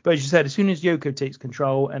match. But as you said, as soon as Yoko takes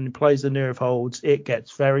control and applies the nerve holds, it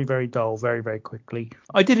gets very, very dull very, very quickly.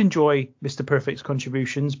 I did enjoy Mr. Perfect's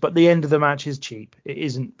contributions, but the end of the match is cheap. It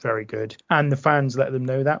isn't very good. And the fans let them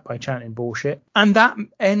know that by chanting bullshit. And that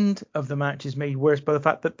end of the match is made worse by the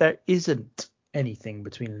fact that there isn't anything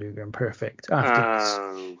between Luger and Perfect after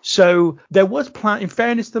this. So there was in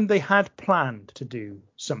fairness to them, they had planned to do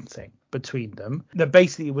something. between them that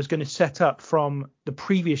basically was going to set up from the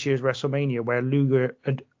previous year's WrestleMania where Luger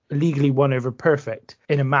had legally won over Perfect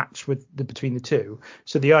in a match between the two.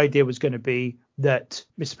 So the idea was going to be that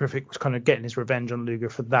Mr. Perfect was kind of getting his revenge on Luger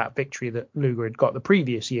for that victory that Luger had got the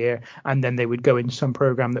previous year, and then they would go into some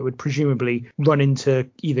program that would presumably run into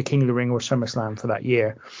either King of the Ring or SummerSlam for that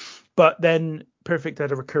year. But then Perfect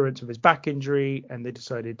had a recurrence of his back injury, and they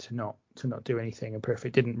decided to not do anything, and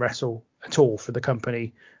Perfect didn't wrestle at all for the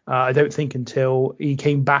company. I don't think until he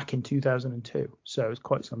came back in 2002. So it was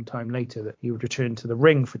quite some time later that he would return to the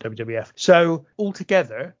ring for WWF. So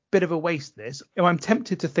altogether, bit of a waste this. I'm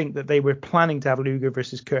tempted to think that they were planning to have Luger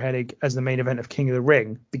versus Kurt Hennig as the main event of King of the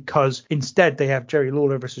Ring, because instead they have Jerry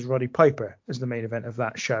Lawler versus Roddy Piper as the main event of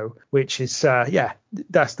that show, which is,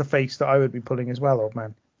 that's the face that I would be pulling as well, old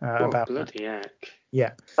man. About bloody heck.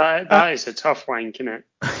 Yeah. That is a tough wank, isn't it?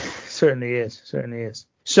 Certainly is.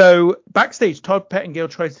 So backstage, Todd Pettengill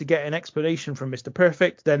tries to get an explanation from Mr.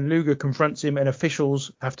 Perfect. Then Luger confronts him, and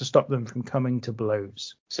officials have to stop them from coming to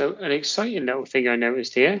blows. So an exciting little thing I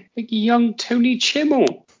noticed here, like young Tony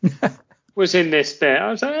Chimmel was in this bit. I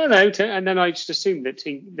was like, hello, and then I just assumed that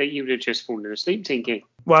you would have just fallen asleep, Tinky.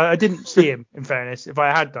 Well, I didn't see him, in fairness. If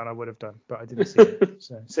I had done, I would have done, but I didn't see him,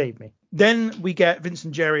 so save me. Then we get Vince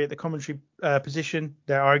and Jerry at the commentary position.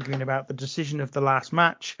 They're arguing about the decision of the last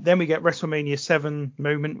match. Then we get WrestleMania 7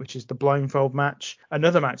 moment, which is the blindfold match.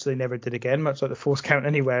 Another match they never did again, much like the Force Count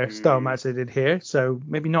Anywhere style match they did here. So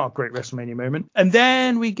maybe not a great WrestleMania moment. And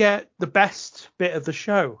then we get the best bit of the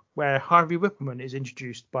show, where Harvey Whippleman is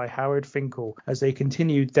introduced by Howard Finkel as they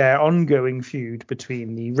continued their ongoing feud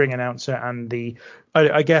between the ring announcer and the,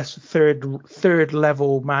 I guess, third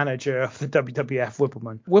level manager of the WWF,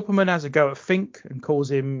 Whippleman. Whippleman has a go at Fink and calls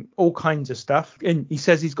him all kinds of stuff. And he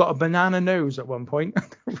says he's got a banana nose at one point. I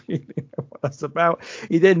don't really know what that's about.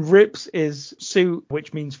 He then rips his suit,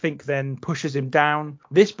 which means Fink then pushes him down.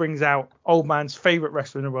 This brings out old man's favorite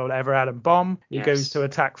wrestler in the world ever, Adam Bomb. He goes to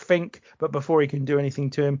attack Fink, but before he can do anything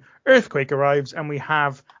to him, Earthquake arrives, and we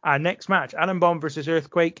have our next match, Adam Bomb versus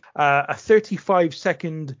Earthquake, a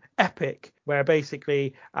 35-second epic where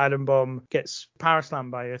basically Adam Bomb gets power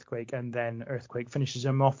slammed by Earthquake, and then Earthquake finishes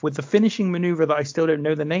him off with the finishing maneuver that I still don't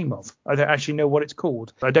know the name of. I don't actually know what it's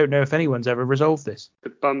called. I don't know if anyone's ever resolved this. The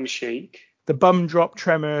bum shake. The bum drop,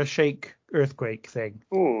 tremor, shake, Earthquake thing.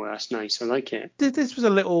 Oh, that's nice. I like it. This was a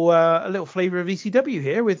little flavour of ECW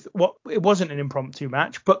here, with what it wasn't an impromptu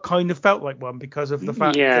match, but kind of felt like one because of the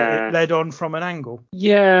fact that it led on from an angle.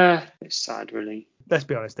 Yeah, it's sad, really. Let's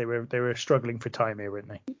be honest, they were struggling for time here, weren't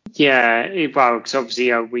they? Yeah, well, because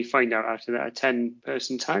obviously we find out after that a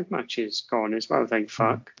 10-person tag match is gone as well, thank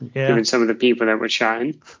fuck, given some of the people that were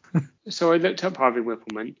chatting. So I looked up Harvey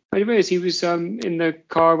Whippleman. I realised he was in the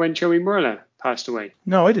car when Joey Merla passed away.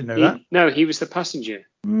 No, I didn't know that. No, he was the passenger.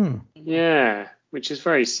 Yeah, which is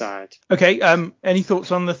very sad. Okay, any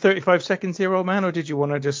thoughts on the 35 seconds here, old man, or did you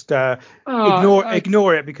want to just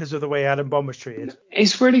ignore it because of the way Adam Bomb was treated?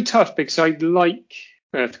 It's really tough because I like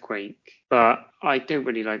Earthquake, but I don't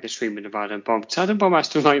really like the treatment of Adam Bomb. Because Adam Bomb has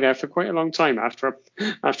to lie there for quite a long time after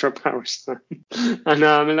a power slam. And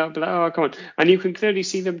I'm a little bit like, oh, come on. And you can clearly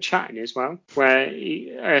see them chatting as well, where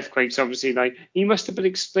Earthquake's obviously like, he must have been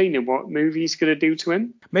explaining what movie he's going to do to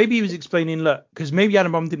him. Maybe he was explaining, look, because maybe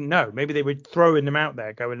Adam Bomb didn't know. Maybe they were throwing them out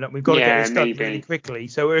there going, look, we've got to get this done really quickly.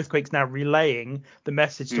 So Earthquake's now relaying the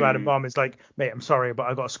message to Adam Bomb. It's like, mate, I'm sorry, but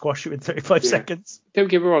I've got to squash you in 35 seconds. Don't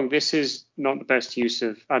get me wrong, this is not the best use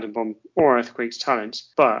of Adam Bomb or Earthquake's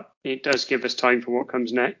talents, but it does give us time for what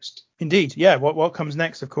comes next. Indeed, yeah. What comes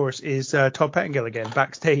next, of course, is Todd Pettengill again,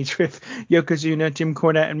 backstage with Yokozuna, Jim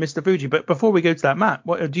Cornette, and Mr. Fuji. But before we go to that, Matt,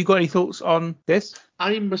 do you got any thoughts on this?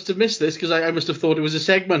 I must have missed this because I must have thought it was a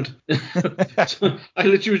segment. So I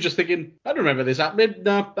literally was just thinking, I don't remember this happening.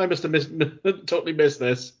 No, I must have totally missed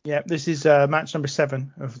this. Yeah, this is match number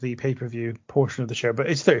 7 of the pay-per-view portion of the show, but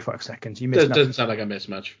it's 35 seconds. You missed nothing. Doesn't sound like I missed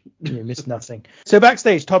much. You missed nothing. So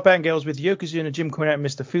backstage, Todd Pettengill with Yokozuna, Jim Cornette, and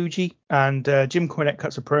Mr. Fuji, and Jim Cornette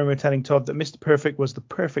cuts a promo telling Todd that Mr. Perfect was the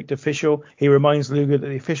perfect official. He reminds Luger that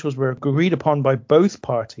the officials were agreed upon by both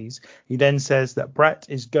parties. He then says that Bret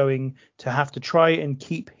is going to have to try and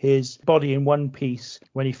keep his body in one piece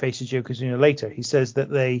when he faces Yokozuna later. He says that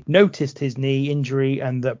they noticed his knee injury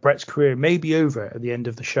and that Bret's career may be over at the end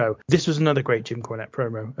of the show. This was another great Jim Cornette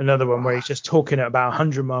promo. Another one where he's just talking at about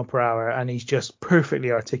 100 miles per hour and he's just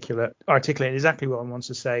perfectly articulating exactly what he wants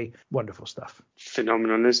to say. Wonderful stuff.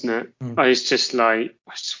 Phenomenal, isn't isn't it? I was just like,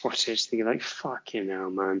 I just watched this thinking like, fucking hell,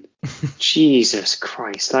 man. Jesus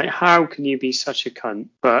Christ. Like, how can you be such a cunt,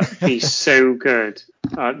 but be so good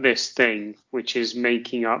at this thing, which is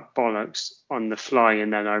making up bollocks on the fly?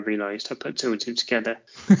 And then I realised I put two and two together.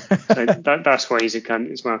 So that's why he's a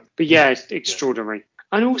cunt as well. But yeah, it's extraordinary.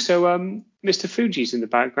 And also, Mr. Fuji's in the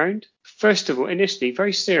background. First of all, initially,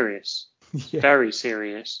 very serious. Yeah. Very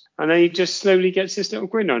serious. And then he just slowly gets this little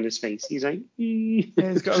grin on his face. He's like, Yeah,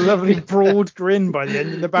 he's got a lovely broad grin by the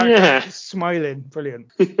end in the background. Yeah. He's smiling. Brilliant.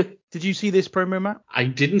 Did you see this promo, Matt? I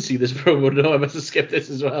didn't see this promo. No, I must have skipped this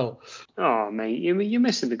as well. oh, mate, you're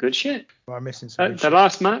missing the good shit. Well, I'm missing some. The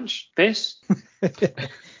last match, this.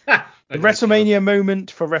 The WrestleMania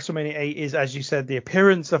moment for WrestleMania 8 is, as you said, the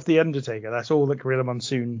appearance of The Undertaker. That's all that Gorilla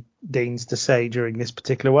Monsoon deigns to say during this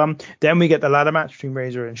particular one. Then we get the ladder match between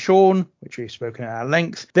Razor and Shawn, which we've spoken at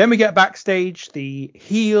length. Then we get backstage. The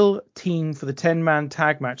heel team for the 10-man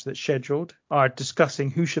tag match that's scheduled are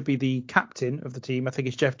discussing who should be the captain of the team. I think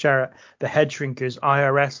it's Jeff Jarrett, the Head Shrinkers,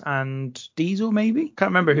 IRS, and Diesel, maybe? Can't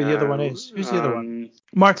remember who the other one is. Who's the other one?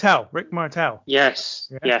 Martel, Rick Martel.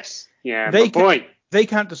 Yes, Yeah. yes. Yeah, They my boy. They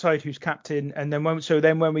can't decide who's captain, and then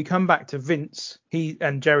when we come back to Vince, he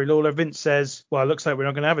and Jerry Lawler, Vince says, well, it looks like we're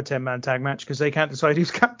not going to have a 10-man tag match because they can't decide who's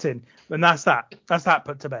captain. And that's that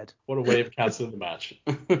put to bed. What a way of cancelling the match.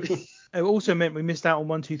 It also meant we missed out on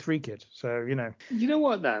 1, 2, 3 Kid. So, you know. You know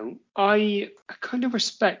what, though? I kind of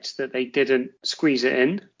respect that they didn't squeeze it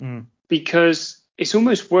in because it's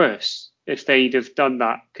almost worse if they'd have done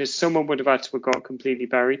that, because someone would have had to have got completely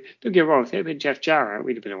buried. Don't get me wrong, if it had been Jeff Jarrett,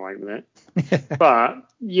 we'd have been all right with it. But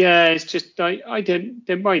yeah, it's just I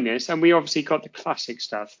didn't mind this, and we obviously got the classic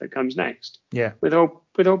stuff that comes next. Yeah. With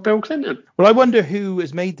old Bill Clinton. Well, I wonder who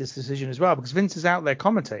has made this decision as well, because Vince is out there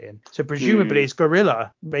commentating. So presumably it's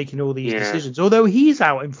Gorilla making all these decisions. Although he's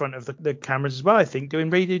out in front of the cameras as well, I think, doing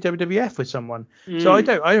Radio WWF with someone. So I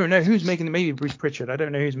don't know who's making it. Maybe Bruce Pritchard. I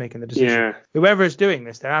don't know who's making the decision. Yeah. Whoever is doing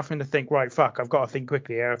this, they're having to think, right, fuck, I've got to think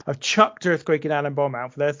quickly here. I've chucked Earthquake and Atom Bomb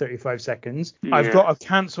out for their 35 seconds. Yeah. I've got to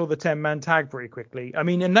cancel the 10-man tag pretty quickly. I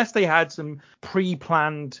mean, unless they had some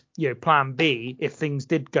pre-planned, plan B if things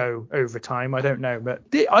did go over time, I don't know. But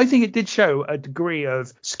I think it did show a degree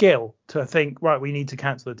of skill to think, right, we need to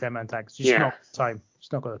cancel the 10-man tag. It's just not time.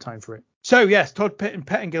 It's not got the time for it. So, yes, Todd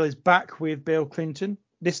Pettengill is back with Bill Clinton.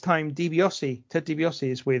 This time, Ted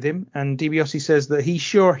DiBiase is with him. And DiBiase says that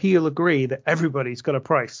he'll agree that everybody's got a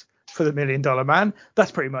price for the $1 Million Man.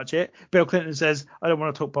 That's pretty much it. Bill Clinton says, I don't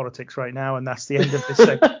want to talk politics right now. And that's the end of this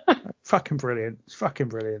segment. Fucking brilliant. It's fucking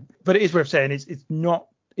brilliant. But it is worth saying it's not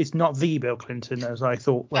the Bill Clinton as I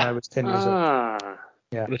thought when I was 10 years old.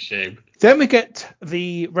 Yeah. What a shame. Then we get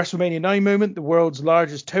the WrestleMania 9 moment. The world's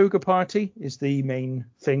largest toga party is the main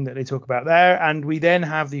thing that they talk about there. And we then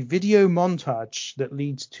have the video montage that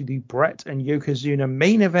leads to the Bret and Yokozuna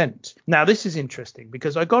main event. Now, this is interesting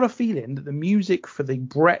because I got a feeling that the music for the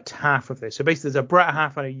Bret half of this, so basically there's a Bret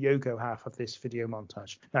half and a Yoko half of this video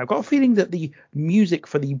montage. Now, I've got a feeling that the music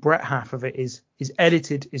for the Bret half of it is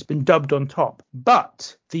edited, it's been dubbed on top.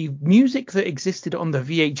 But the music that existed on the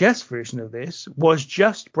VHS version of this was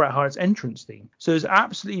just Bret Hart's entrance theme. So there's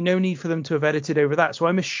absolutely no need for them to have edited over that. So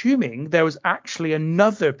I'm assuming there was actually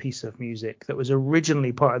another piece of music that was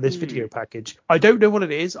originally part of this video package. I don't know what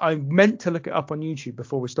it is. I meant to look it up on YouTube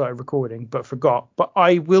before we started recording, but forgot. But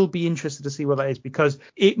I will be interested to see what that is, because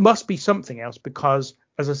it must be something else, because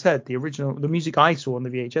as I said, the music I saw on the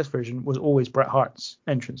VHS version was always Bret Hart's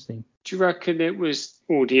entrance theme. Do you reckon it was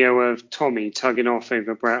audio of Tommy tugging off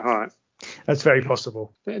over Bret Hart? That's very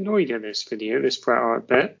possible. A bit annoyed at this video, this Bret Hart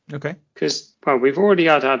bit. Okay. Because, well, we've already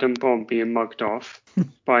had Adam Bomb being mugged off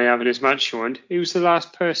by having his match shortened. Who's the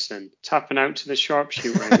last person tapping out to the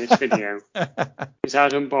sharpshooter in this video? It's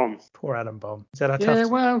Adam Bomb. Poor Adam Bomb. Is that a Yeah,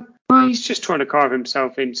 tough? well, he's just trying to carve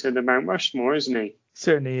himself into the Mount Rushmore, isn't he?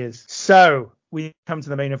 Certainly is. So we come to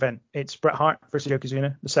the main event. It's Bret Hart versus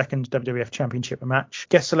Yokozuna, the second WWF Championship match.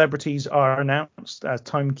 Guest celebrities are announced as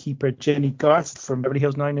timekeeper Jenny Garth from Beverly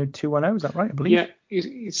Hills 90210. Is that right, I believe?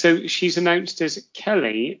 Yeah, so she's announced as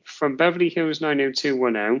Kelly from Beverly Hills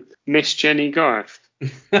 90210, Miss Jenny Garth.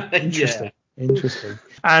 Interesting. Interesting.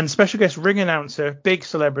 And special guest ring announcer, big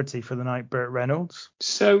celebrity for the night, Burt Reynolds.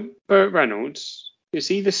 So, Burt Reynolds, is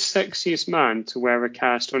he the sexiest man to wear a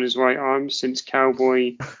cast on his right arm since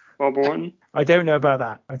Cowboy Bob Orton? I don't know about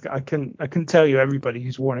that. I couldn't tell you everybody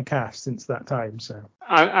who's worn a cast since that time. So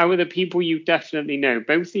Out of the people you definitely know,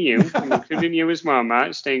 both of you, including you as well,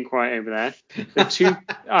 Matt, staying quiet over there,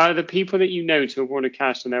 the people that you know to have worn a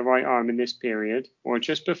cast on their right arm in this period, or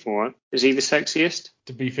just before, is he the sexiest?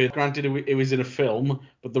 To be fair, granted it was in a film,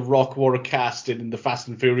 but The Rock wore a cast in the Fast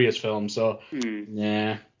and Furious film, so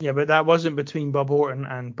yeah. Yeah, but that wasn't between Bob Orton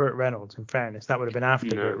and Burt Reynolds, in fairness. That would have been after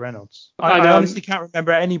No. Burt Reynolds. I honestly can't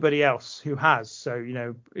remember anybody else who has, so,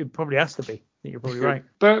 it probably has to be. I think you're probably right.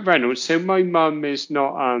 Burt Reynolds. So my mum is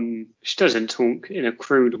not, she doesn't talk in a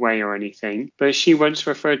crude way or anything, but she once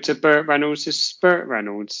referred to Burt Reynolds as Spurt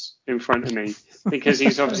Reynolds in front of me because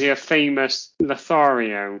he's obviously a famous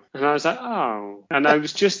Lothario. And I was like, oh. And I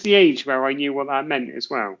was just the age where I knew what that meant as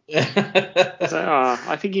well. I was like,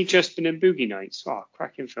 I think he'd just been in Boogie Nights. Oh,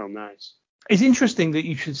 cracking film, that is. It's interesting that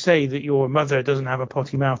you should say that your mother doesn't have a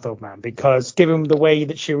potty mouth, old man, because given the way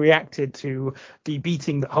that she reacted to the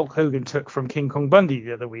beating that Hulk Hogan took from King Kong Bundy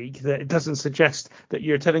the other week, that it doesn't suggest that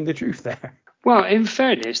you're telling the truth there. Well, in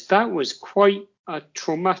fairness, that was quite a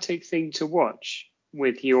traumatic thing to watch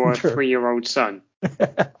with your 3-year-old son.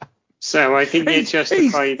 So I think it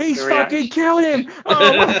justified the reaction. He's fucking killed him!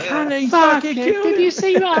 Oh, why can't he fucking kill him? Did you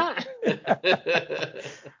see that?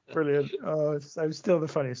 Brilliant. Oh, it was still the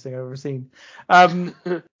funniest thing I've ever seen.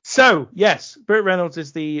 So, yes, Burt Reynolds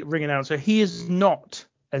is the ring announcer. He is not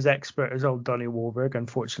as expert as old Donnie Wahlberg,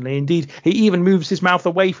 unfortunately. Indeed, he even moves his mouth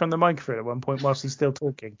away from the microphone at one point whilst he's still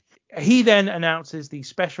talking. He then announces the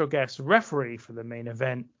special guest referee for the main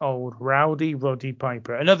event, old Rowdy Roddy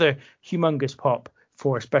Piper. Another humongous pop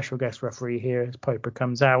for a special guest referee here as Piper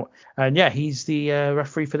comes out. And yeah, he's the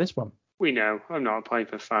referee for this one. We know, I'm not a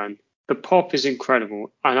Piper fan. The pop is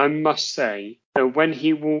incredible. And I must say that when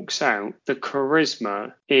he walks out, the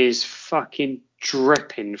charisma is fucking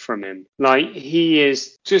dripping from him. Like, he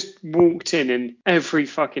is just walked in and every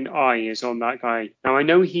fucking eye is on that guy. Now, I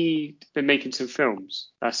know he'd been making some films.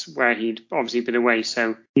 That's where he'd obviously been away.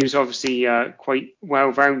 So he was obviously quite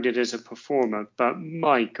well-rounded as a performer. But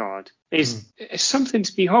my God, it's something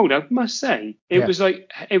to behold, I must say. It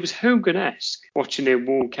was Hogan-esque watching him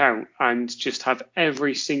walk out and just have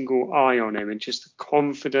every single eye on him and just the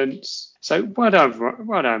confidence. So well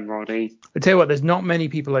done, Roddy. I tell you what, there's not many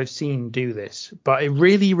people I've seen do this, but it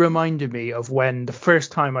really reminded me of when the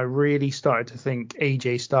first time I really started to think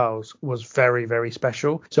AJ Styles was very, very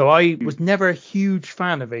special. So I was never a huge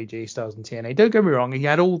fan of AJ Styles in TNA. Don't get me wrong, he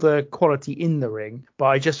had all the quality in the ring, but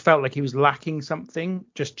I just felt like he was lacking something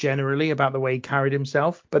just generally about the way he carried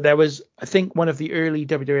himself. But there was, I think, one of the early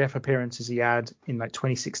WWF appearances he had in like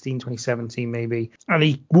 2016, 2017 maybe, and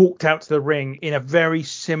he walked out to the ring in a very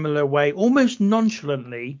similar way, almost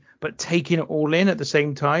nonchalantly, but taking it all in at the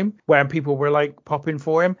same time, where people were like popping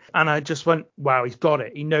for him. And I just went, wow, he's got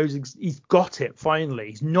it. He knows he's got it finally.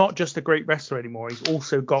 He's not just a great wrestler anymore. He's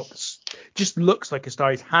also just looks like a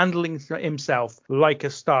star. He's handling himself like a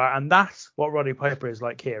star. And that's what Roddy Piper is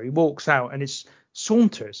like here. He walks out and it's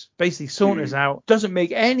saunters out, doesn't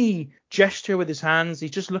make any gesture with his hands.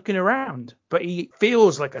 He's just looking around, but he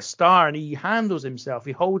feels like a star and he handles himself.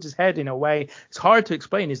 He holds his head in a way it's hard to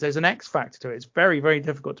explain. There's an X factor to it. It's very, very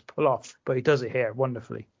difficult to pull off, but he does it here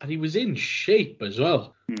wonderfully. And he was in shape as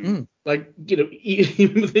well. Like,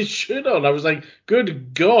 even with his shirt on, I was like,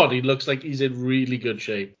 good God, he looks like he's in really good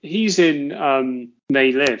shape. He's in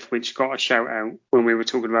They Live, which got a shout out when we were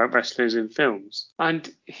talking about wrestlers in films. And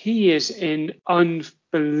he is in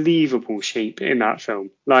unbelievable shape in that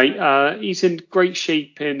film. Like, he's in great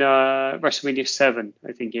shape in WrestleMania 7,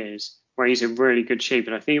 I think it is, where he's in really good shape.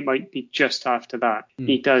 And I think it might be just after that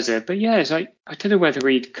he does it. But yeah, it's like, I don't know whether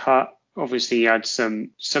he'd cut. Obviously, he had some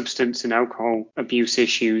substance and alcohol abuse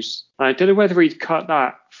issues. I don't know whether he'd cut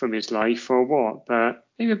that from his life or what, but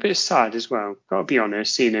maybe a bit sad as well. Gotta be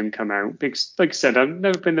honest, seeing him come out. Because, like I said, I've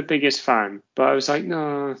never been the biggest fan, but I was like,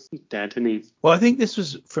 no, he's dead, isn't he? Well, I think this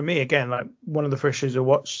was, for me, again, like one of the first shows I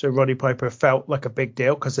watched, so Roddy Piper felt like a big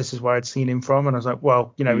deal because this is where I'd seen him from, and I was like,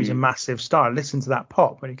 well, he's a massive star. Listen to that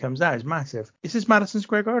pop when he comes out. It's massive. This is Madison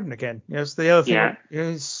Square Garden again. It's the other thing. Yeah.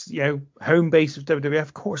 It's, home base of WWF.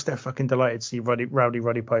 Of course, they're fucking delighted to see Rowdy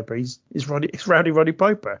Piper. It's Rowdy Roddy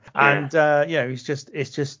Piper. Yeah. And,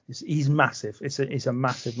 he's massive. It's a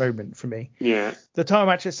massive moment for me. Yeah. The title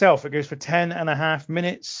match itself, it goes for 10.5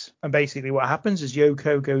 minutes. And basically what happens is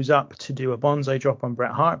Yoko goes up to do a bonsai drop on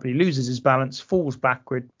Bret Hart, but he loses his balance, falls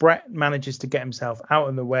backward. Bret manages to get himself out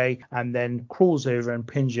of the way and then crawls over and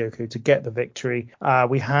pins Yoko to get the victory.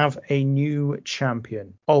 We have a new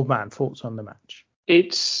champion. Old man, thoughts on the match?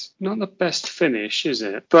 It's not the best finish, is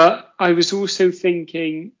it? But I was also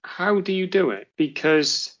thinking, how do you do it?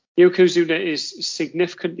 Because Yokozuna is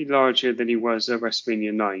significantly larger than he was at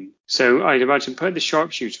WrestleMania 9. So I'd imagine putting the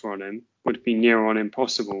sharpshooter on him would be near on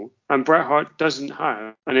impossible. And Bret Hart doesn't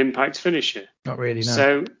have an impact finisher. Not really, no.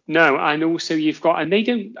 So, no, and also you've got, and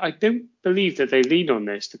I don't believe that they lean on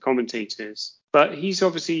this, the commentators, but he's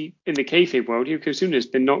obviously, in the kayfabe world, Yokozuna's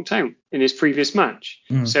been knocked out in his previous match.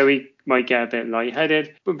 So he might get a bit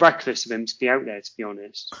lightheaded, but reckless of him to be out there, to be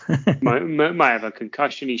honest. might have a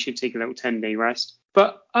concussion, he should take a little 10-day rest.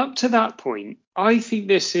 But up to that point, I think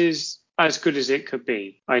this is as good as it could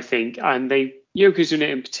be, I think. And Yokozuna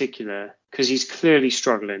in particular, because he's clearly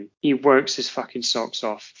struggling. He works his fucking socks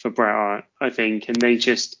off for Bret Hart, I think, and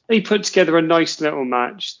they put together a nice little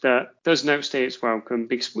match that doesn't outstay its welcome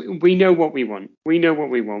because we know what we want. We know what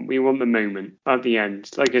we want. We want the moment at the end.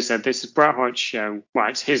 Like I said, this is Bret Hart's show. Well,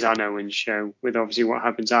 it's his and Owen's show with obviously what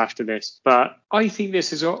happens after this. But I think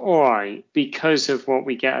this is all right because of what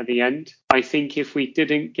we get at the end. I think if we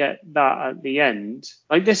didn't get that at the end,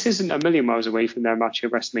 like this isn't a million miles away from their match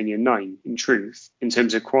at WrestleMania 9, in truth, in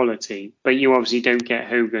terms of quality. But you obviously don't get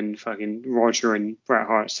Hogan, fucking Roger and Bret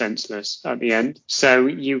Hart senseless at the end. So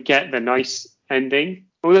you get the nice ending.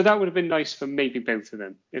 Although that would have been nice for maybe both of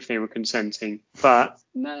them if they were consenting. But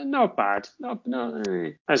no, not bad. Not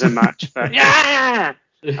as a match, but yeah,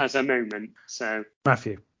 as a moment. So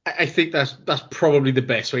Matthew. I think that's probably the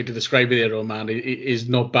best way to describe it there, Roman. It is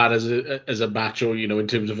not bad as a match, or in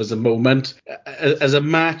terms of as a moment. As a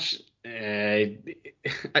match,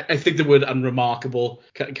 I think the word unremarkable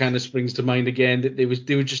kind of springs to mind again. There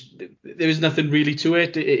was nothing really to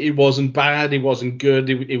it. It wasn't bad. It wasn't good.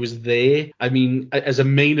 It was there. I mean, as a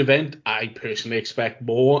main event, I personally expect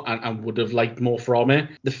more and would have liked more from it.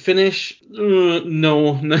 The finish,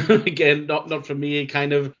 no, again, not for me. It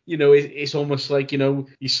kind of, it's almost like,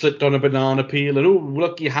 he slipped on a banana peel and, oh,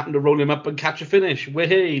 look, you happened to roll him up and catch a finish. Well,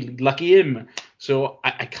 hey, lucky him. So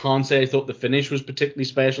I can't say I thought the finish was particularly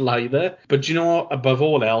special either. But you know what? Above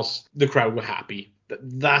all else, the crowd were happy.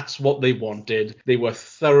 That's what they wanted. They were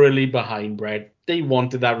thoroughly behind Bret. They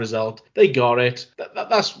wanted that result. They got it.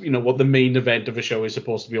 That's what the main event of a show is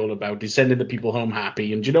supposed to be all about, is sending the people home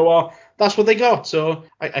happy. And you know what? That's what they got. So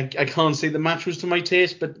I can't say the match was to my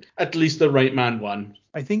taste, but at least the right man won.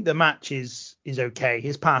 I think the match is okay.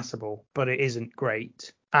 It's passable, but it isn't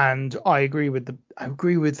great. And I agree with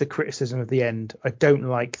the criticism of the end. I don't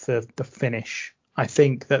like the finish. I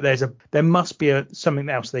think that there must be something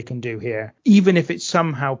else they can do here, even if it's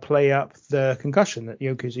somehow play up the concussion that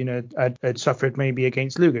Yokozuna had suffered maybe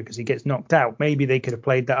against Luger because he gets knocked out. Maybe they could have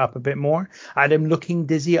played that up a bit more, had him looking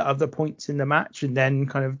dizzy at other points in the match and then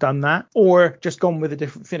kind of done that, or just gone with a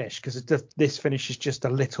different finish because this finish is just a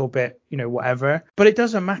little bit, whatever. But it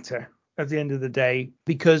doesn't matter at the end of the day,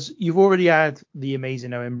 because you've already had the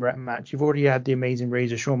amazing Owen Bret match, you've already had the amazing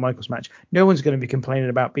Razor Shawn Michaels match. No one's going to be complaining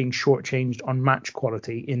about being shortchanged on match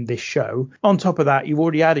quality in this show. On top of that, you've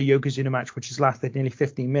already had a Yokozuna match which has lasted nearly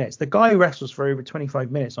 15 minutes. The guy wrestles for over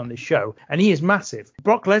 25 minutes on this show, and he is massive.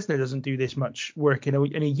 Brock Lesnar doesn't do this much work in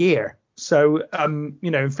a year. So,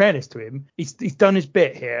 in fairness to him, he's done his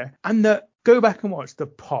bit here. And go back and watch the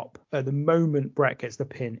pop at the moment Bret gets the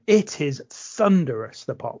pin. It is thunderous,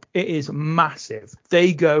 the pop. It is massive.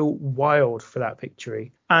 They go wild for that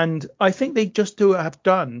victory. And I think they just have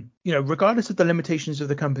done, regardless of the limitations of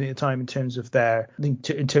the company at the time in terms of their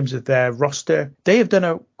roster, they have done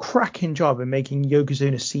a cracking job in making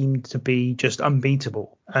Yokozuna seem to be just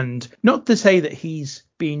unbeatable. And not to say that he's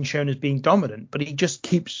being shown as being dominant, but he just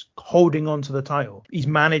keeps holding on to the title. He's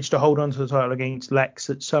managed to hold on to the title against Lex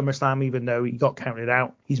at SummerSlam, even though he got counted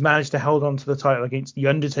out. He's managed to hold on to the title against The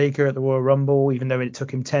Undertaker at the Royal Rumble, even though it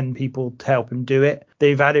took him 10 people to help him do it.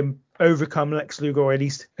 They've had him overcome Lex Luger, or at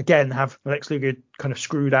least again have Lex Luger kind of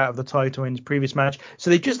screwed out of the title in his previous match. So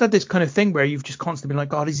they just had this kind of thing where you've just constantly been like,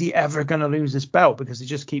 God, is he ever going to lose this belt? Because he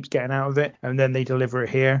just keeps getting out of it, and then they deliver it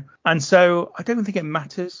here. And so I don't think it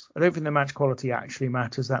matters. I don't think the match quality actually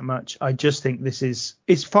matters that much. I just think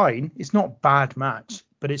it's fine. It's not a bad match,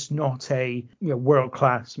 but it's not a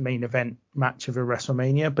world-class main event match of a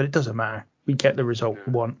WrestleMania, but it doesn't matter. We get the result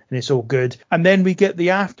we want, and it's all good. And then we get the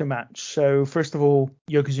aftermatch. So first of all,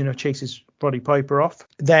 Yokozuna chases Roddy Piper off.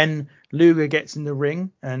 Then Luger gets in the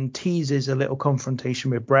ring and teases a little confrontation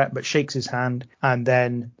with Bret, but shakes his hand. And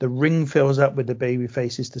then the ring fills up with the baby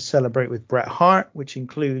faces to celebrate with Bret Hart, which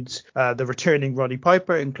includes the returning Roddy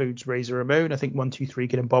Piper, includes Razor Ramon. I think 1, 2, 3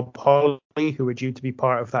 getting Bob Holly, who are due to be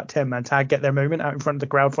part of that 10-man tag, get their moment out in front of the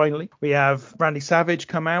crowd finally. We have Randy Savage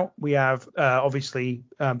come out. We have obviously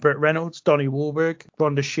Burt Reynolds, Donnie Wahlberg,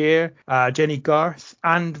 Rhonda Shear, Jenny Garth,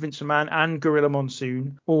 and Vince McMahon and Gorilla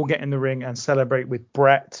Monsoon all get in the ring and celebrate with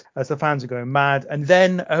Bret as the fans are going mad. And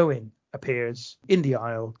then Owen appears in the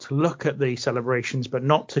aisle to look at the celebrations but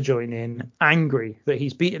not to join in, angry that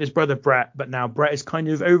he's beaten his brother Bret, but now Bret is kind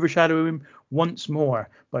of overshadowing him once more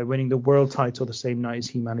by winning the world title the same night as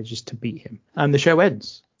he manages to beat him. And the show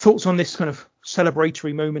ends. Thoughts on this kind of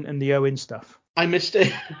celebratory moment and the Owen stuff? I missed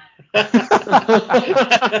it.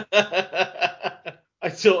 I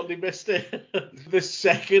totally missed it. The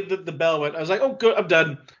second that the bell went, I was like, oh, good, I'm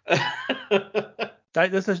done.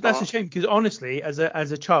 That's a shame, because honestly, as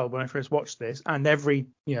a child, when I first watched this, and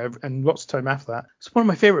and lots of time after that, it's one of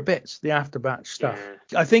my favorite bits, the after match stuff.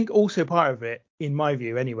 Yeah. I think also part of it, in my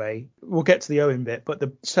view anyway, we'll get to the Owen bit, but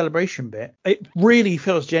the celebration bit, it really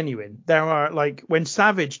feels genuine. There are, like, when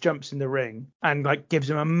Savage jumps in the ring and, like, gives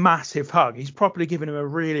him a massive hug, he's properly giving him a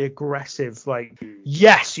really aggressive, like,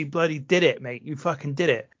 yes, you bloody did it, mate, you fucking did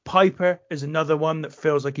it. Piper is another one that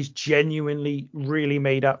feels like he's genuinely really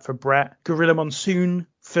made up for Bret. Gorilla Monsoon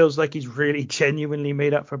feels like he's really genuinely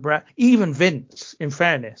made up for Bret. Even Vince, in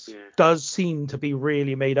fairness, does seem to be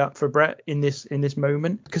really made up for Bret in this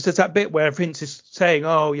moment, because there's that bit where Vince is saying,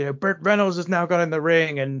 oh, Burt Reynolds has now got in the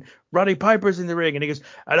ring and Roddy Piper's in the ring, and he goes,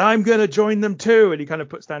 and I'm going to join them too, and he kind of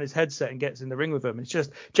puts down his headset and gets in the ring with them. It's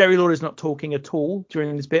just Jerry Lawler's not talking at all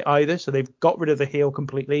during this bit either, so they've got rid of the heel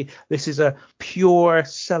completely. This is a pure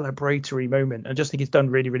celebratory moment. I just think it's done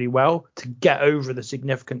really, really well to get over the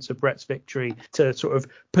significance of Bret's victory, to sort of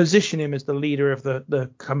position him as the leader of the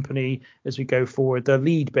company as we go forward, the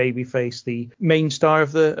lead babyface, the main star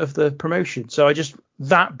of the promotion. So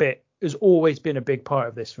that bit has always been a big part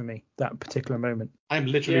of this for me, that particular moment. I'm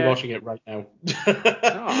literally watching it right now.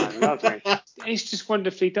 I love it. It's just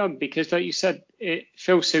wonderfully done, because, like you said, it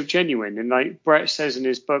feels so genuine. And like Bret says in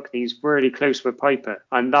his book, he's really close with Piper,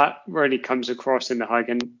 and that really comes across in the hug.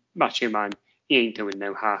 And Macho Man, he ain't doing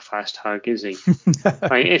no half-assed hug, is he?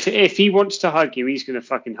 Like, if he wants to hug you, he's going to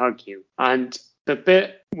fucking hug you. And the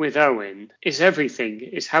bit with Owen is everything.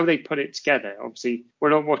 It's how they put it together. Obviously, we're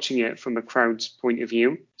not watching it from a crowd's point of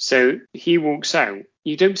view. So he walks out.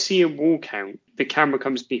 You don't see him walk out. The camera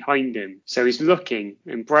comes behind him. So he's looking,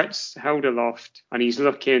 and Bret's held aloft, and he's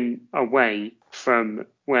looking away from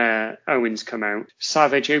where Owen's come out.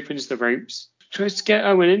 Savage opens the ropes, tries to get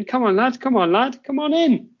Owen in. Come on, lad. Come on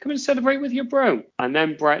in. Come and celebrate with your bro. And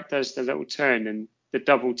then Bret does the little turn and the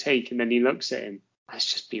double take, and then he looks at him.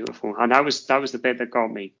 That's just beautiful. And that was the bit that got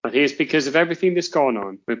me. But here's because of everything that's gone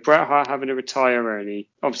on, with Bret Hart having to retire early,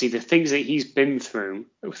 obviously the things that he's been through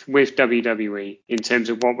with WWE in terms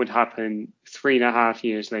of what would happen 3.5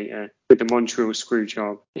 years later with the Montreal screw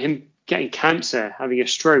job, him getting cancer, having a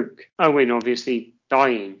stroke, Owen obviously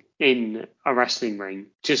dying in a wrestling ring,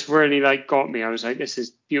 just really got me. I was like, this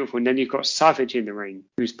is beautiful. And then you've got Savage in the ring,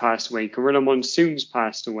 who's passed away. Gorilla Monsoon's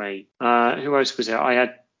passed away. Who else was there?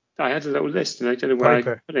 I had a little list, and I don't know where I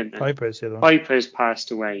put it. Piper's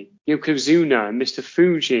passed away. Yokozuna and Mr.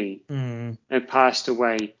 Fuji have passed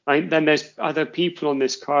away. Then there's other people on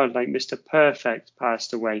this card, like Mr. Perfect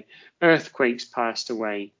passed away. Earthquake's passed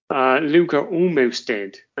away. Luger almost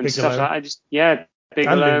did. And Bigelow. Stuff like that.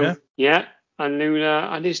 Bigelow. Yeah, and Luna.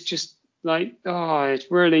 And it's just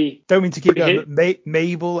it's really... Don't mean to keep going, but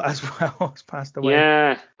Mabel as well has passed away.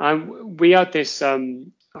 Yeah. We had this... it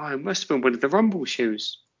must have been one of the Rumble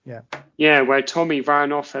shows. Yeah, where Tommy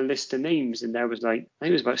ran off a list of names, and there was I think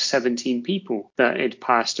it was about 17 people that had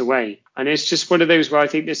passed away. And it's just one of those where I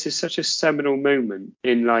think this is such a seminal moment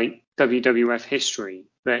in WWF history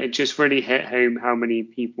that it just really hit home how many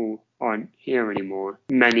people aren't here anymore.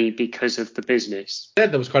 Many because of the business. Yeah,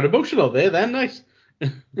 that was quite emotional there. Then nice.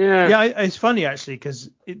 Yeah, it's funny actually, because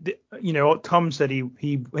Tom said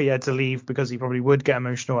he had to leave because he probably would get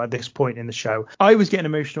emotional at this point in the show. I was getting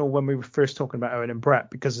emotional when we were first talking about Owen and Bret,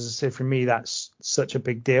 because, as I said, for me that's such a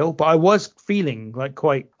big deal. But I was feeling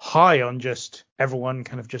quite high on just everyone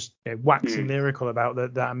kind of just waxing lyrical about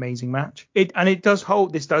that amazing match. This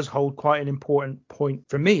does hold quite an important point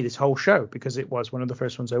for me, this whole show, because it was one of the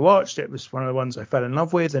first ones I watched. It was one of the ones I fell in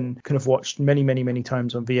love with and kind of watched many, many, many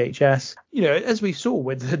times on VHS. As we saw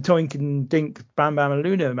with the Doink and Dink Bam Bam and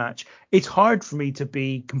Luna match, it's hard for me to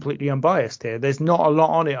be completely unbiased here. There's not a lot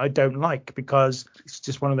on it I don't like, because it's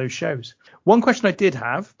just one of those shows. One question I did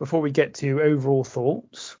have before we get to overall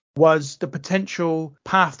thoughts was the potential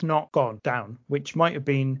path not gone down, which might have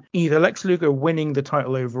been either Lex Luger winning the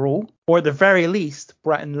title overall, or at the very least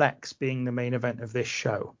Bret and Lex being the main event of this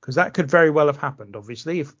show, because that could very well have happened,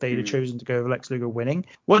 obviously, if they'd have chosen to go with Lex Luger winning.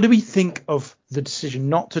 What do we think of the decision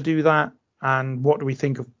not to do that, and what do we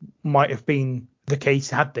think might have been the case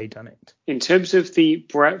had they done it? In terms of the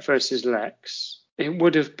Bret versus Lex, it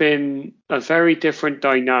would have been a very different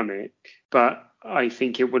dynamic, but I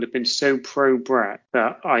think it would have been so pro Bret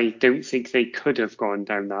that I don't think they could have gone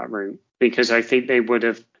down that route, because I think they would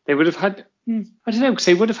have had, I don't know, because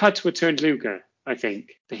they would have had to have turned Luger. I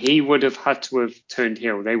think he would have had to have turned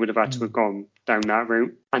heel. They would have had to have gone down that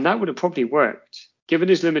route, and that would have probably worked, given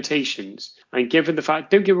his limitations and given the fact,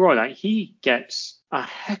 don't get me wrong, like, he gets a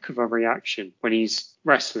heck of a reaction when he's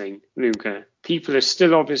wrestling Luger. People are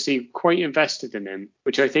still obviously quite invested in him,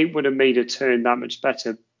 which I think would have made a turn that much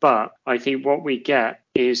better. But I think what we get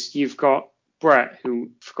is you've got Bret, who,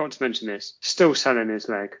 forgot to mention this, still selling his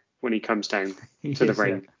leg when he comes down to the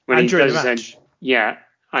ring. When and he during does the his match. yeah,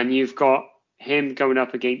 and you've got him going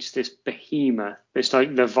up against this behemoth, this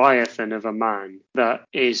like Leviathan of a man that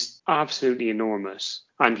is absolutely enormous,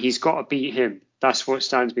 and he's got to beat him. That's what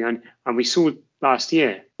stands behind. And we saw last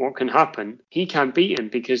year what can happen. He can't beat him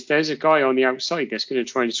because there's a guy on the outside that's going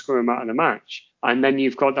to try and screw him out of the match. And then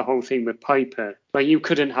you've got the whole thing with Piper. Like, you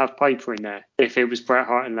couldn't have Piper in there if it was Bret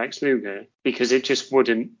Hart and Lex Luger, because it just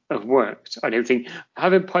wouldn't have worked. I don't think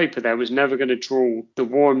having Piper there was never going to draw the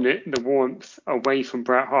warmth away from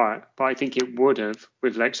Bret Hart, but I think it would have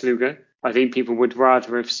with Lex Luger. I think people would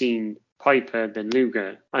rather have seen Piper than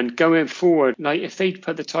Luger. And going forward, like, if they'd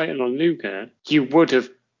put the title on Luger, you would have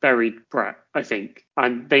buried Bret, I think.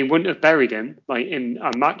 And they wouldn't have buried him, like, in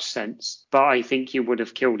a match sense, but I think you would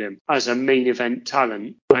have killed him as a main event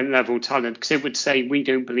talent, like level talent, because it would say, we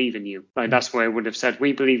don't believe in you. Like, that's what it would have said.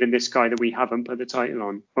 We believe in this guy that we haven't put the title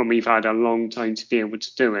on when we've had a long time to be able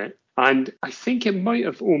to do it. And I think it might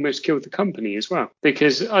have almost killed the company as well,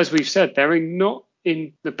 because as we've said, they're not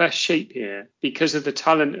in the best shape here because of the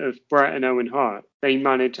talent of Bret and Owen Hart. They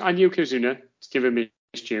managed, and Yokozuna, to give him his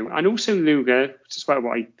due, and also Luger, despite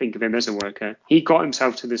what I think of him as a worker, he got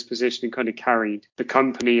himself to this position and kind of carried the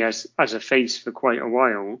company as a face for quite a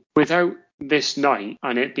while. Without this night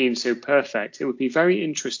and it being so perfect, it would be very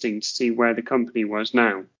interesting to see where the company was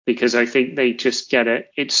now, because I think they just get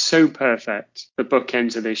it. It's so perfect, the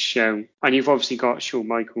bookends of this show. And you've obviously got Shawn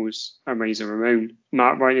Michaels and Razor Ramon.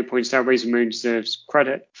 Matt rightly points out Razor Ramon deserves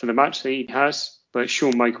credit for the match that he has, but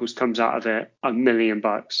Shawn Michaels comes out of it $1 million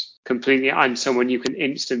completely, and someone you can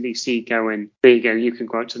instantly see going, there you go, you can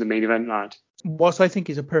go out to the main event, lad. What I think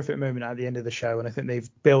is a perfect moment at the end of the show, and I think they've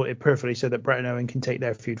built it perfectly so that Bret and Owen can take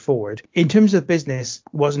their feud forward. In terms of business,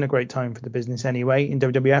 wasn't a great time for the business anyway in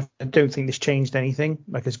WWF. I don't think this changed anything.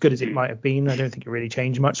 Like, as good as it might have been, I don't think it really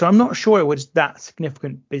changed much. So I'm not sure it was that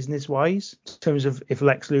significant business-wise. In terms of if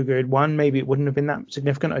Lex Luger had won, maybe it wouldn't have been that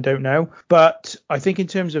significant. I don't know. But I think in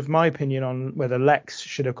terms of my opinion on whether Lex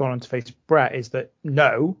should have gone on to face Bret is that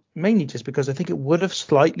no, mainly just because I think it would have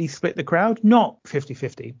slightly split the crowd. Not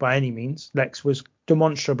 50-50 by any means. Lex was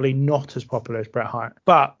demonstrably not as popular as Bret Hart,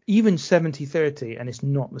 but even 70-30, and it's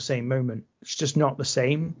not the same moment. It's just not the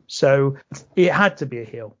same. So it had to be a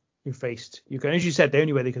heel who faced Luger. And as you said, the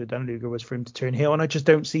only way they could have done Luger was for him to turn heel, and I just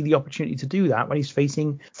don't see the opportunity to do that when he's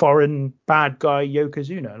facing foreign bad guy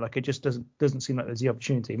Yokozuna. Like, it just doesn't seem like there's the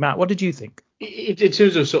opportunity. Matt, what did you think? In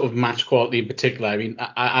terms of sort of match quality in particular, I mean,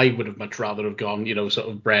 I would have much rather have gone, sort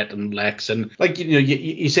of Bret and Lex. And like,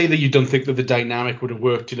 you say that you don't think that the dynamic would have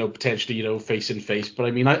worked, potentially, face and face. But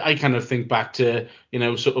I mean, I kind of think back to,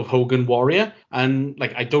 sort of Hogan Warrior. And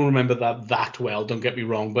like, I don't remember that well, don't get me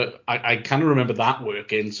wrong, but I kind of remember that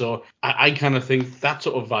working. So I kind of think that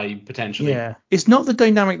sort of vibe potentially. Yeah, it's not the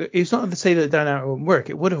dynamic. It's not to say that the dynamic wouldn't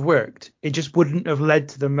work. It would have worked. It just wouldn't have led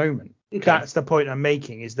to the moment. Okay. That's the point I'm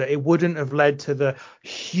making, is that it wouldn't have led to the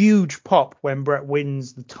huge pop when Bret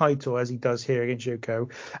wins the title, as he does here against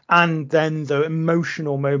Yoko, and then the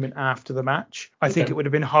emotional moment after the match. I think it would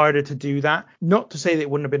have been harder to do that. Not to say that it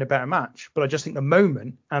wouldn't have been a better match, but I just think the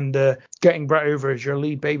moment and the getting Bret over as your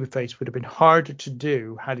lead babyface would have been harder to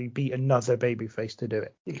do had he beat another babyface to do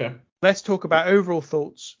it. Okay. Let's talk about overall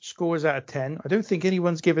thoughts, scores out of 10. I don't think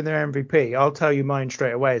anyone's given their MVP. I'll tell you mine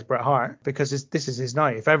straight away is Bret Hart, because this is his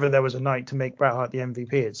night. If ever there was a night to make Bret Hart the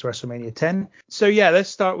MVP, it's WrestleMania 10. So yeah, let's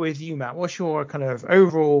start with you, Matt. What's your kind of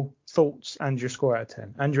overall thoughts and your score out of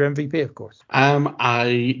 10? And your MVP, of course.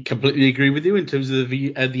 I completely agree with you in terms of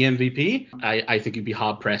the MVP. I think you'd be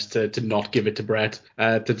hard pressed to not give it to Bret.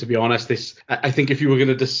 To be honest, I think if you were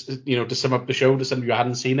going to to sum up the show to some of you who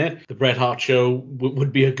hadn't seen it, the Bret Hart show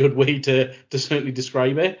would be a good way to certainly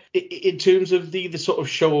describe it. In terms of the sort of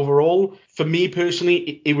show overall, for me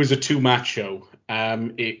personally, it was a 2-match show.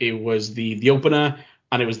 It was the opener,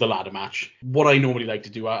 and it was the ladder match. What I normally like to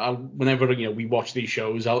do, whenever we watch these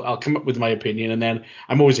shows, I'll come up with my opinion, and then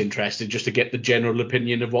I'm always interested just to get the general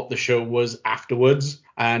opinion of what the show was afterwards.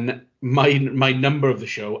 And my number of the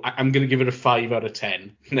show, I'm going to give it a 5 out of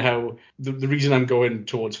 10. Now, the reason I'm going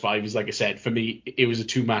towards 5 is, like I said, for me, it was a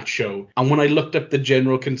 2-match show. And when I looked up the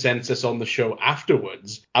general consensus on the show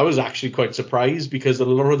afterwards, I was actually quite surprised because a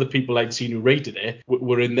lot of the people I'd seen who rated it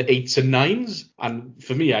were in the 8s and 9s. And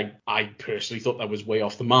for me, I personally thought that was way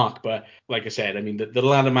off the mark. But like I said, I mean, the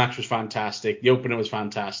ladder match was fantastic. The opener was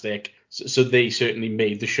fantastic. So they certainly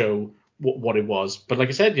made the show what it was. But like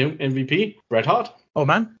I said, MVP, Bret Hart. Oh,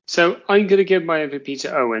 man. So I'm going to give my MVP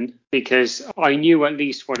to Owen because I knew at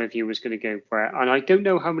least one of you was going to go Bret, and I don't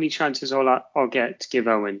know how many chances I'll get to give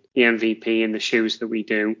Owen the MVP in the shows that we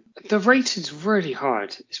do. The rating's really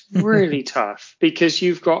hard. It's really tough because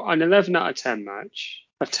you've got an 11 out of 10 match,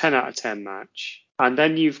 a 10 out of 10 match, and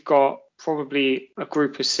then you've got probably a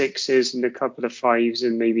group of 6s and a couple of 5s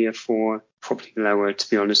and maybe a 4, probably lower, to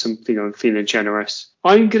be honest. I'm feeling generous.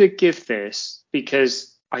 I'm going to give this because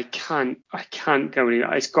I can't go any.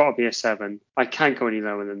 It's got to be a 7. I can't go any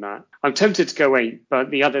lower than that. I'm tempted to go 8, but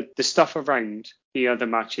the stuff around the other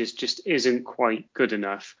matches just isn't quite good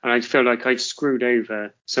enough, and I feel like I'd screwed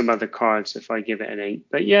over some other cards if I give it an 8.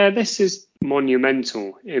 But yeah, this is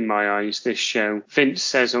monumental in my eyes. This show. Vince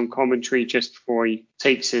says on commentary just before he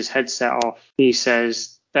takes his headset off, he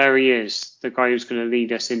says, "There he is, the guy who's going to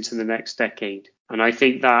lead us into the next decade." And I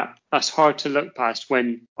think that's hard to look past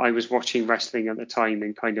when I was watching wrestling at the time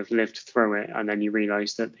and kind of lived through it. And then you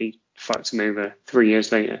realise that they fucked him over 3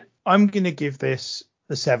 years later. I'm going to give this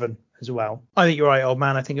a 7 as well. I think you're right, old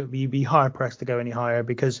man. I think you'd be hard pressed to go any higher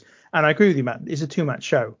because, and I agree with you, Matt, it's a 2-match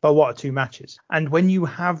show, but what are 2 matches? And when you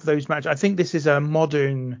have those matches, I think this is a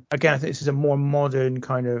modern, again, I think this is a more modern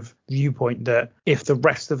kind of viewpoint that if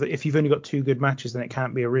you've only got 2 good matches, then it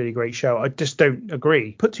can't be a really great show. I just don't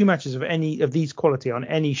agree. Put 2 matches of any of these quality on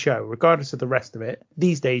any show, regardless of the rest of it.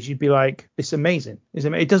 These days, you'd be like, it's amazing.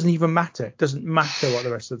 It doesn't even matter. It doesn't matter what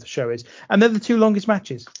the rest of the show is. And they're the 2 longest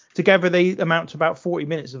matches. Together, they amount to about 40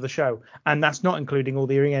 minutes of the show. And that's not including all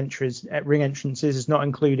the ring entrances. It's not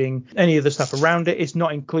including any of the stuff around it. It's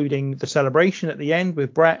not including the celebration at the end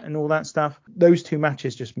with Bret and all that stuff. Those 2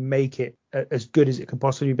 matches just make it as good as it can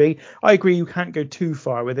possibly be. I agree you can't go too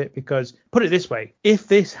far with it because, put it this way, if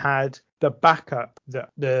this had the backup that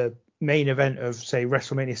the main event of, say,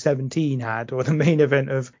 WrestleMania 17 had, or the main event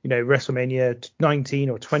of, WrestleMania 19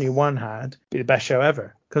 or 21 had, it'd be the best show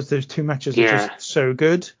ever because those 2 matches are just so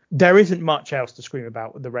good. There isn't much else to scream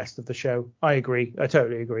about with the rest of the show. I agree. I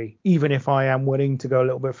totally agree. Even if I am willing to go a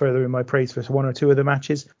little bit further in my praise for 1 or 2 of the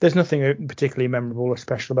matches, there's nothing particularly memorable or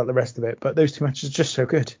special about the rest of it. But those 2 matches are just so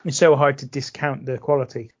good. It's so hard to discount the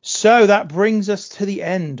quality. So that brings us to the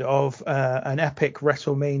end of an epic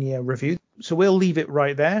WrestleMania review. So we'll leave it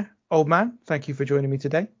right there. Old man, thank you for joining me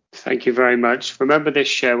today. Thank you very much. Remember this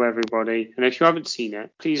show, everybody. And if you haven't seen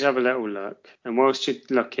it, please have a little look. And whilst you're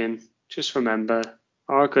looking, just remember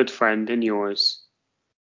our good friend and yours,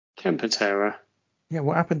 Ken Patera. Yeah,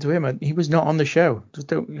 what happened to him? He was not on the show. Just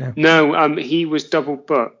don't. Yeah. No, he was double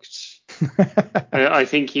booked. I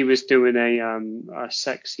think he was doing a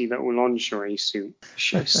sexy little lingerie suit.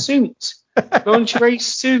 Lingerie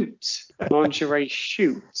suit. Lingerie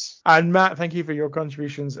shoot. And Matt, thank you for your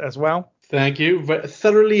contributions as well. Thank you.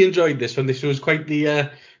 Thoroughly enjoyed this one. This was quite the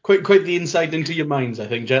insight into your minds, I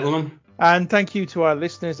think, gentlemen. And thank you to our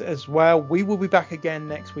listeners as well. We will be back again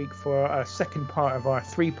next week for a second part of our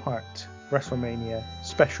 3-part WrestleMania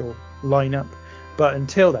special lineup. But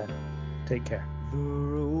until then, take care. The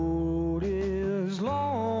road is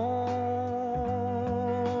long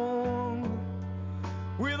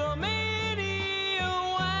with a many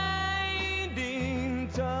a winding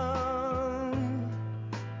tongue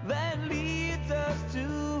that leads us to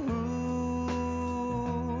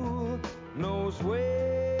knows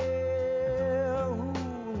where.